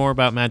orcs know more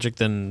about magic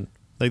than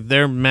like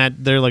they're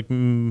like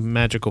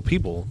magical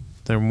people.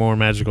 They're more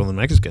magical than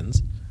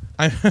Mexicans.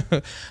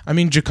 I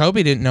mean,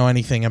 Jacoby didn't know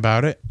anything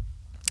about it,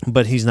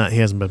 but he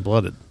hasn't been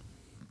blooded.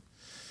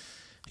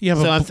 Yeah,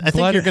 but so I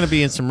think you're going to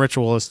be in some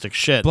ritualistic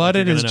shit.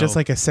 Blooded is just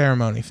like a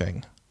ceremony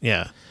thing.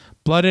 Yeah.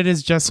 Blooded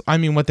is just. I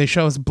mean, what they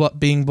show is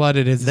being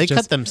blooded is they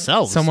just cut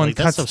themselves. Someone like,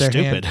 cuts that's so their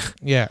stupid. hand.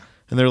 Yeah.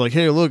 And they're like,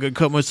 "Hey, look, I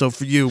cut myself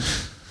for you.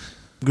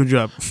 Good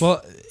job."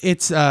 Well,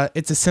 it's a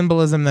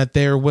symbolism that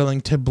they're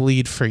willing to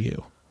bleed for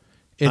you.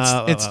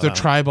 It's the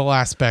tribal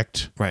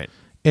aspect. Right.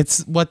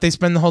 It's what they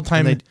spend the whole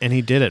time. And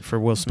he did it for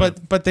Will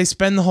Smith. But they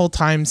spend the whole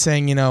time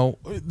saying,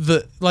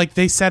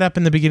 they set up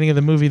in the beginning of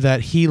the movie that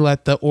he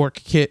let the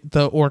orc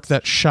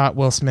that shot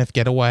Will Smith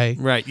get away.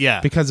 Right. Yeah.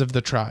 Because of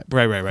the tribe.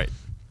 Right.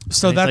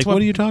 So that's what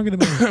are you talking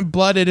about?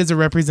 Blooded is a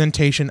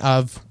representation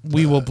of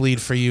we will bleed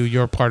for you.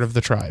 You're part of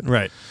the tribe.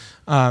 Right.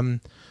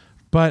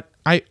 But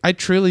I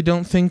truly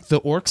don't think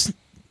the orcs.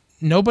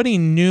 Nobody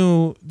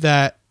knew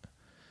that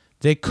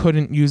they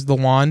couldn't use the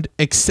wand.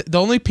 The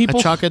only people.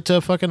 I chalk it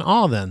to fucking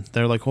awe. Then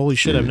they're like, "Holy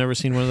shit! I've never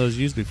seen one of those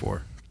used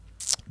before."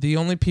 The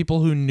only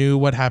people who knew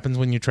what happens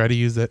when you try to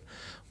use it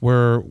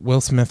were Will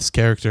Smith's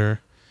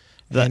character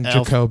and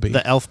Jacoby,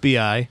 the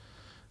FBI.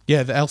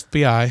 Yeah, the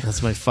FBI.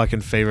 That's my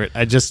fucking favorite.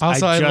 I just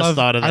thought of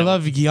that. I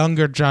love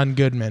younger John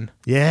Goodman.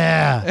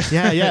 Yeah.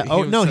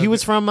 Oh no, he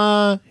was from.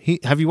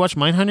 Have you watched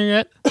Mindhunter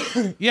yet?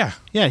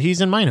 Yeah,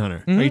 he's in Mindhunter.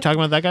 Mm-hmm. Are you talking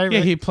about that guy? Right?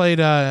 Yeah, he played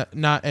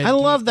not Ed. I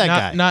love that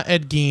guy. Not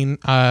Ed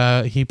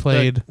Gein. He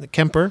played the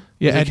Kemper.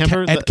 Yeah,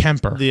 Ed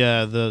Kemper.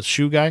 The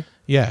shoe guy.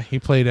 Yeah, he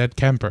played Ed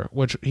Kemper,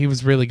 which he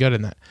was really good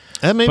in that.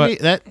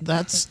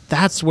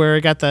 That's where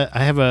I got the.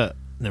 I have a.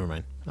 Never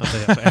mind. I'll tell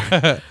you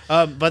after.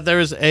 But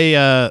there's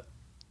a.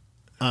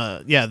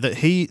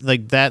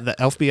 The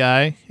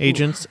FBI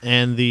agents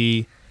and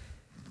the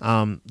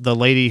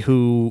lady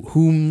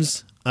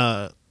whom's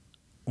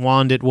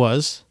wand it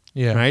was.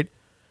 Yeah. Right.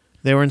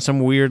 They were in some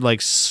weird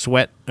like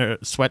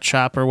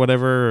sweatshop or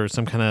whatever, or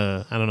some kind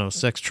of, I don't know,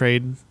 sex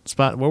trade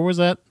spot. Where was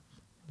that?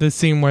 The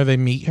scene where they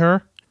meet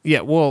her.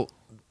 Yeah. Well,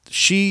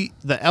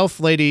 the elf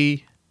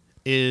lady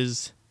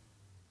is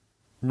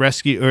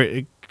rescue or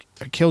it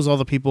kills all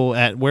the people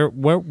at where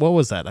what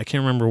was that? I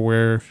can't remember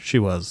where she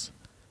was.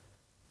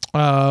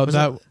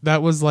 That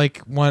was like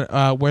one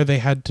where they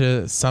had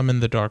to summon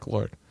the Dark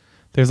Lord.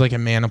 There's like a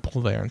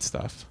maniple there and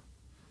stuff.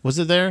 Was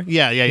it there?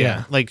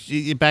 Yeah. Like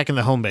back in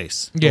the home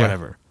base or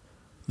whatever.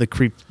 The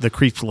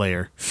creep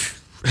layer.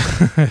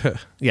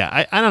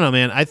 Yeah, I don't know,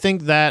 man. I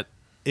think that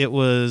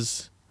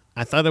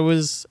I thought it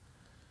was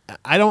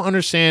I don't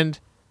understand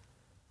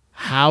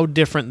how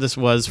different this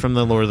was from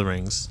the Lord of the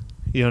Rings.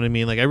 You know what I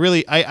mean? Like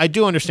I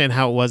do understand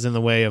how it was in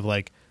the way of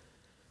like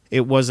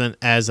it wasn't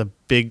as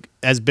big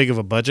of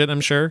a budget,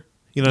 I'm sure.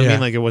 You know what I mean?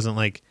 Like it wasn't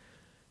like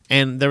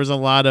and there was a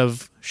lot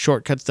of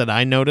shortcuts that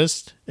I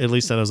noticed, at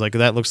least that I was like,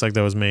 that looks like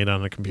that was made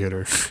on a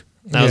computer.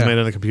 That was made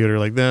on a computer.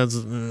 Like that's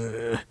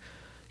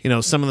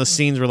some of the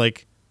scenes were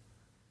like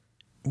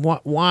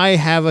why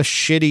have a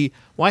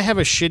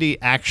shitty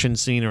action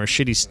scene or a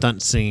shitty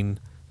stunt scene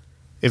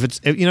if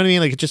you know what I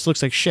mean? Like it just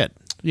looks like shit.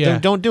 Yeah.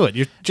 Don't do it.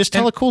 You just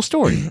tell a cool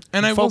story.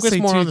 And I focus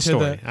more on the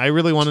story. I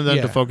really wanted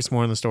them to focus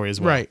more on the story as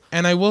well. Right.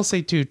 And I will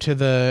say too to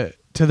the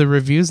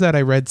reviews that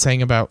I read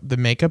saying about the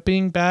makeup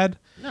being bad.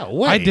 No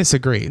way. I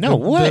disagree. No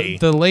way.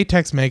 The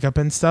latex makeup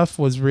and stuff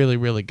was really,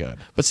 really good.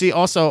 But see,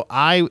 also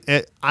I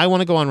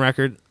want to go on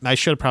record. I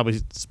should have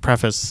probably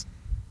prefaced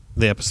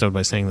the episode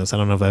by saying this. I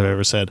don't know if I've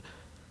ever said.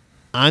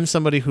 I'm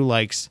somebody who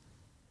likes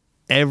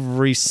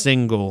every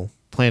single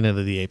Planet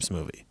of the Apes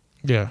movie.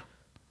 Yeah.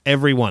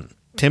 Every one.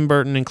 Tim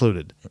Burton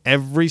included.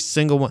 Every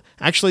single one.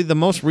 Actually, the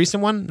most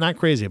recent one, not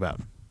crazy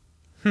about.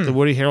 The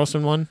Woody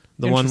Harrelson one.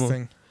 The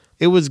one.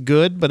 It was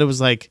good, but it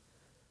was like,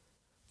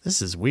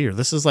 this is weird.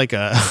 This is like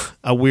a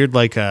weird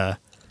like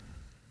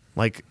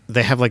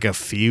they have like a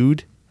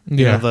feud.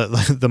 Yeah. You know,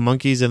 the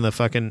monkeys and the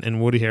fucking and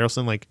Woody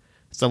Harrelson. Like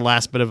it's the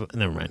last bit of.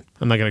 Never mind.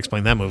 I'm not gonna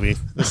explain that movie.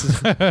 This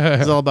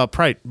is all about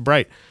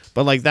Bright.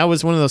 But like that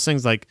was one of those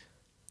things. Like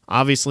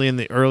obviously in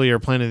the earlier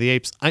Planet of the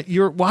Apes,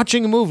 you're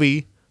watching a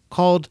movie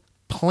called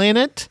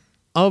Planet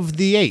of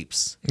the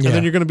Apes, and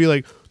then you're gonna be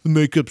like, the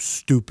makeup's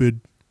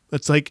stupid.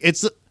 It's like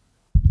it's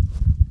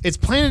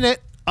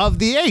Planet of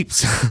the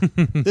Apes.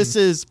 This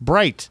is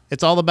Bright.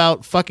 It's all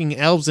about fucking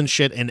elves and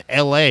shit in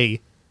L.A.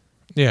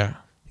 Yeah,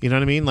 you know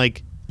what I mean?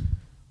 Like,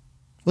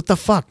 what the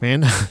fuck,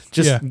 man?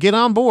 Just get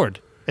on board.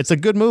 It's a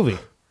good movie.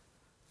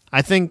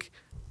 I think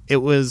it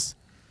was.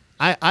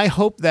 I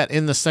hope that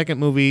in the second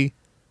movie,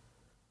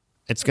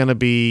 it's gonna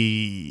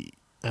be.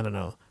 I don't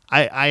know.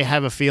 I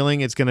have a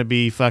feeling it's gonna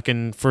be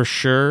fucking for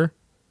sure,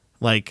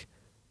 like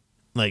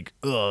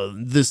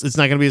this. It's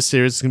not gonna be as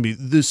serious. It's gonna be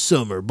this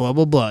summer. Blah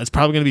blah blah. It's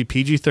probably gonna be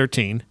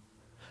PG-13.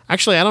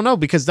 Actually, I don't know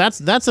because that's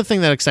the thing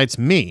that excites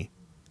me.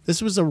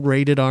 This was a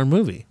rated R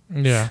movie.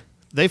 Yeah,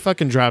 they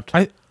fucking dropped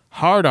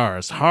hard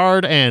R's,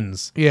 hard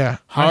N's. Yeah,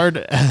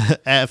 hard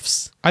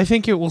F's. I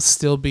think it'll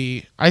still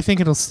be a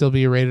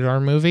rated R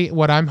movie.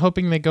 What I'm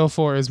hoping they go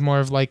for is more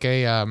of like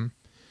a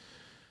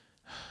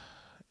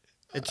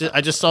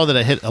I just saw that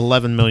it hit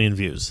 11 million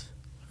views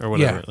or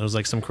whatever. It was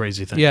like some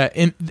crazy thing. Yeah,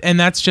 and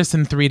that's just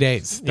in 3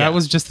 days. That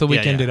was just the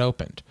weekend it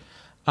opened.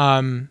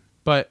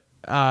 But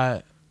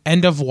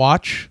End of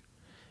Watch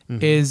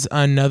is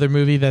another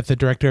movie that the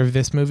director of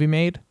this movie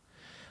made.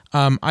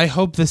 I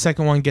hope the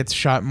second one gets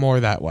shot more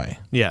that way.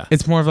 Yeah.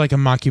 It's more of like a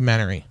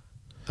mockumentary.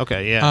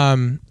 Okay, yeah.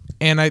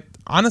 And I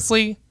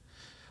honestly,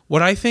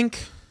 what I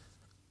think,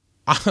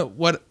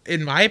 what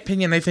in my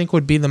opinion I think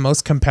would be the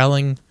most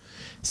compelling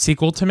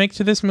sequel to make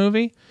to this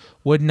movie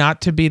would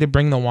not to be to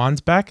bring the wands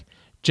back.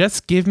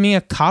 Just give me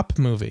a cop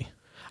movie.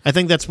 I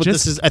think that's what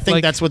this is. I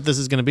think that's what this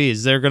is going to be.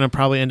 Is they're going to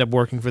probably end up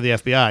working for the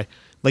FBI.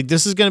 Like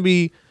this is going to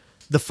be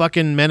the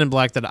fucking Men in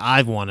Black that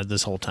I've wanted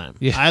this whole time.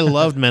 Yeah. I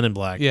loved Men in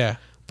Black. Yeah.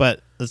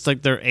 But it's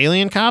like they're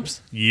alien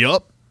cops.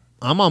 Yup.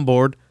 I'm on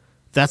board.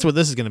 That's what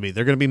this is going to be.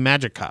 They're going to be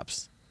magic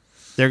cops.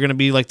 They're going to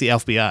be like the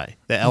FBI,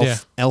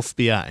 the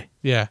FBI.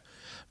 Yeah.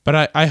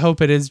 But I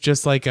hope it is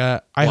just like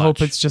I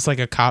hope it's just like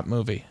a cop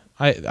movie.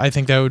 I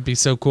think that would be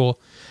so cool.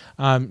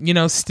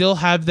 Still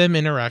have them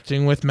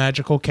interacting with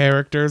magical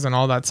characters and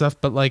all that stuff.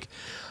 But like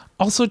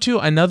also too,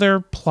 another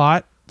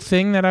plot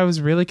thing that I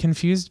was really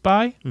confused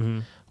by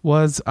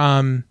was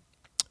at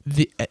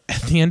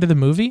the end of the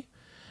movie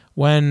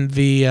when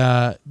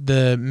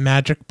the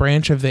magic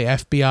branch of the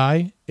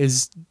FBI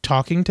is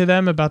talking to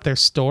them about their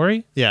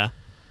story. Yeah.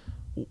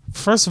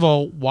 First of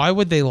all, why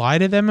would they lie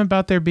to them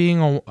about there being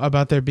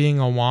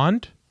a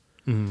wand?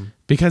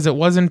 Because it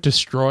wasn't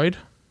destroyed.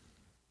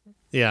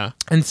 Yeah.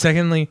 And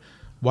secondly,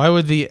 why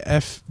would the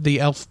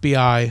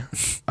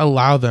FBI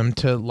allow them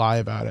to lie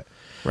about it?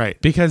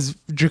 Right. Because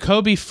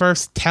Jacoby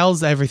first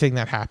tells everything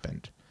that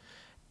happened.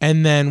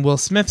 And then Will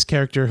Smith's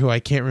character, who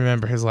I can't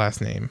remember his last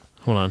name.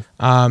 Hold on.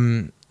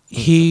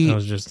 I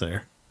was just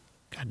there.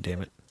 God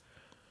damn it.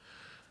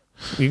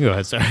 You can go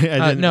ahead. Sorry.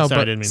 I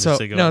didn't mean to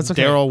say go. No, it's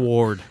okay. Daryl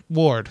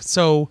Ward.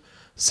 So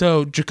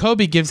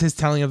Jacoby gives his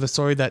telling of the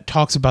story that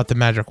talks about the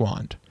magic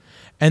wand.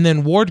 And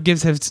then Ward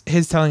gives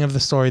his telling of the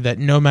story that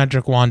no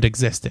magic wand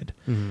existed.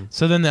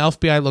 So then the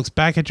FBI looks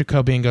back at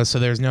Jacoby and goes, so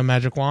there's no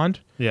magic wand?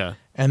 Yeah.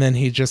 and then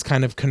he just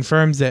kind of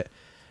confirms it.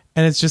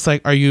 And it's just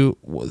like,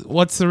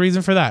 what's the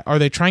reason for that? Are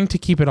they trying to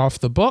keep it off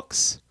the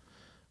books?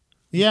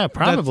 Yeah,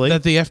 probably.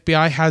 That the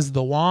FBI has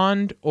the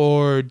wand,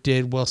 or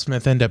did Will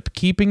Smith end up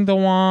keeping the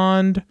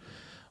wand,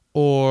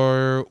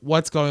 or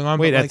what's going on?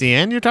 Wait, at the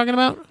end you're talking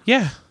about?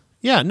 Yeah.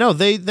 Yeah, no,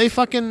 they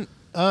fucking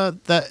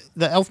the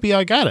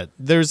FBI got it.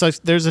 There's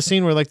a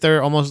scene where like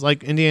they're almost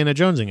like Indiana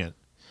Jonesing it.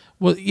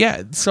 Well,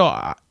 yeah,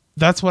 so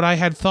that's what I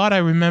had thought I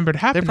remembered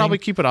happening. They probably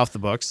keep it off the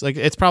books. Like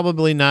it's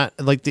probably not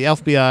like the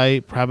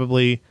FBI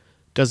probably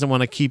doesn't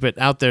want to keep it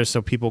out there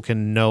so people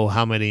can know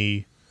how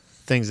many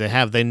things they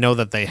have. They know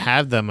that they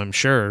have them, I'm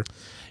sure,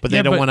 but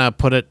they don't want to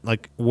put it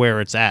like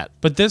where it's at.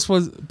 But this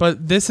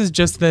is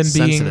just them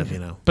being sensitive, you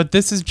know. But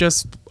this is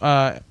just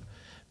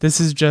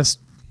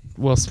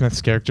Will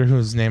Smith's character,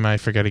 whose name I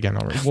forget again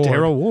already.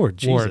 Daryl Ward.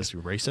 Jesus,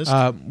 you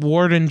racist.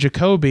 Ward and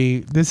Jacoby.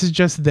 This is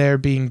just their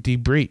being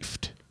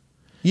debriefed.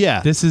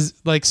 Yeah, this is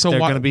like so. They're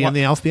going to be in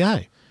the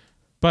FBI.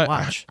 But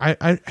watch.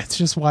 I it's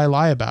just why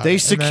lie about it. They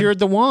secured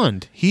the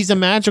wand. He's a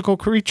magical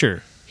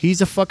creature.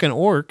 He's a fucking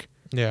orc.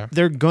 Yeah.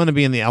 They're going to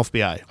be in the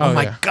FBI. Oh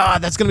my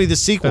God, that's going to be the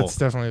sequel. That's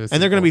definitely the sequel.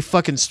 And they're going to be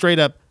fucking straight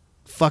up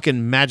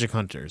fucking magic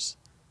hunters.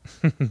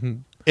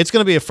 It's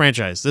going to be a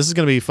franchise. This is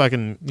going to be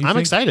fucking... I'm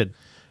excited.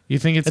 You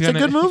think it's a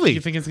good movie.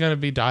 You think it's going to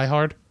be Die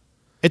Hard?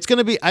 It's going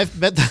to be... I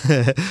bet...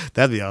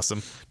 That'd be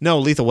awesome. No,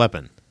 Lethal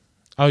Weapon.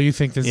 Oh, you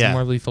think this is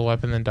more Lethal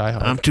Weapon than Die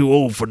Hard? I'm too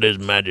old for this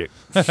magic.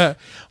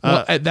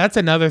 Well, that's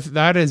another...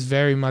 That is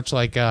very much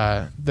like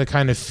the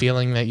kind of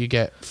feeling that you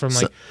get from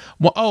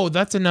like...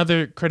 that's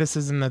another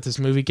criticism that this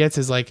movie gets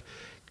is like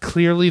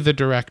clearly the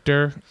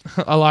director...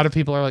 A lot of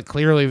people are like,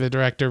 clearly the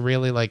director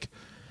really like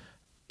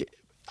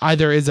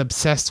either is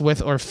obsessed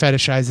with or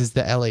fetishizes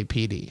the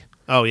LAPD.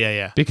 Oh,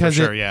 yeah. Because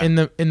in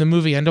the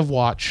movie End of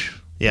Watch...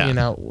 Yeah. You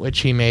know, which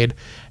he made.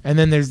 And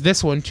then there's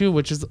this one too,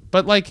 which is,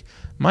 but like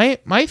my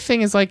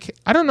thing is like,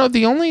 I don't know.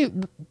 The only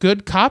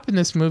good cop in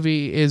this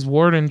movie is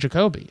Ward and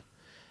Jacoby.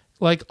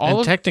 Like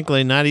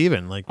technically not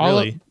even like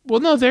really.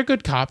 Well, no, they're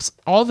good cops.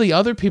 All the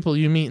other people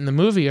you meet in the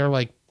movie are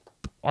like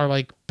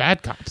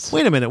bad cops.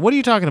 Wait a minute. What are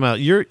you talking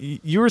about?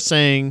 You were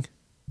saying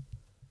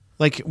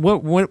like,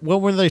 what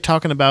were they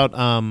talking about?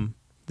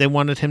 They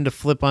wanted him to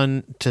flip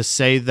on to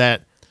say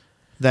that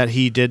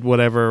he did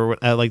whatever,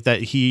 like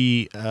that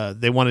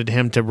they wanted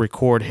him to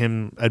record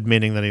him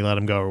admitting that he let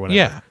him go or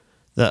whatever.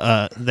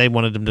 Yeah. They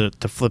wanted him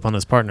to flip on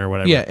his partner or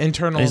whatever. Yeah,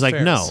 internal and he's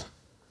affairs. like, no.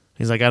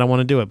 He's like, I don't want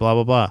to do it, blah,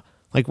 blah, blah.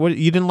 Like, what?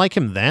 You didn't like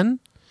him then?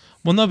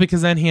 Well, no,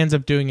 because then he ends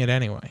up doing it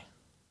anyway.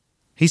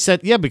 He said,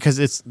 yeah, because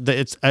it's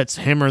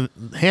him or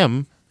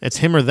him. It's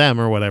him or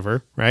them or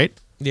whatever, right?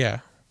 Yeah.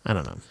 I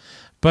don't know.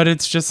 But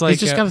it's just like...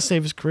 He's just got to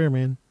save his career,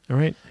 man. All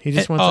right, he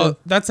just wants to.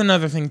 That's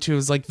another thing too.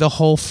 Is like the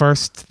whole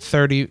first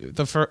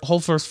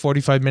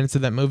 45 minutes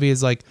of that movie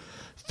is like,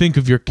 think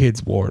of your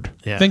kids, Ward.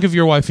 Yeah. Think of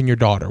your wife and your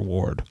daughter,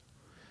 Ward.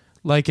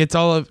 Like it's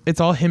all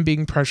him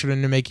being pressured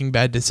into making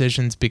bad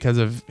decisions because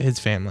of his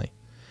family.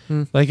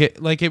 Like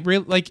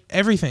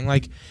everything.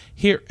 Like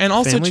here and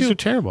also Families too. Are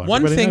terrible.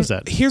 One Everybody thing. knows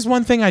that. Here's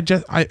one thing.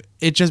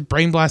 It just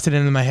brain blasted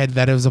into my head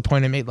that it was a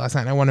point I made last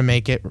night. And I want to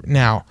make it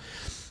now.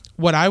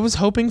 What I was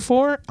hoping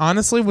for,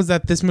 honestly, was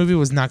that this movie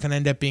was not going to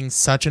end up being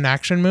such an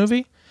action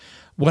movie.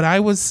 What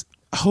I was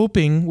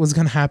hoping was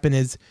going to happen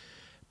is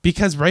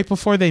because right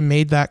before they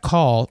made that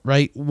call,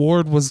 right,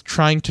 Ward was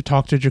trying to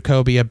talk to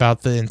Jacoby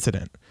about the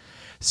incident.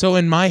 So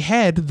in my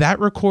head, that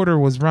recorder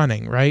was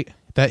running, right,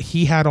 that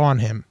he had on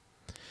him.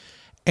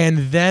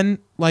 And then,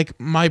 like,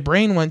 my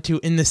brain went to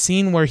in the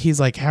scene where he's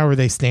like, how are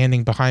they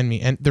standing behind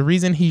me? And the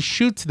reason he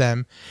shoots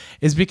them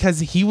is because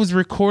he was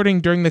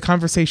recording during the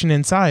conversation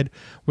inside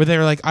where they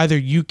were like, either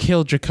you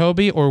kill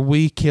Jacoby or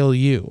we kill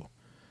you.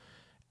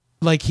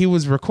 Like, he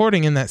was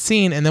recording in that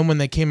scene. And then when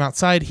they came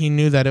outside, he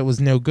knew that it was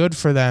no good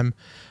for them.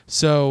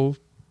 So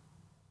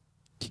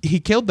he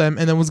killed them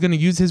and then was going to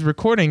use his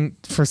recording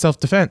for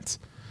self-defense.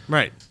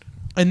 Right.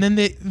 And then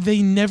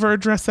they never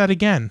addressed that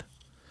again.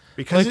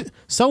 Because like,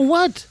 so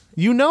what?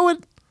 You know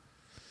it.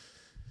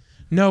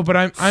 No,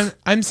 but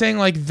I'm saying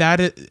like that.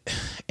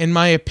 In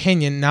my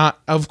opinion, not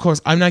of course.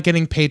 I'm not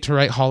getting paid to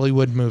write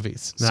Hollywood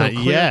movies. Not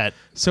yet.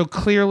 So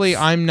clearly,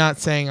 I'm not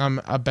saying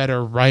I'm a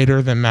better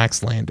writer than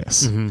Max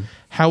Landis. Mm-hmm.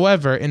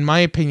 However, in my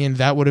opinion,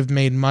 that would have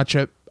made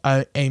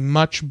a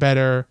much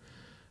better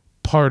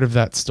part of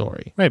that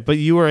story. Right, but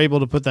you were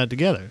able to put that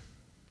together.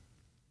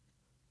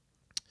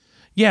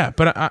 Yeah,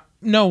 but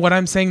no. What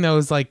I'm saying though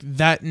is like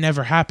that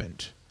never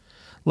happened.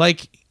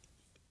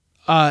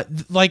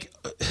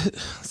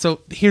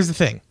 So here's the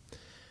thing.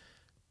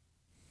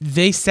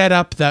 They set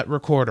up that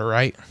recorder,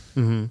 right?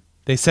 Mm-hmm.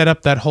 They set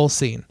up that whole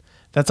scene.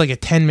 That's like a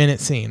 10-minute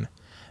scene.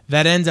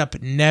 That ends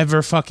up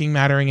never fucking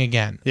mattering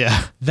again.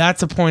 Yeah.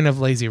 That's a point of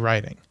lazy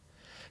writing.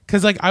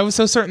 Because like I was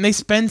so certain they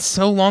spend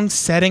so long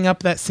setting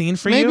up that scene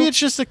for you. Maybe it's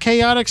just a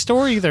chaotic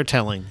story they're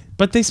telling.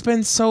 But they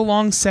spend so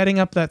long setting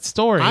up that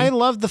story. I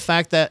love the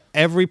fact that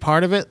every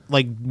part of it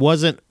like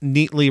wasn't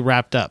neatly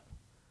wrapped up.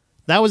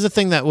 That was the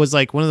thing that was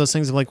like one of those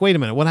things of like, wait a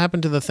minute, what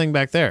happened to the thing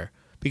back there?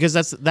 Because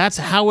that's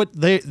how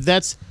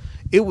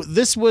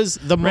this was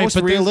the most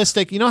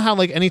realistic. You know how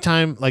like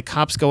anytime like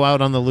cops go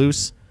out on the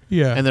loose,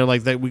 and they're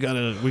like, we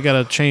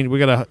gotta change, we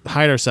gotta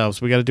hide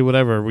ourselves, we gotta do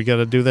whatever, we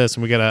gotta do this,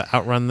 and we gotta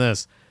outrun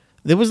this.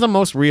 It was the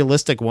most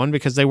realistic one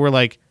because they were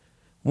like,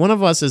 one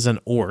of us is an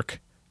orc,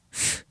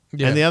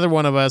 and the other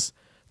one of us,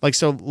 like,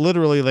 so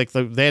literally, like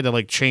they had to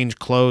like change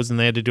clothes and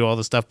they had to do all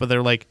this stuff, but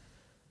they're like,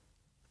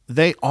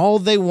 they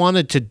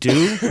wanted to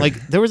do, like,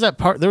 there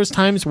was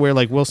times where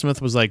like Will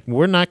Smith was like,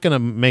 we're not gonna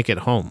make it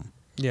home.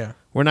 Yeah.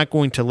 We're not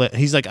going to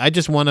he's like, I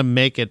just want to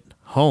make it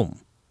home.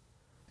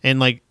 And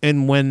like,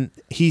 and when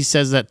he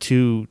says that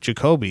to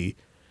Jacoby,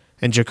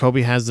 and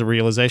Jacoby has the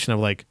realization of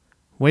like,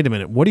 wait a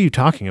minute, what are you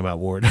talking about,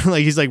 Ward?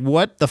 Like, he's like,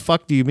 what the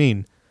fuck do you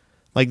mean?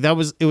 Like,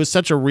 it was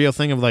such a real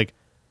thing of like,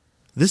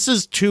 this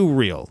is too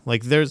real.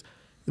 Like,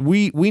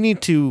 we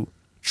need to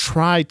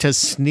try to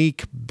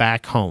sneak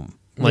back home.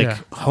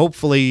 Like,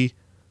 hopefully,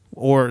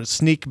 or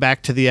sneak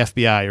back to the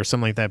FBI or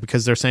something like that,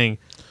 because they're saying,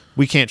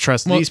 we can't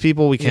trust these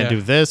people. We can't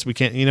do this. We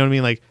can't, you know what I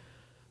mean? Like,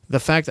 the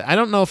fact that I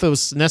don't know if it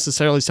was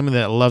necessarily somebody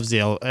that loves the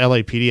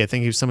LAPD. I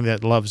think he was somebody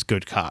that loves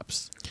good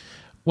cops.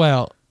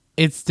 Well,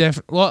 it's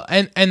definitely, well,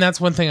 and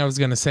that's one thing I was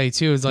going to say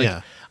too, is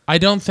like, I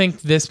don't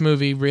think this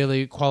movie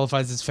really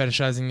qualifies as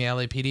fetishizing the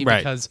LAPD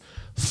because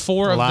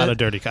four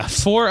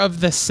of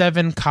the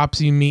 7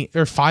 cops you meet,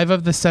 or 5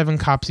 of the 7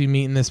 cops you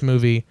meet in this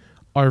movie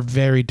are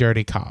very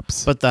dirty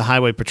cops. But the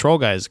highway patrol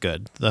guy is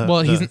good. The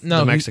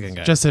Mexican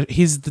guy.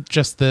 He's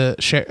just the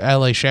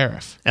LA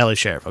sheriff. LA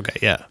sheriff. Okay,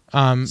 yeah.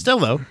 Still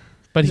though,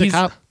 but he's a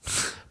cop.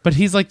 But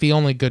he's like the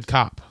only good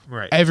cop.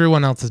 Right.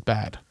 Everyone else is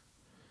bad.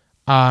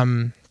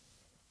 And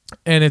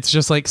it's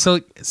just like,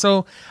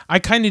 so I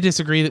kind of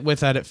disagree with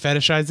that. It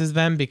fetishizes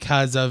them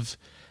because of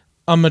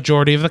a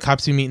majority of the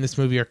cops you meet in this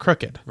movie are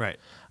crooked. Right.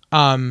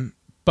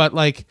 But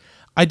like,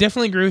 I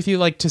definitely agree with you.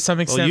 Like, to some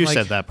extent, well, you like,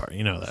 said that part.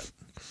 You know that.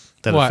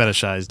 That what? It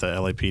fetishized the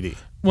LAPD.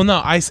 Well,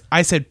 no, I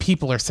said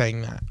people are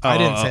saying that. I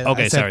didn't say that.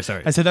 Okay,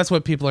 sorry. I said that's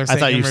what people are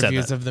saying in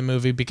reviews that. of the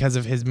movie because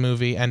of his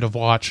movie End of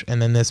Watch and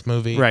then this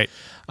movie. Right.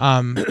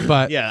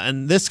 But yeah,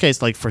 in this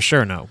case, like, for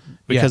sure, no.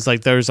 Because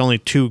like there's only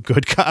 2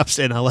 good cops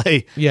in LA.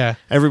 Yeah.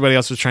 Everybody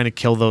else was trying to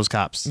kill those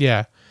cops.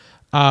 Yeah.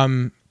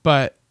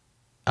 But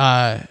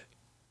I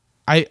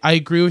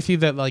agree with you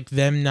that like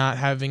them not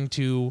having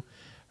to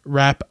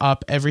wrap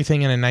up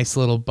everything in a nice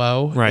little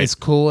bow is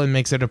cool and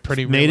makes it a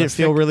pretty made realistic.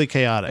 It feel really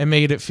chaotic. It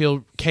made it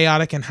feel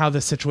chaotic and how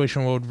the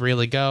situation would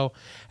really go,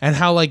 and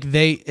how like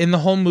they in the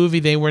whole movie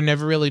they were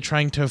never really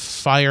trying to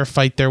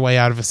fight their way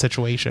out of a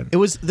situation.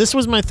 This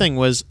was my thing,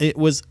 was it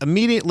was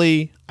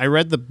immediately I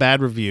read the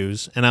bad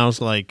reviews and I was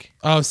like,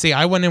 oh, see,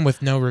 I went in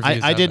with no reviews.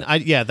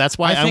 That's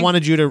why I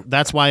wanted you to,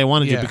 that's why I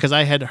wanted you, because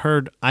I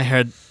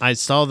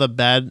saw the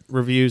bad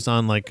reviews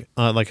on like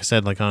I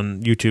said, like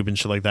on YouTube and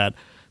shit like that.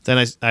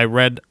 Then I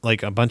read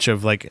like a bunch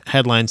of like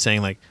headlines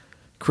saying like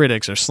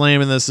critics are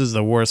slamming this is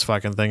the worst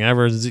fucking thing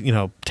ever, you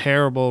know,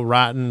 terrible,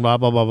 rotten, blah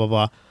blah blah blah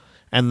blah.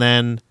 And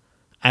then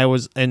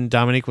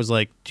Dominique was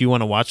like, "Do you want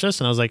to watch this?"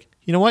 And I was like,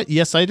 "You know what?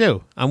 Yes, I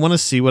do. I want to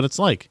see what it's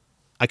like."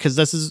 Because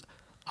this is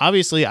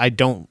obviously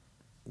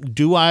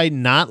do I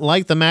not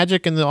like the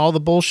magic and all the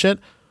bullshit,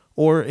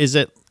 or is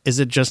it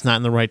just not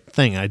in the right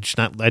thing? I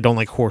don't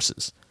like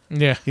horses.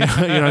 Yeah. You know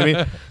what I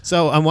mean?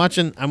 So I'm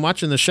watching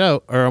the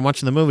show, or I'm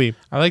watching the movie.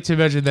 I like to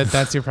imagine that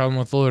that's your problem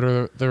with Lord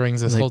of the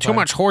Rings this whole time. Too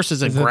much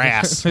horses and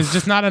grass.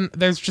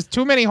 There's just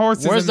too many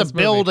horses. Where's the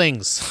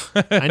buildings?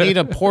 I need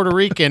a Puerto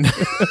Rican.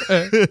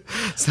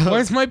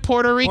 Where's my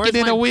Puerto Rican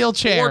in a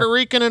wheelchair? Puerto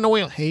Rican in a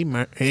wheel. Hey,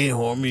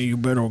 homie, you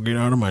better get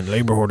out of my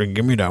neighborhood and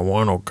give me that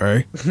one,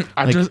 okay?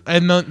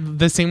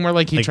 The scene where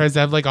like he tries to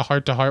have like a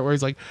heart to heart where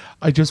he's like,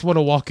 I just want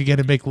to walk again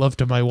and make love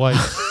to my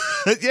wife.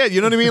 Yeah, you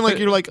know what I mean? Like,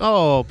 you're like,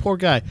 oh, poor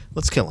guy.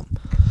 Let's kill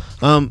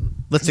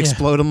him. Let's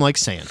explode him like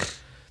sand.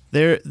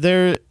 There.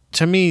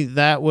 To me,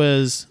 that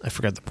was, I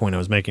forgot the point I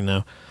was making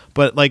now,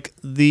 but like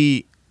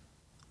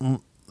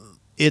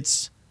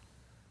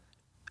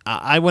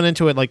I went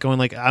into it like going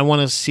like, I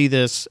want to see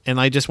this, and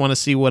I just want to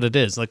see what it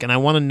is like, and I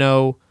want to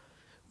know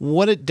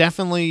what it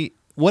definitely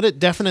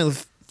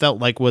felt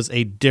like was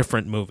a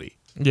different movie.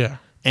 Yeah,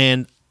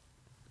 and.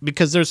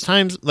 Because there's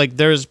times, like,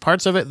 there's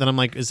parts of it that I'm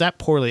like, is that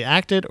poorly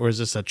acted, or is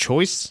this a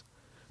choice?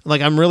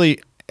 Like, I'm really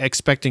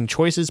expecting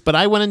choices, but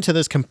I went into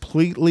this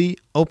completely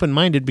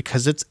open-minded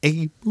because it's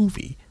a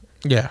movie.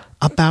 Yeah.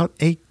 About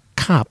a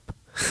cop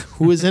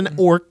who is an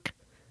orc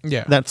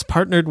that's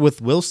partnered with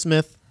Will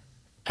Smith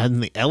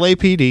and the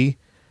LAPD,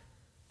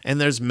 and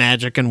there's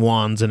magic and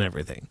wands and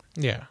everything.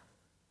 Yeah.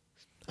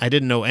 I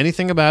didn't know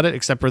anything about it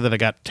except for that I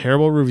got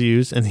terrible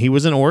reviews, and he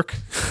was an orc,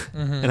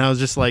 and I was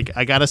just like,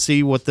 I got to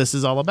see what this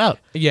is all about.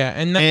 Yeah,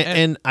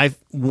 and I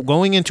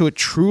going into it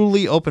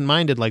truly open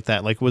minded like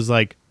that, like was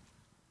like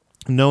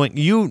knowing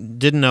you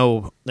didn't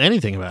know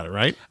anything about it,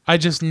 right? I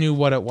just knew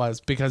what it was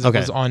because it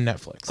was on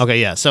Netflix. Okay,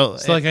 yeah. So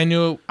like I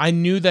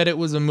knew that it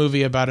was a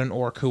movie about an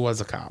orc who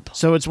was a cop.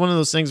 So it's one of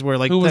those things where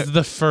like who was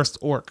the first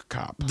orc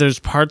cop. There's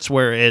parts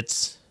where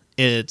it's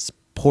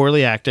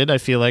poorly acted, I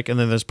feel like, and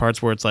then there's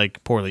parts where it's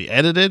like poorly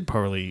edited,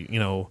 poorly,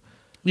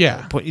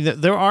 Yeah.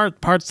 There are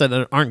parts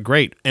that aren't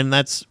great, and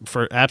that's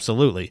for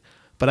absolutely.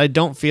 But I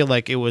don't feel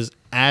like it was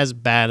as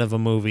bad of a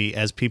movie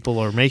as people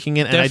are making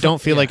it, and I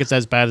don't feel like it's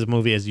as bad as a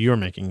movie as you're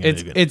making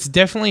it. It's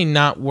definitely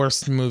not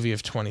worst movie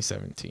of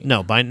 2017.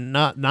 No,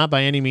 not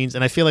by any means.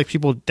 And I feel like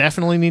people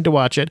definitely need to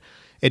watch it.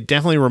 It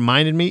definitely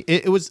reminded me.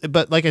 It was,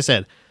 but like I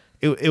said,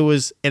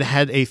 it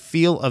had a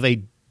feel of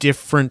a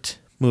different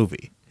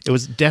movie. It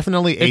was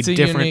definitely it's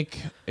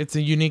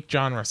a unique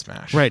genre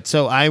smash. Right.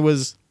 So I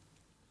was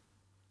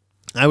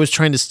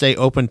trying to stay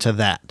open to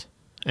that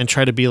and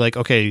try to be like,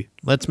 okay,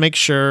 let's make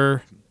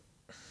sure.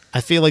 I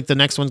feel like the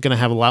next one's going to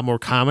have a lot more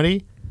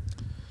comedy.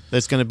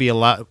 That's going to be a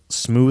lot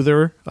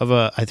smoother of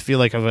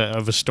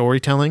a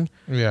storytelling.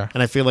 Yeah.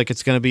 And I feel like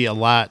it's going to be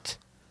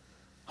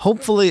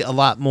hopefully a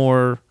lot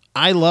more.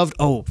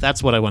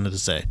 That's what I wanted to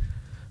say.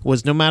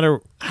 Was no matter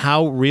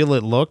how real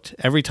it looked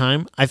every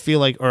time, I feel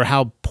like, or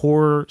how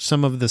poor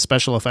some of the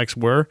special effects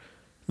were,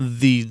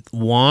 the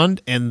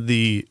wand and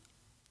the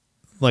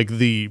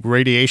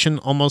radiation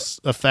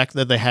almost effect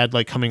that they had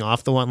like coming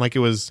off the wand, like it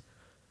was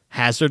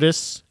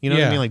hazardous, you know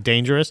what I mean? Like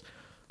dangerous,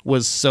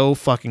 was so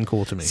fucking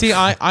cool to me. See,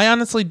 I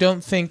honestly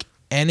don't think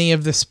any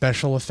of the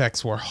special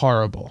effects were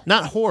horrible.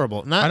 Not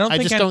horrible. I don't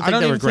think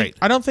they were great.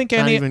 I don't think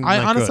any.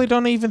 I honestly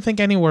don't even think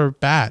any were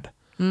bad.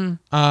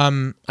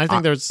 I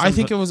think there's. I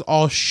think it was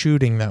all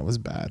shooting that was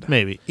bad.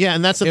 Maybe, yeah,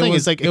 and that's the thing.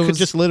 It's like it could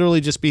just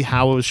literally just be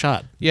how it was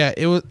shot. Yeah,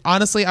 it was.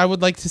 Honestly, I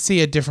would like to see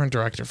a different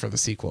director for the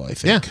sequel. I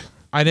think.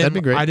 Yeah, that'd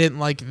be great. I didn't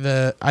like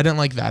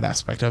that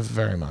aspect of it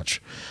very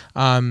much.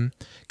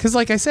 Because,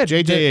 like I said,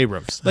 J.J.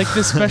 Abrams. Like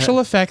the special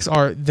effects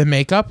are the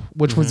makeup,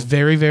 which was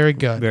very, very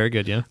good. Very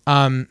good, yeah.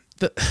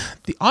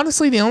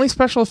 Honestly, the only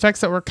special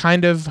effects that were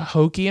kind of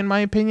hokey, in my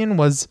opinion,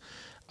 was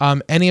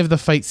any of the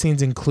fight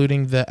scenes,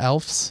 including the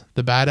elves,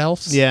 the bad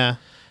elves. Yeah.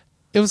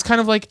 It was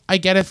kind of like, I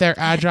get it, they're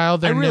agile,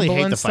 they're nimble and stuff. I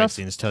really hate the fight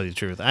scenes, to tell you the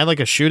truth. I like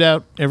a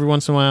shootout every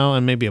once in a while,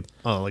 and maybe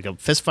a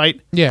fist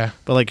fight. Yeah.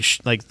 But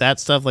like that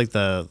stuff, like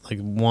the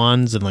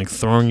wands and like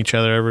throwing each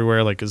other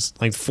everywhere, like is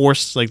like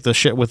force, like the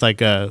shit with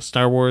like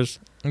Star Wars.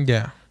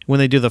 Yeah. When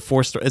they do the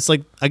force, it's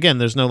like, again,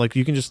 there's no like,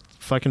 you can just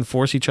fucking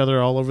force each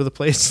other all over the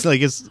place.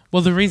 Like it's.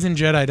 Well, the reason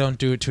Jedi don't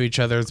do it to each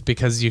other is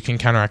because you can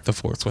counteract the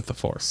force with the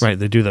force. Right.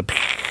 They do the.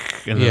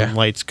 And the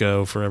lights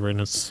go forever,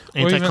 and it's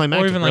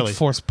anticlimactic. Or even really. Like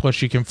force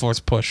push, you can force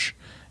push.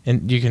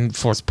 And you can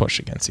force push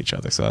against each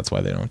other, so that's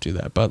why they don't do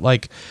that. But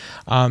like,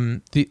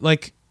 in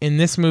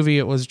this movie,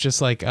 it was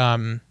just like,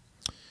 the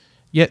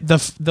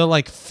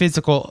like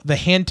physical, the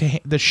hand to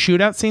hand, the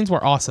shootout scenes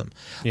were awesome.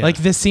 Yeah.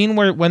 Like the scene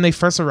when they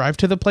first arrive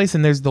to the place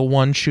and there's the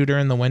one shooter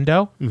in the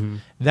window,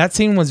 that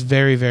scene was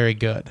very, very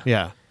good.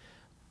 Yeah.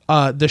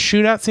 The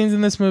shootout scenes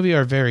in this movie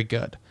are very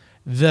good.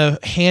 The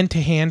hand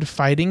to hand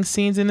fighting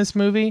scenes in this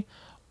movie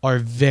are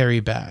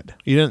very bad.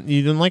 You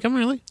didn't like them,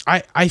 really?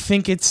 I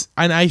think it's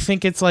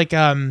like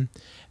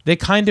they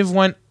kind of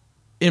went,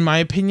 in my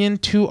opinion,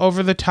 too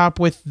over the top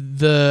with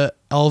the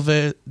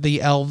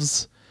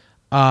elves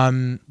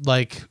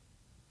like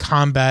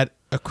combat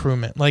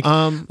accoutrement. I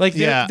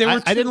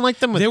didn't like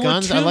them with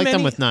guns. I liked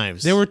them with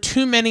knives. There were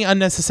too many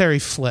unnecessary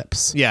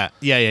flips. Yeah.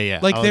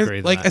 Like I'll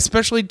agree with that.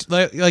 Especially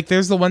like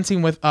there's the one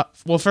scene with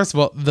first of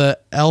all, the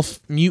elf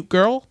mute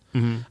girl.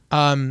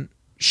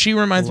 She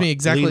reminds me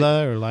exactly.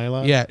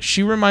 Lila? Yeah,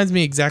 she reminds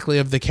me exactly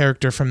of the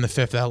character from The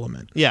Fifth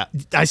Element. Yeah,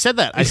 I said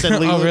that. I said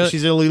Lilo, really?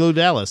 She's a Lilo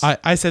Dallas.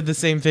 I said the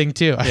same thing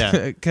too.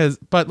 Yeah.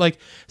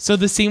 So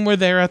the scene where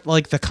they're at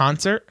like the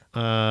concert.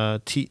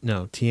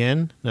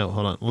 Tien? No,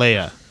 hold on.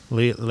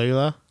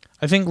 Layla?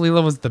 I think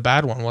Leela was the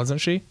bad one,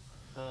 wasn't she?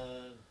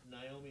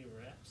 Naomi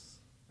Raps?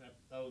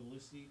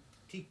 Lucy?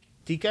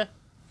 Tika?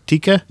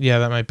 Yeah,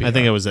 that might be. I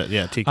think it was it.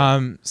 Yeah,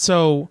 Tika.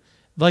 So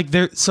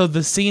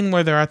the scene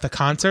where they're at the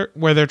concert,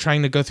 where they're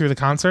trying to go through the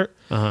concert,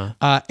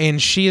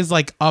 and she is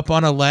like up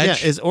on a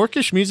ledge. Yeah, is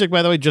orcish music,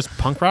 by the way, just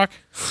punk rock?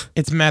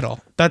 It's metal.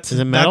 Is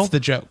it metal? That's the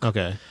joke.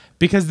 Okay.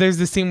 Because there's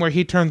the scene where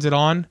he turns it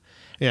on,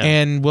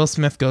 and Will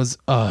Smith goes,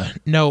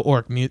 no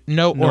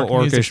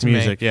orcish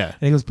music. Yeah.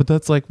 And he goes, but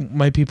that's like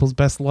my people's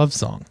best love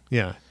song.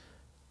 Yeah.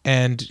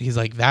 And he's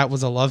like, that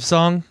was a love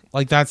song?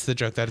 Like, that's the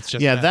joke, that it's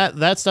just metal.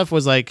 that stuff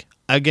was like,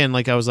 again,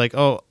 like I was like,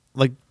 oh,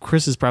 like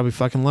Chris is probably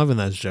fucking loving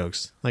those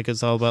jokes. Like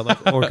it's all about like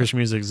orcish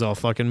music is all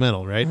fucking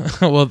metal, right?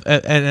 Well,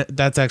 and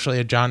that's actually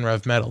a genre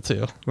of metal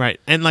too, right?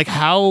 And like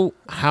how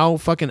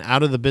fucking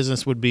out of the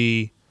business would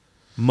be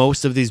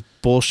most of these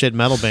bullshit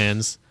metal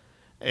bands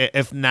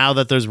if now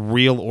that there's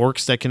real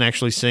orcs that can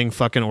actually sing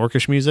fucking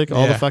orcish music,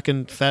 all the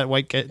fucking fat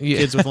white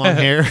kids with long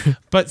hair.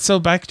 But so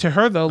back to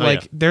her though,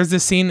 there's a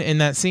scene in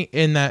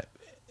that.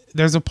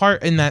 There's a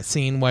part in that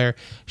scene where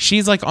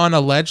she's like on a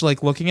ledge,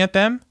 like looking at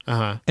them,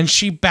 and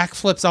she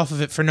backflips off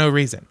of it for no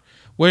reason,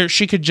 where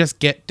she could just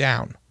get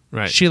down.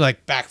 Right. She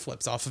like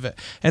backflips off of it.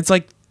 And it's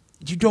like,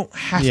 you don't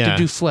have to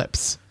do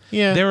flips.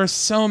 Yeah. There are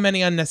so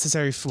many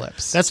unnecessary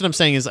flips. That's what I'm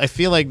saying is I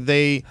feel like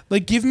they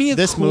like give me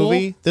this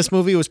movie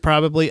was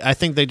probably, I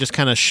think they just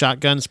kind of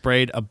shotgun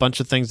sprayed a bunch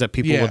of things that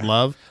people would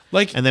love,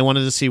 and they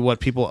wanted to see what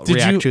people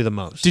react to the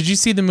most. Did you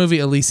see the movie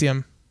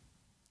Elysium?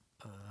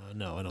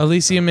 No, I don't.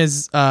 Elysium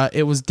is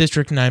it was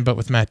District 9, but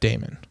with Matt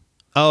Damon.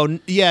 Oh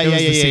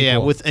yeah.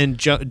 With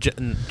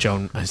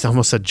Joan. I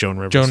almost said Joan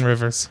Rivers. Joan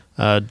Rivers.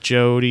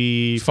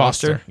 Jodie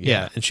Foster.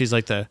 Yeah, and she's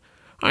like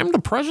I'm the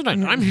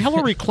president. I'm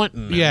Hillary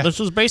Clinton. Yeah. This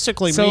is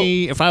basically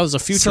me if I was a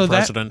future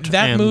president.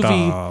 That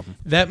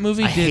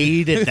movie. I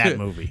hated that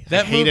movie.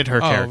 I hated her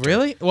character. Oh,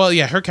 really? Well,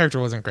 yeah, her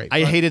character wasn't great.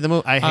 I hated the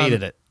movie. I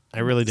hated it. I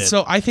really did.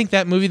 So I think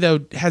that movie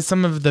though has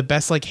some of the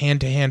best like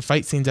hand-to-hand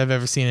fight scenes I've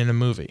ever seen in a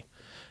movie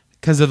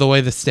because of the way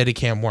the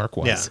Steadicam work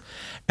was. Yeah.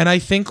 And I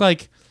think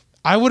like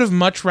I would have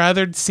much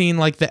rather seen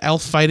like the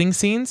elf fighting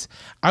scenes.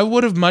 I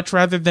would have much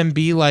rather them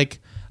be like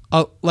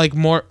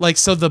more like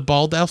so the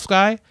bald elf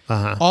guy.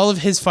 All of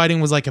his fighting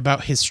was like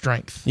about his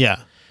strength. Yeah.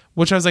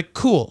 Which I was like,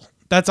 cool.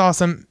 That's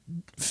awesome.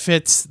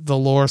 Fits the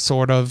lore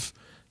sort of.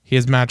 He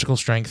has magical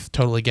strength.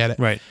 Totally get it.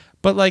 Right.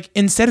 But like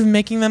instead of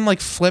making them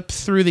like flip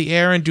through the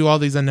air and do all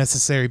these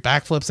unnecessary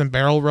backflips and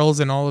barrel rolls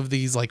and all of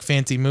these like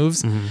fancy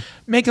moves,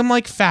 make them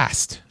like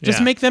fast.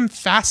 Just make them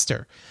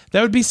faster.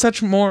 That would be so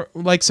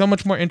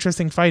much more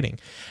interesting fighting.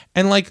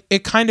 And like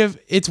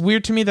it's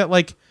weird to me that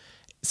like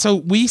so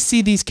we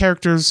see these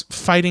characters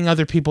fighting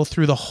other people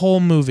through the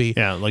whole movie.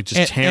 Yeah, like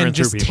just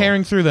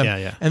tearing through them.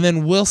 Yeah. And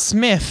then Will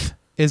Smith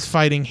is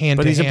fighting hand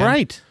to hand. But he's a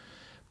bright.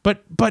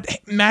 But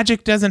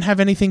magic doesn't have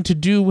anything to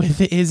do with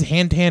his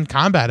hand-to-hand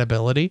combat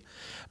ability.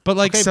 But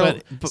like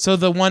so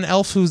the one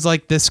elf who's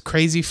like this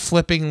crazy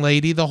flipping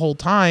lady the whole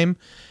time,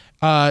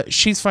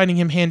 she's fighting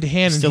him hand to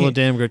hand. Still a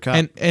damn good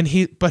cop. And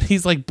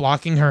he's like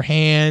blocking her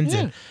hands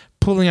and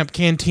pulling up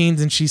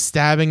canteens and she's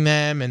stabbing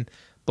them and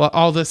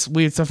all this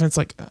weird stuff. And it's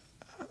like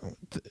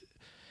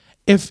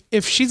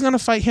if she's gonna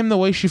fight him the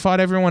way she fought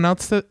everyone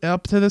else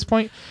up to this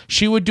point,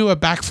 she would do a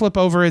backflip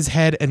over his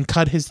head and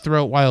cut his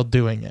throat while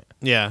doing it.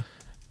 Yeah.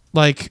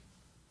 Like,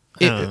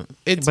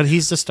 but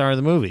he's the star of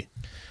the movie.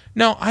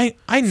 No,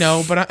 I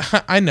know,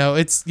 but I know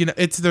it's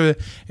it's the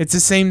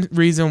same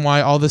reason why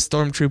all the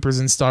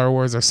stormtroopers in Star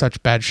Wars are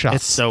such bad shots.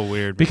 It's so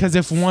weird because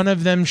if one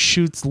of them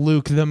shoots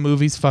Luke, the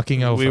movie's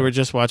fucking over. We were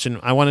just watching.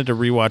 I wanted to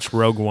rewatch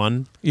Rogue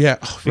One. Yeah,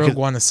 Rogue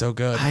One is so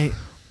good.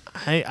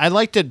 I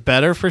liked it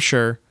better for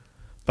sure,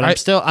 but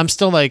I'm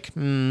still like.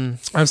 I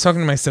was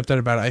talking to my stepdad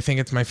about it. I think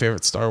it's my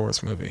favorite Star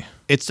Wars movie.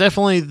 It's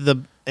definitely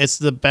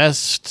the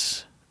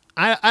best.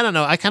 I don't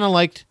know.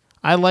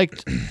 I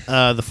liked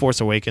The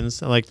Force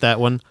Awakens. I liked that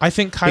one. I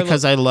think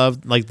because I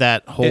loved like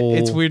that whole.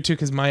 It's weird too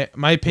because my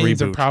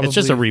opinions reboot. are probably it's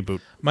just a reboot.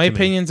 My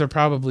opinions are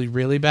probably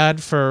really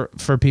bad for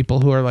people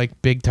who are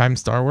like big time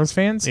Star Wars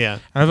fans. Yeah,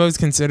 and I've always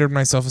considered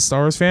myself a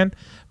Star Wars fan,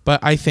 but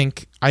I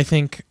think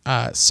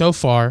so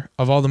far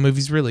of all the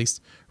movies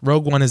released,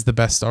 Rogue One is the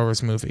best Star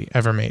Wars movie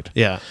ever made.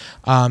 Yeah.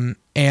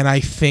 And I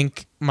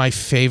think my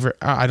favorite,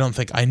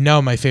 I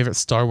know my favorite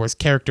Star Wars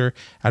character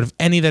out of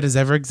any that has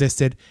ever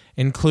existed,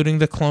 including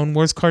the Clone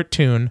Wars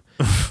cartoon,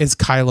 is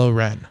Kylo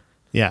Ren.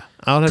 Yeah.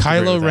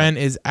 Kylo Ren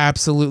is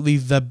absolutely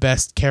the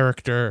best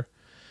character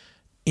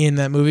in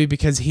that movie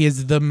because he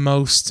is the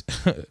most,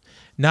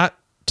 not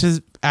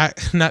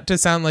to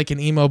sound like an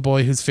emo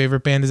boy whose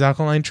favorite band is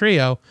Alkaline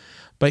Trio,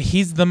 but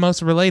he's the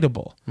most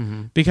relatable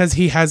because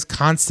he has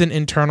constant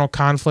internal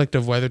conflict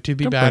of whether to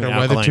be bad or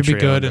whether to be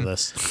good. And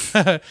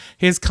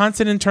he has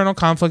constant internal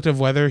conflict of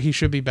whether he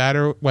should be bad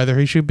or whether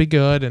he should be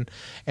good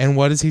and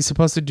what is he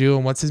supposed to do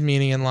and what's his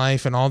meaning in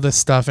life and all this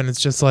stuff. And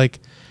it's just like,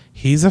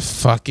 he's a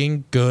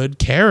fucking good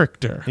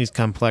character. He's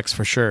complex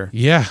for sure.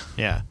 Yeah.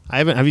 Yeah.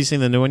 Have you seen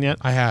the new one yet?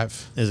 I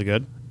have. Is it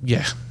good?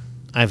 Yeah.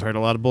 I've heard a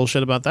lot of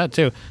bullshit about that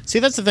too. See,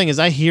 that's the thing is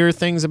I hear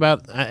things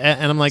about,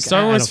 and I'm like,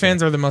 Star Wars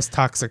fans are the most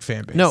toxic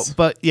fan base. No,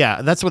 but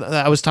yeah, that's what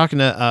I was talking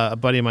to a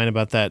buddy of mine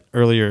about that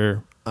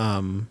earlier.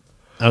 I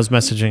was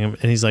messaging him,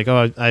 and he's like,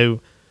 "Oh,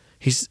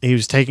 he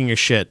was taking a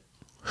shit."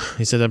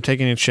 He said, "I'm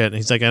taking a shit." And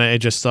he's like, "And I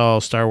just saw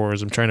Star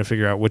Wars. I'm trying to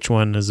figure out which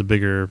one is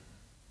which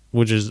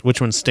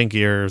one's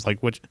stinkier."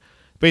 Like which,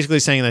 basically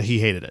saying that he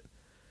hated it,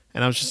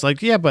 and I was just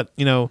like, "Yeah, but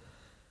and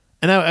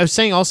I was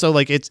saying also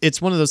like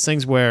it's one of those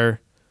things where."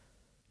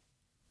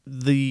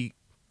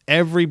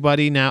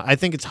 Everybody now, I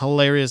think it's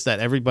hilarious that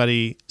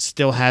everybody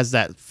still has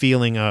that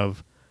feeling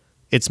of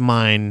it's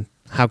mine.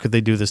 How could they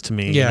do this to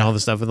me? Yeah. And all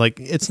this stuff. And like,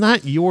 it's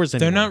not yours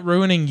anymore. They're not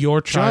ruining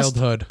your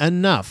childhood. Just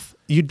enough.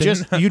 You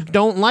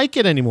don't like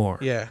it anymore.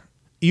 Yeah.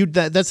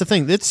 That's the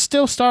thing. It's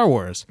still Star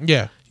Wars.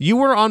 Yeah. You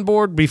were on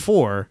board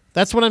before.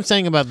 That's what I'm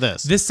saying about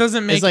this. This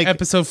doesn't make like,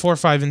 episode 4,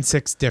 5, and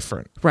 6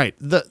 different. Right.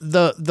 The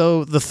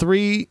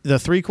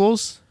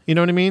threequels, you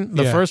know what I mean?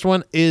 The first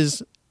one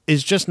is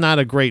just not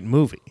a great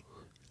movie.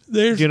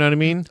 Do you know what I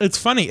mean? It's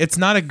funny. It's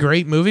not a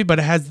great movie, but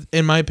it has,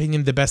 in my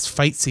opinion, the best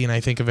fight scene, I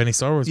think, of any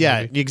Star Wars movie.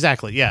 Yeah,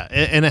 exactly. Yeah.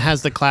 And it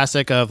has the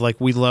classic of, like,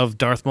 we love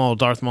Darth Maul.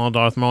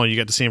 You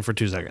get to see him for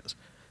 2 seconds.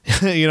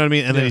 You know what I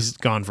mean? And then he's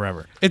gone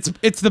forever. It's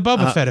the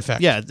Boba Fett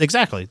effect. Yeah,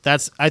 exactly.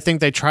 I think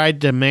they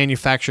tried to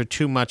manufacture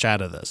too much out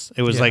of this.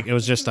 It was it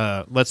was just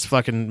let's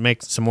fucking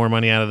make some more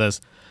money out of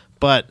this.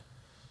 But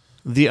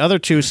the other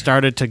two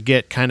started to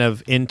get kind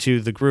of into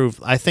the groove.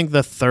 I think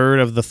the third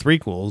of the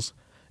threequels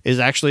is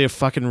actually a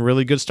fucking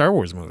really good Star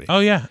Wars movie. Oh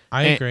yeah,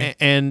 I agree.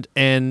 And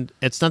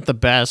it's not the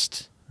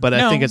best, but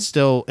I think it's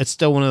still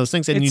one of those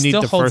things, and you need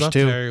the first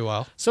two very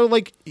well. So,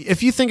 like,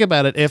 if you think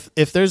about it,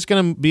 if there's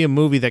going to be a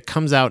movie that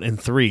comes out in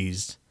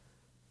threes,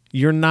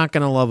 you're not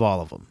going to love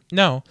all of them.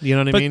 No, you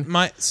know what I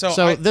mean.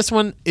 So this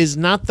one is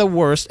not the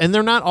worst, and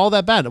they're not all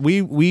that bad.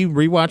 We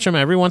rewatch them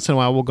every once in a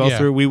while. We'll go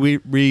through. We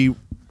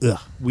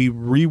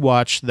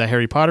rewatch the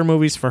Harry Potter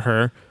movies for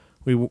her.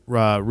 We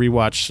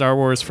rewatch Star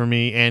Wars for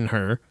me and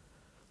her.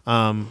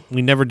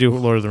 We never do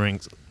Lord of the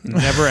Rings.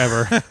 Never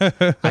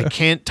ever. I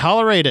can't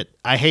tolerate it.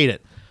 I hate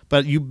it.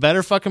 But you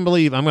better fucking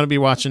believe I'm going to be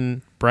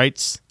watching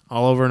Brights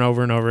all over and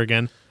over and over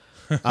again.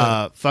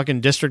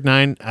 Fucking District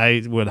 9,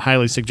 I would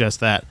highly suggest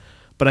that.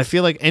 But I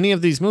feel like any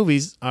of these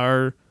movies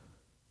are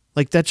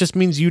like, that just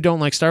means you don't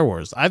like Star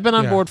Wars. I've been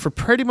on board for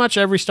pretty much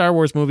every Star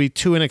Wars movie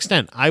to an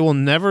extent. I will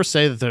never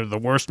say that they're the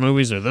worst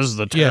movies or this is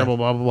the terrible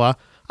blah, blah, blah.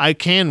 I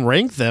can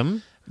rank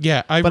them.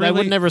 Yeah. I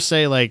would never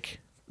say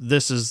like,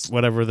 this is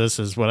whatever, this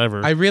is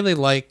whatever. I really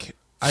like...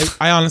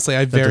 I honestly,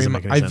 I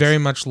very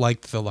much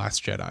liked The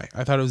Last Jedi.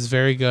 I thought it was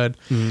very good.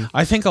 Mm-hmm.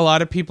 I think a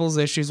lot of people's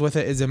issues with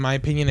it is, in my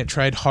opinion, it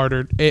tried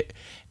harder. It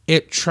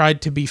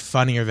tried to be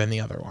funnier than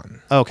the other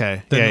one.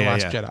 Okay. Than The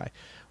Last Jedi.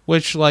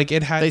 Which, like,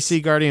 it had... They see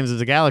Guardians of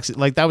the Galaxy.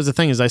 Like, that was the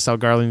thing, is I saw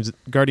Guardians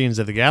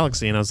of the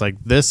Galaxy, and I was like,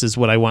 this is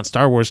what I want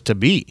Star Wars to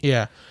be.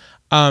 Yeah.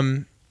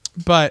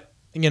 But,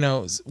 you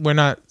know,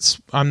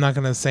 I'm not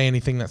going to say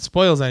anything that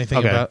spoils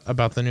anything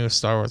about the newest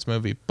Star Wars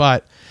movie.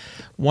 But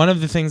one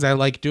of the things I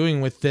like doing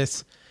with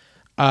this...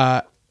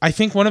 I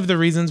think one of the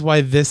reasons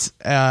why these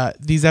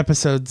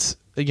episodes,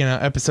 you know,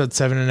 episode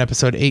 7 and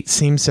episode 8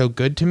 seem so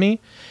good to me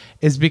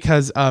is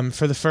because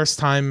for the first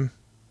time,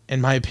 in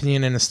my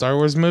opinion, in a Star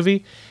Wars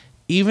movie,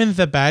 even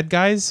the bad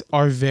guys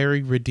are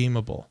very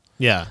redeemable.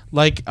 Yeah.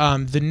 Like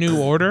the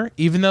New Order,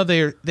 even though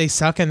they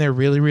suck and they're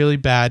really, really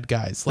bad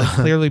guys, like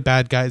clearly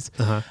bad guys,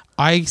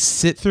 I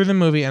sit through the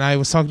movie, and I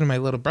was talking to my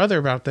little brother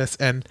about this,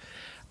 and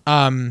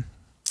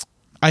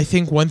I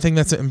think one thing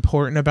that's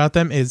important about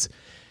them is,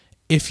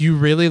 if you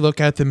really look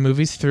at the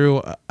movies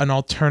through an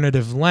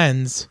alternative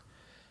lens,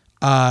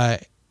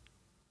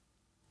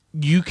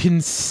 you can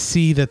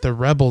see that the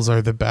rebels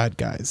are the bad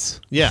guys.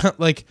 Yeah.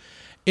 Like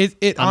it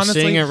I'm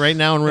honestly, seeing it right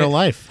now in real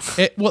life.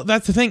 Well,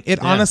 that's the thing.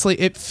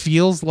 Honestly, it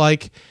feels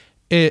like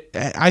it.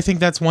 I think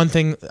that's one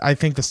thing I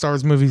think the Star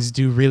Wars movies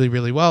do really,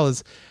 really well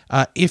is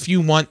if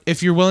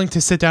you're willing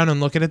to sit down and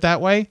look at it that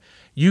way,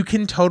 you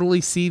can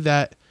totally see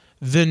that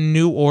the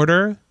New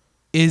Order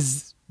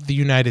is the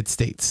United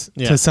States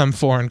to some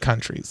foreign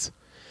countries,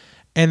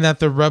 and that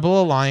the Rebel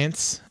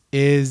Alliance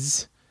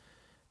is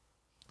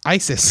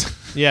ISIS.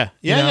 Yeah.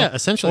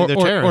 Essentially, they're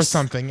terrorists or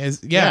something.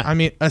 I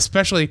mean,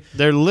 especially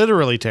they're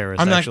literally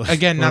terrorists. I'm not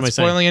actually. not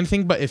spoiling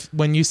anything, but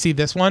when you see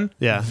this one,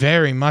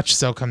 very much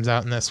so comes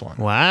out in this one.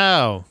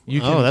 Wow.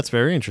 That's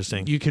very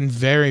interesting. You can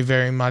very,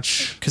 very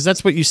much, because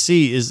that's what you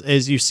see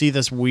is you see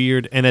this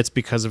weird, and it's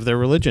because of their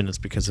religion. It's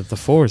because of the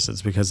Force.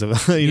 It's because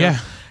of know?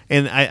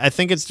 And I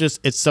think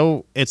it's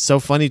so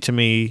funny to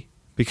me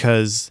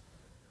because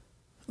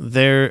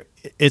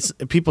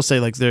people say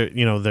like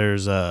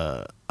there's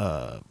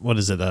what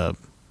is it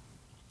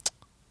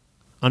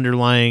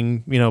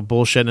underlying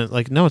bullshit, and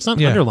like, no, it's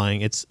not underlying,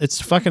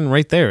 it's fucking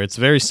right there. It's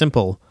very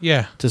simple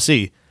to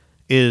see,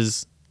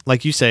 is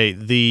like you say,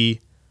 the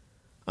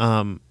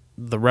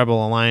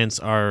Rebel Alliance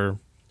are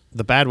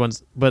the bad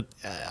ones, but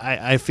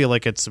I feel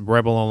like it's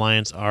Rebel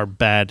Alliance are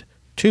bad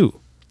too.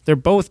 They're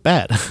both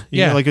bad.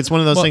 You know, like it's one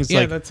of those things.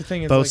 Like that's the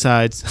thing. It's both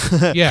sides.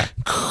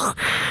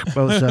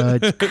 Both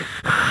sides.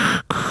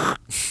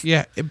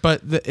 Yeah,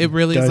 but it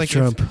really is like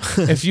Trump.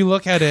 if you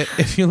look at it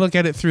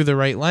through the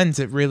right lens,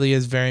 it really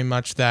is very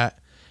much that.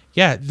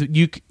 Yeah,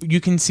 you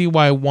can see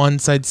why one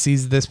side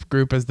sees this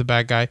group as the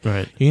bad guy.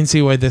 Right. You can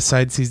see why this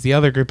side sees the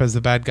other group as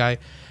the bad guy,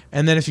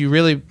 and then if you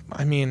really,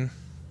 I mean,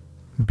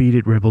 beat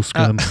it, rebel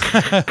scum.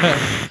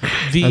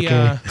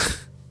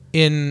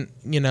 In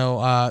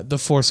The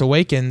Force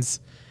Awakens,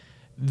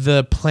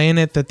 the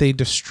planet that they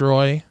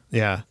destroy,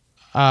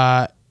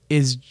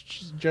 is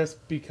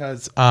just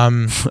because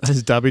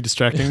is Dobby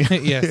distracting you?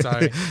 Yeah,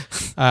 sorry.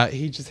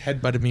 He just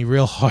headbutted me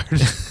real hard.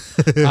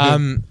 He's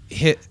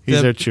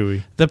our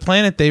Chewie. The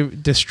planet they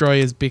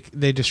destroy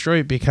they destroy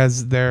it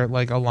because they're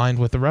like aligned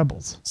with the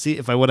rebels. See,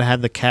 if I would have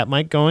had the cat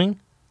mic going,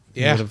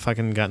 I would have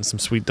fucking gotten some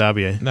sweet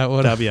Dobby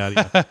audio.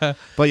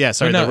 But yeah,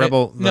 sorry, the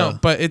rebel.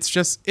 But it's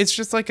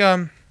just like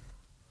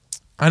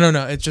I don't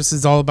know. It just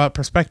is all about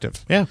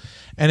perspective. Yeah,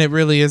 and it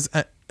really is.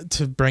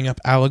 To bring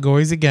up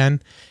allegories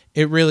again,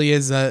 it really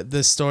is.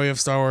 The story of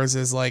Star Wars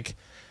is like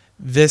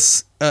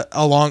this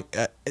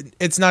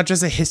it's not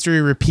just a history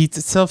repeats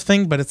itself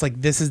thing, but it's like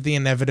this is the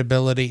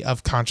inevitability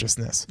of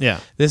consciousness. Yeah,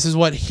 this is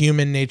what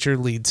human nature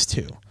leads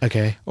to.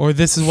 Okay, or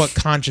this is what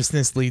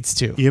consciousness leads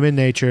to. Human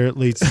nature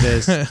leads to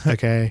this.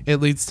 Okay, it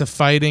leads to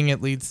fighting.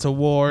 It leads to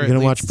war. You're gonna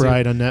watch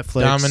Bride on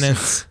Netflix.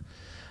 Dominance.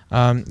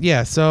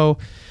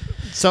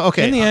 So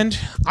okay. In the end,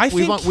 I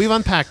think we've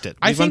unpacked it.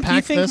 We've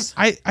unpacked this.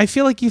 I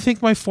feel like you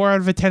think my 4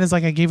 out of 10 is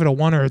like I gave it a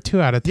 1 or a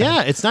 2 out of 10.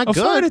 Yeah, it's not good.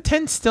 4 out of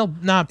 10 is still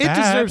not bad.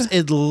 It deserves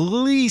at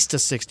least a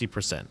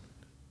 60%.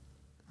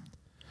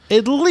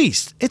 At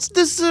least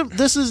this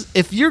is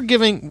if you're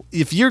giving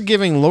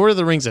Lord of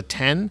the Rings a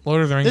 10,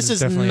 Lord of the Rings this is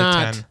definitely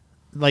not a 10.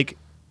 like.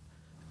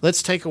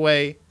 Let's take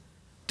away.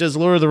 Does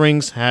Lord of the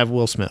Rings have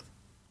Will Smith?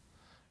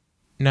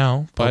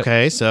 No, but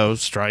okay, so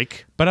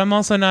strike. But I'm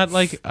also not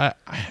like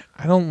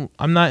I'm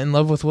not in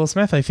love with Will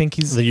Smith. I think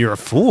he's. Then you're a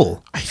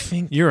fool. I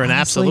think you're an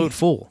absolute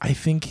fool. I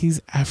think he's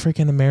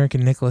African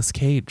American Nicolas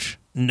Cage.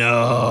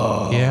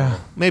 No. Yeah.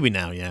 Maybe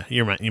now. Yeah,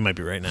 you might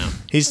be right now.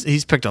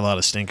 He's picked a lot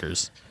of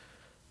stinkers.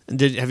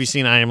 Have you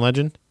seen I Am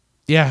Legend?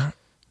 Yeah.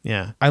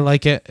 Yeah. I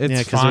like it.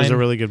 It's because it was a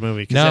really good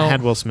movie. Because it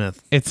had Will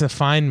Smith. It's a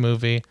fine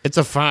movie. It's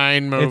a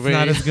fine movie. It's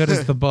not as good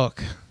as the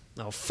book.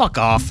 Oh, fuck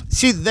off.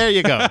 See, there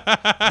you go.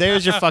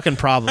 There's your fucking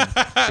problem.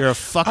 You're a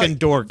fucking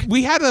dork. You're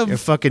a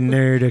fucking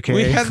nerd, okay?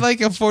 We had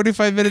like a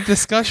 45-minute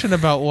discussion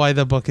about why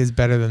the book is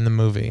better than the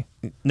movie.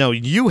 No,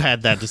 you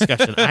had that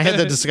discussion. I had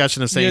the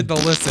discussion of saying... You had to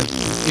listen.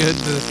 You had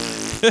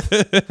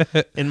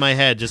to... In my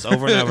head, just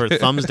over and over,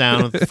 thumbs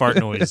down with fart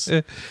noise.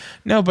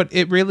 No, but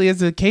it really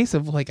is a case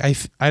of like,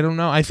 I don't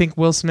know. I think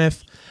Will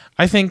Smith...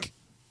 I think...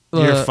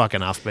 You're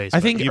fucking off base.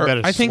 I think you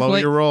better slow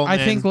your roll, man.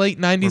 I think late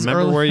 90s,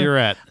 remember where you're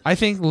at. I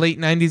think late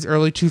 90s,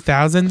 early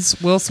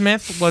 2000s, Will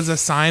Smith was a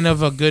sign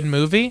of a good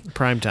movie.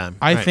 Prime time.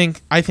 I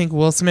think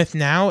Will Smith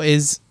now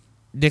is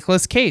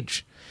Nicolas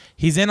Cage.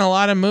 He's in a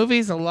lot of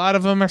movies. A lot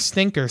of them are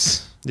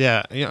stinkers.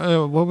 Yeah.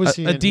 What was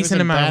he? A decent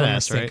amount of them are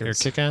right?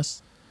 stinkers. Or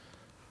Kick-Ass?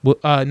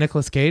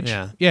 Nicolas Cage.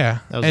 Yeah.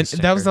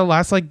 That was the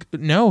last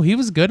No, he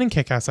was good in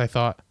Kick-Ass. I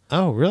thought.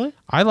 Oh, really?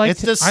 I liked.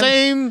 It's the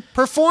same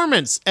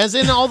performance as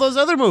in all those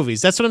other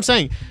movies. That's what I'm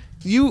saying.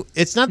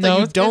 It's not that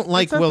you don't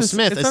like Will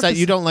Smith. It's that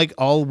you don't like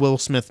all Will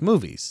Smith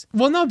movies.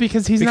 Well, no,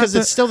 because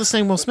it's still the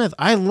same Will Smith.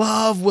 I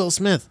love Will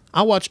Smith.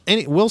 I'll watch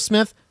any Will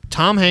Smith,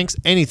 Tom Hanks,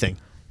 anything.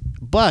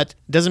 But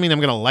doesn't mean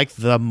I'm gonna like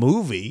the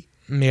movie.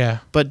 Yeah.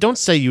 But don't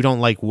say you don't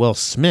like Will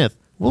Smith.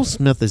 Will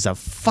Smith is a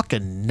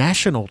fucking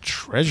national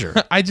treasure.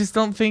 I just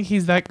don't think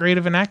he's that great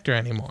of an actor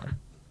anymore.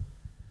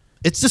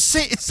 It's the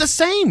same. It's the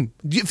same.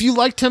 If you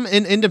liked him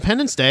in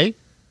Independence Day,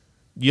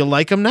 you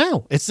like him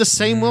now. It's the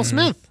same Will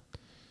Smith.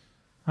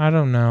 I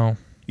don't know.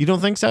 You don't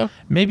think so?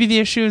 Maybe the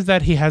issue is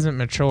that he hasn't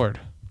matured.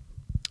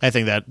 I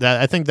think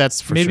that's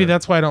for maybe sure.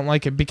 that's why I don't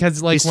like it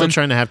because like he's still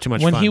trying to have too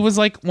much when fun. he was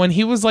like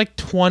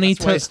 20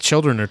 that's why his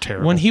children are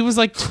terrible. When he was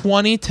like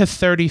 20 to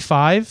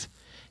 35,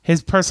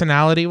 his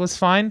personality was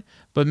fine,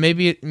 but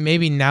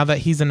maybe now that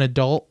he's an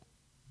adult,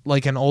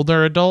 like an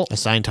older adult, a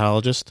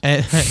Scientologist,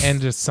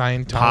 and just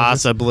Scientologist,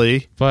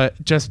 possibly.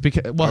 But just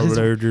because,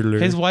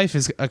 his wife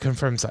is a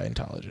confirmed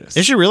Scientologist.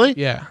 Is she really?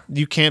 Yeah.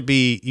 You can't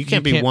be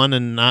one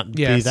and not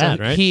be that,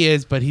 right? He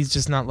is, but he's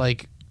just not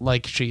like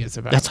she is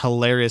about. That's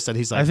hilarious that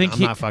he's like. I'm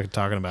not fucking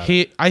talking about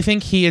it. I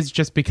think he is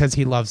just because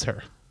he loves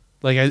her.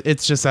 Like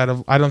it's just out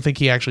of. I don't think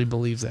he actually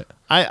believes it.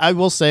 I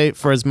will say,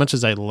 for as much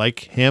as I like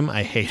him,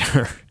 I hate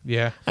her.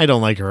 Yeah. I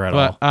don't like her at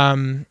all.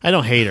 I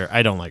don't hate her.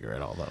 I don't like her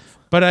at all, though.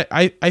 But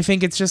I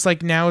think it's just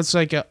like now it's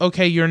like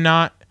okay, you're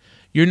not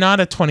a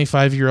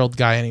 25-year-old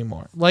guy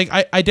anymore. Like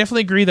I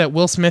definitely agree that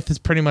Will Smith is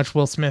pretty much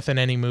Will Smith in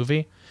any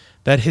movie,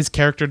 that his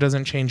character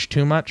doesn't change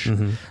too much.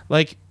 Mm-hmm.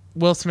 Like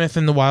Will Smith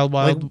in the Wild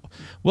Wild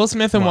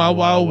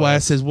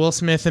West is Will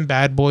Smith in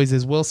Bad Boys,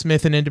 is Will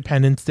Smith in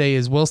Independence Day,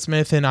 is Will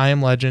Smith in I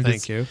Am Legend.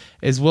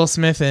 Is Will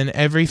Smith in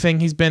everything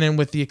he's been in,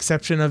 with the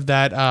exception of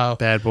that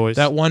Bad Boys,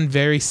 that one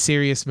very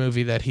serious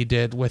movie that he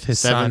did with his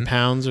 7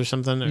 pounds or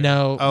something.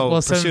 No,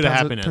 Pursuit of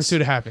Happiness.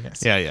 Pursuit of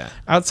Happiness. Yeah.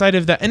 Outside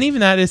of that, and even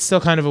that is still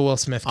kind of a Will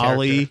Smith character.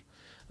 Ali.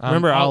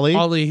 Remember Ali?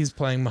 Ali, he's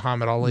playing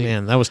Muhammad Ali.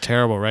 Man, that was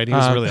terrible, right? He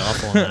was really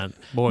awful in that.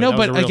 Boy, no, that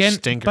but was a real again,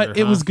 stinker, but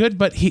it was good.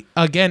 But he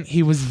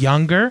was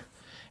younger,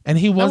 and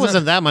he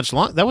wasn't that much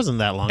long. That wasn't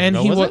that long and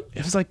ago, was it?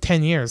 It was like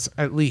 10 years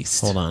at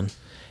least. Hold on.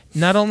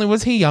 Not only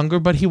was he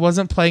younger, but he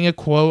wasn't playing a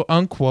quote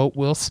unquote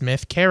Will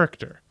Smith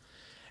character.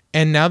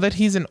 And now that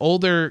he's an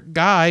older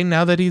guy,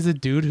 now that he's a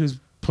dude who's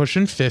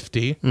pushing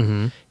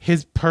 50,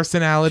 his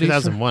personality.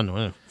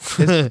 2001.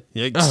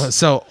 Yikes.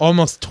 So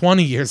almost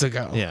 20 years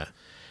ago. Yeah.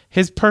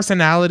 His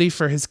personality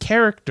for his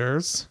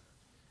characters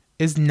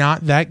is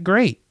not that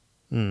great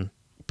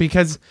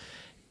because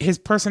his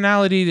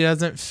personality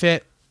doesn't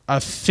fit a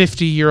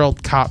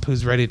 50-year-old cop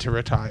who's ready to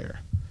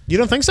retire. You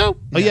don't think so? No.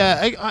 Oh,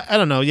 yeah, I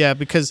don't know. Yeah,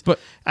 because but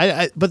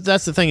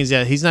that's the thing is,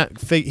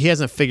 he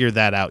hasn't figured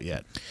that out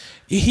yet.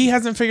 He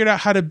hasn't figured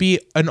out how to be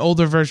an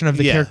older version of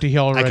the character he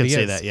already is. I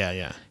can say that.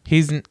 Yeah.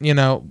 He's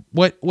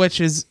which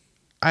is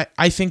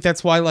I think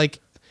that's why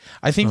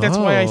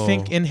I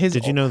think in his.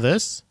 Did you know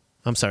this?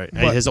 I'm sorry.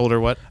 His older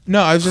what?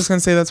 No, I was just going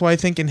to say that's why I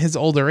think in his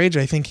older age,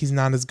 I think he's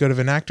not as good of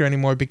an actor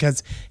anymore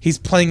because he's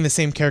playing the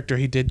same character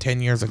he did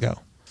 10 years ago.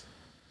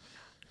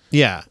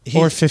 Yeah.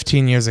 Or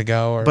 15 years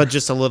ago. But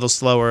just a little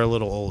slower, a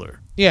little older.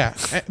 Yeah.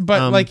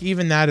 But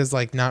even that is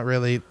not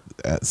really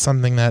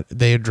something that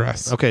they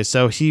address. Okay,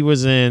 so he's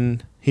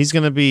going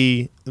to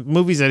be,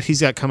 movies that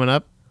he's got coming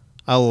up,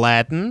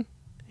 Aladdin.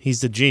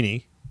 He's the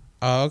genie.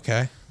 Oh,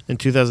 okay. In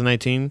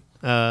 2019.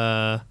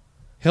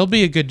 He'll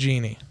be a good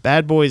genie.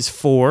 Bad Boys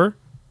 4.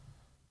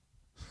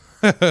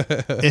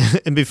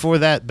 And before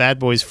that, Bad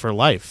Boys for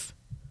Life.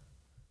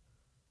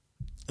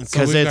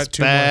 Because it's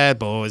Bad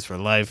Boys for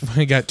Life.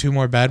 We got 2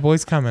 more Bad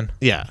Boys coming.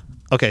 Yeah.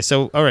 Okay,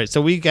 so all right,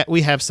 so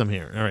we have some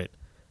here. All right.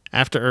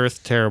 After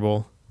Earth,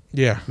 terrible.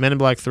 Yeah. Men in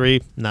Black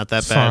 3, not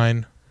that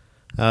bad.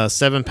 Fine.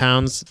 7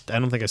 Pounds, I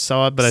don't think I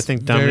saw it, but I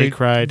think Dominique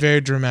cried.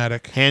 Very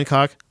dramatic.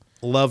 Hancock,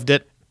 loved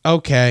it.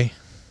 Okay.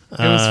 It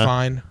was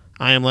fine.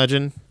 I Am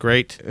Legend,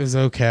 great. It was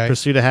okay.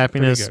 Pursuit of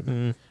Happiness.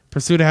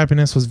 Pursuit of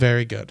Happiness was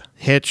very good.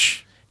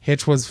 Hitch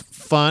was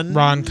fun.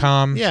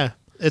 Rom-com. Yeah.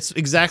 It's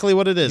exactly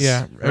what it is.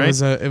 Yeah. Right?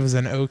 It was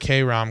an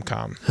okay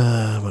rom-com.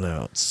 What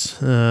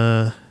else?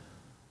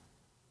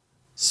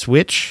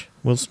 Switch.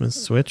 Will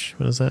Smith's Switch.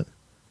 What is that?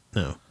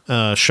 No.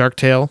 Shark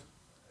Tale.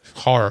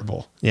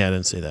 Horrible. Yeah, I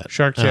didn't see that.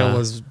 Shark Tale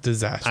was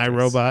disastrous.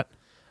 iRobot.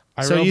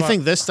 So you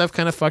think this stuff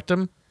kind of fucked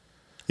him?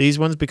 These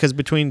ones? Because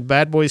between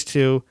Bad Boys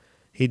 2,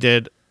 he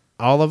did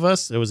All of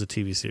Us. It was a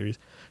TV series.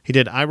 He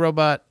did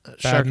iRobot,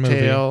 Shark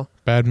Tale.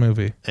 Bad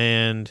movie.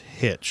 And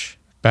Hitch.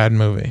 Bad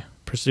movie.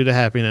 Pursuit of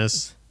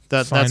Happiness.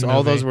 That's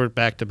all those were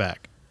back to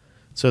back.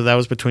 So that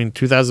was between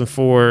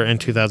 2004 and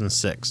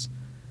 2006.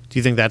 Do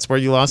you think that's where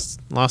you lost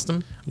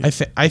them?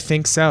 I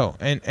think so.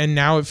 And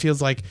now it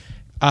feels like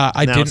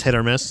it's hit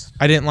or miss.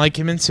 I didn't like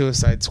him in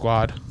Suicide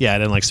Squad. Yeah, I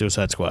didn't like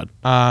Suicide Squad.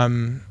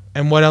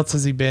 And what else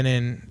has he been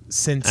in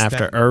since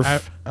After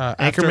Earth?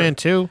 Anchorman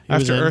 2.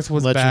 After Earth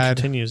was Legend bad.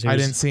 Continues. I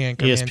didn't see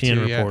Anchorman 2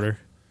 ESPN yet. reporter.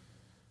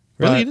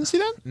 Really? You didn't see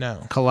that?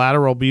 No.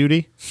 Collateral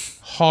Beauty.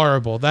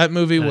 Horrible. That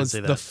movie was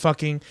the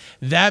fucking...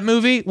 That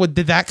movie,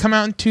 did that come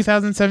out in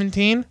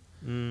 2017?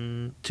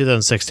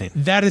 2016.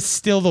 That is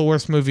still the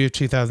worst movie of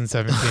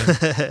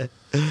 2017.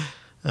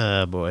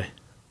 Oh, boy.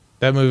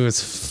 That movie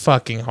was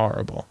fucking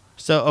horrible.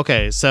 So,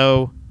 okay.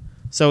 So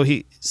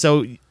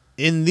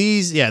in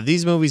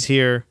these movies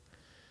here,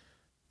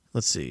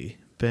 let's see.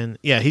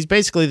 He's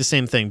basically the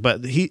same thing,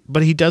 but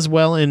he does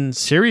well in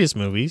serious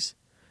movies.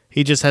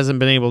 He just hasn't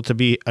been able to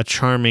be a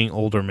charming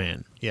older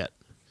man yet.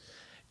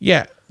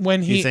 Yeah,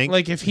 when he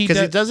because he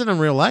does it in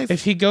real life.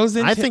 If he goes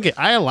into,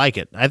 I like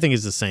it. I think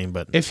it's the same,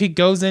 but if he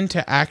goes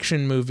into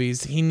action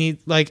movies, he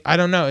needs I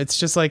don't know. It's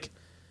just I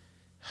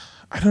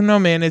don't know,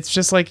 man. It's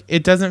just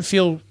it doesn't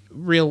feel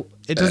real.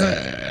 It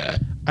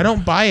doesn't. I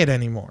don't buy it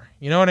anymore.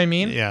 You know what I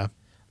mean? Yeah.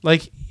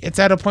 It's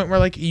at a point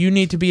where you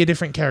need to be a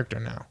different character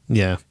now.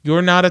 Yeah.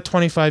 You're not a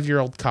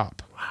 25-year-old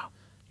cop. Wow.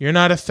 You're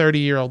not a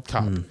 30-year-old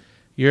cop.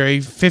 You're a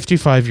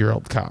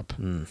 55-year-old cop.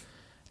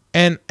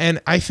 And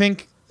I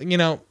think, I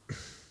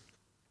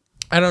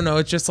don't know,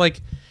 it's just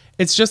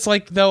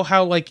though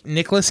how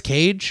Nicolas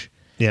Cage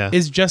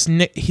is just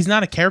he's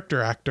not a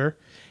character actor.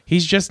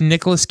 He's just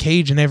Nicolas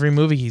Cage in every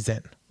movie he's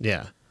in.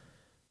 Yeah.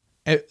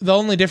 The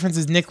only difference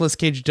is Nicolas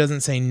Cage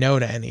doesn't say no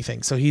to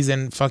anything. So he's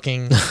in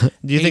fucking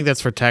Do you think that's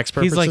for tax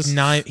purposes?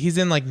 He's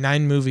in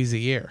 9 movies a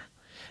year.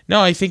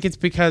 No, I think it's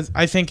because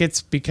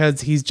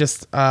he's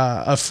just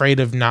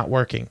afraid of not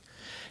working.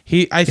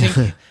 I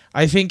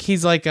think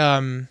he's I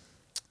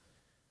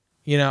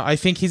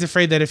think he's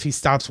afraid that if he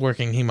stops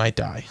working, he might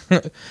die.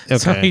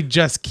 So he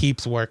just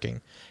keeps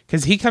working.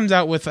 Because he comes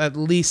out with at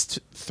least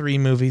 3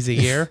 movies a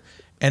year,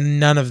 and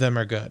none of them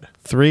are good.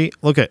 3?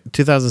 Look at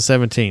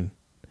 2017.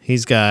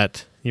 He's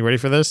got... You ready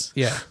for this?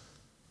 Yeah.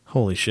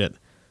 Holy shit.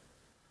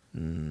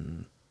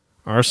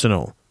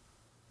 Arsenal.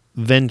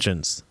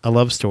 Vengeance. A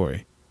Love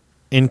Story.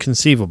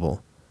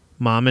 Inconceivable.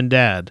 Mom and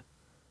Dad.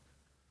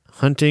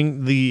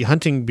 The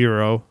Hunting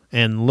Bureau,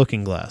 and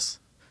Looking Glass.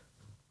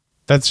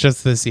 That's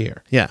just this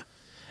year. Yeah.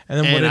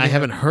 And then I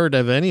haven't heard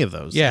of any of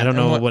those. Yeah, I don't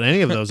know what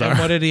any of those are. And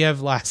what did he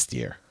have last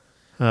year?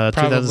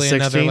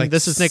 2016. Another,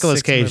 this is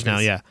Nicolas Cage movies. now,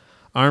 yeah.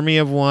 Army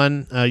of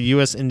One,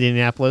 U.S.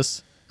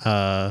 Indianapolis,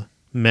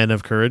 Men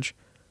of Courage,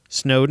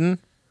 Snowden,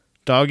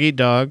 Dog Eat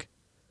Dog,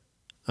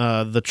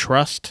 The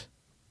Trust,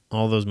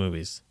 all those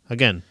movies.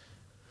 Again,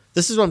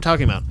 this is what I'm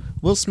talking about.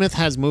 Will Smith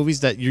has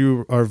movies that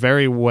you are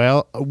very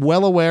well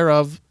aware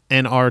of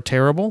and are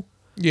terrible.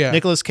 Yeah.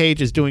 Nicolas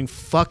Cage is doing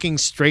fucking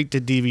straight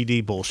to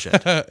DVD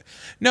bullshit.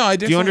 No, I definitely...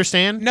 Do you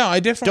understand? No, I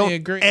definitely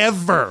agree. Don't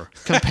ever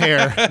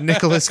compare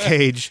Nicolas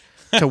Cage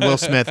to Will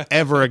Smith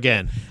ever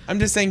again. I'm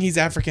just saying he's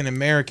African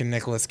American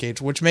Nicolas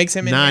Cage, which makes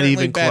him not inherently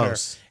even better.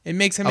 Close. It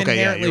makes him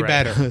inherently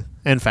better.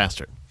 And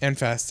faster. And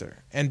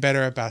faster. And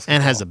better at basketball.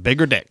 And has a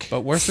bigger dick.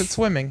 But worse at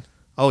swimming.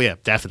 Oh, yeah,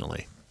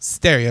 definitely.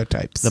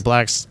 Stereotypes. The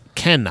blacks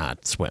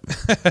cannot swim.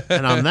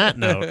 And on that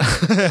note,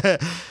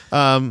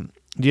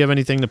 do you have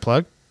anything to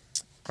plug?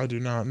 I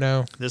do not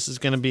know. This is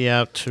going to be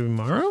out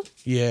tomorrow?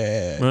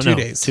 Yeah. Well, 2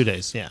 days. 2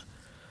 days, yeah.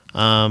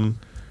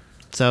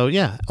 So,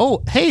 yeah.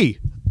 Oh, hey,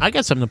 I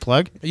got something to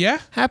plug. Yeah?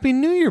 Happy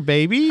New Year,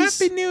 babies.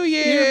 Happy New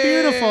Year.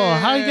 You're beautiful.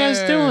 How you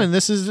guys doing?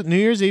 This is New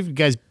Year's Eve. You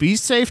guys be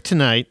safe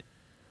tonight.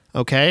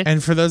 Okay?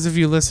 And for those of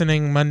you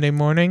listening Monday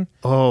morning,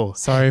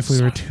 sorry if we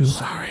were too loud.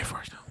 Sorry if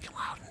we're too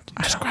loud.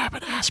 Just grab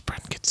an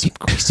aspirin, get some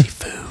greasy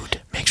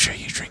food. Make sure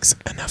you drink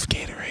enough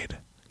Gatorade.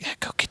 Yeah,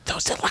 go get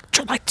those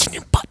electrolytes in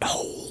your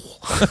butthole.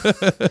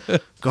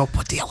 Go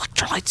put the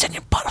electrolytes in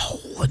your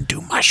butthole and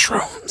do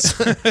mushrooms.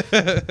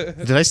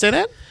 Did I say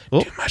that?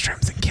 Do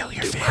mushrooms and kill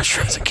your family.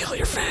 Mushrooms and kill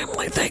your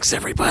family. Thanks,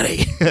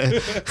 everybody.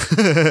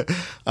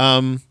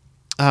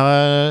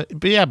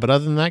 But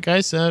other than that,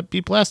 guys,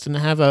 be blessed and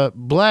have a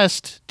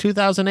blessed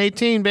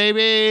 2018,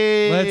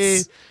 baby.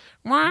 Let's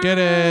get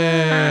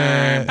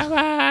it.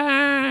 Bye-bye.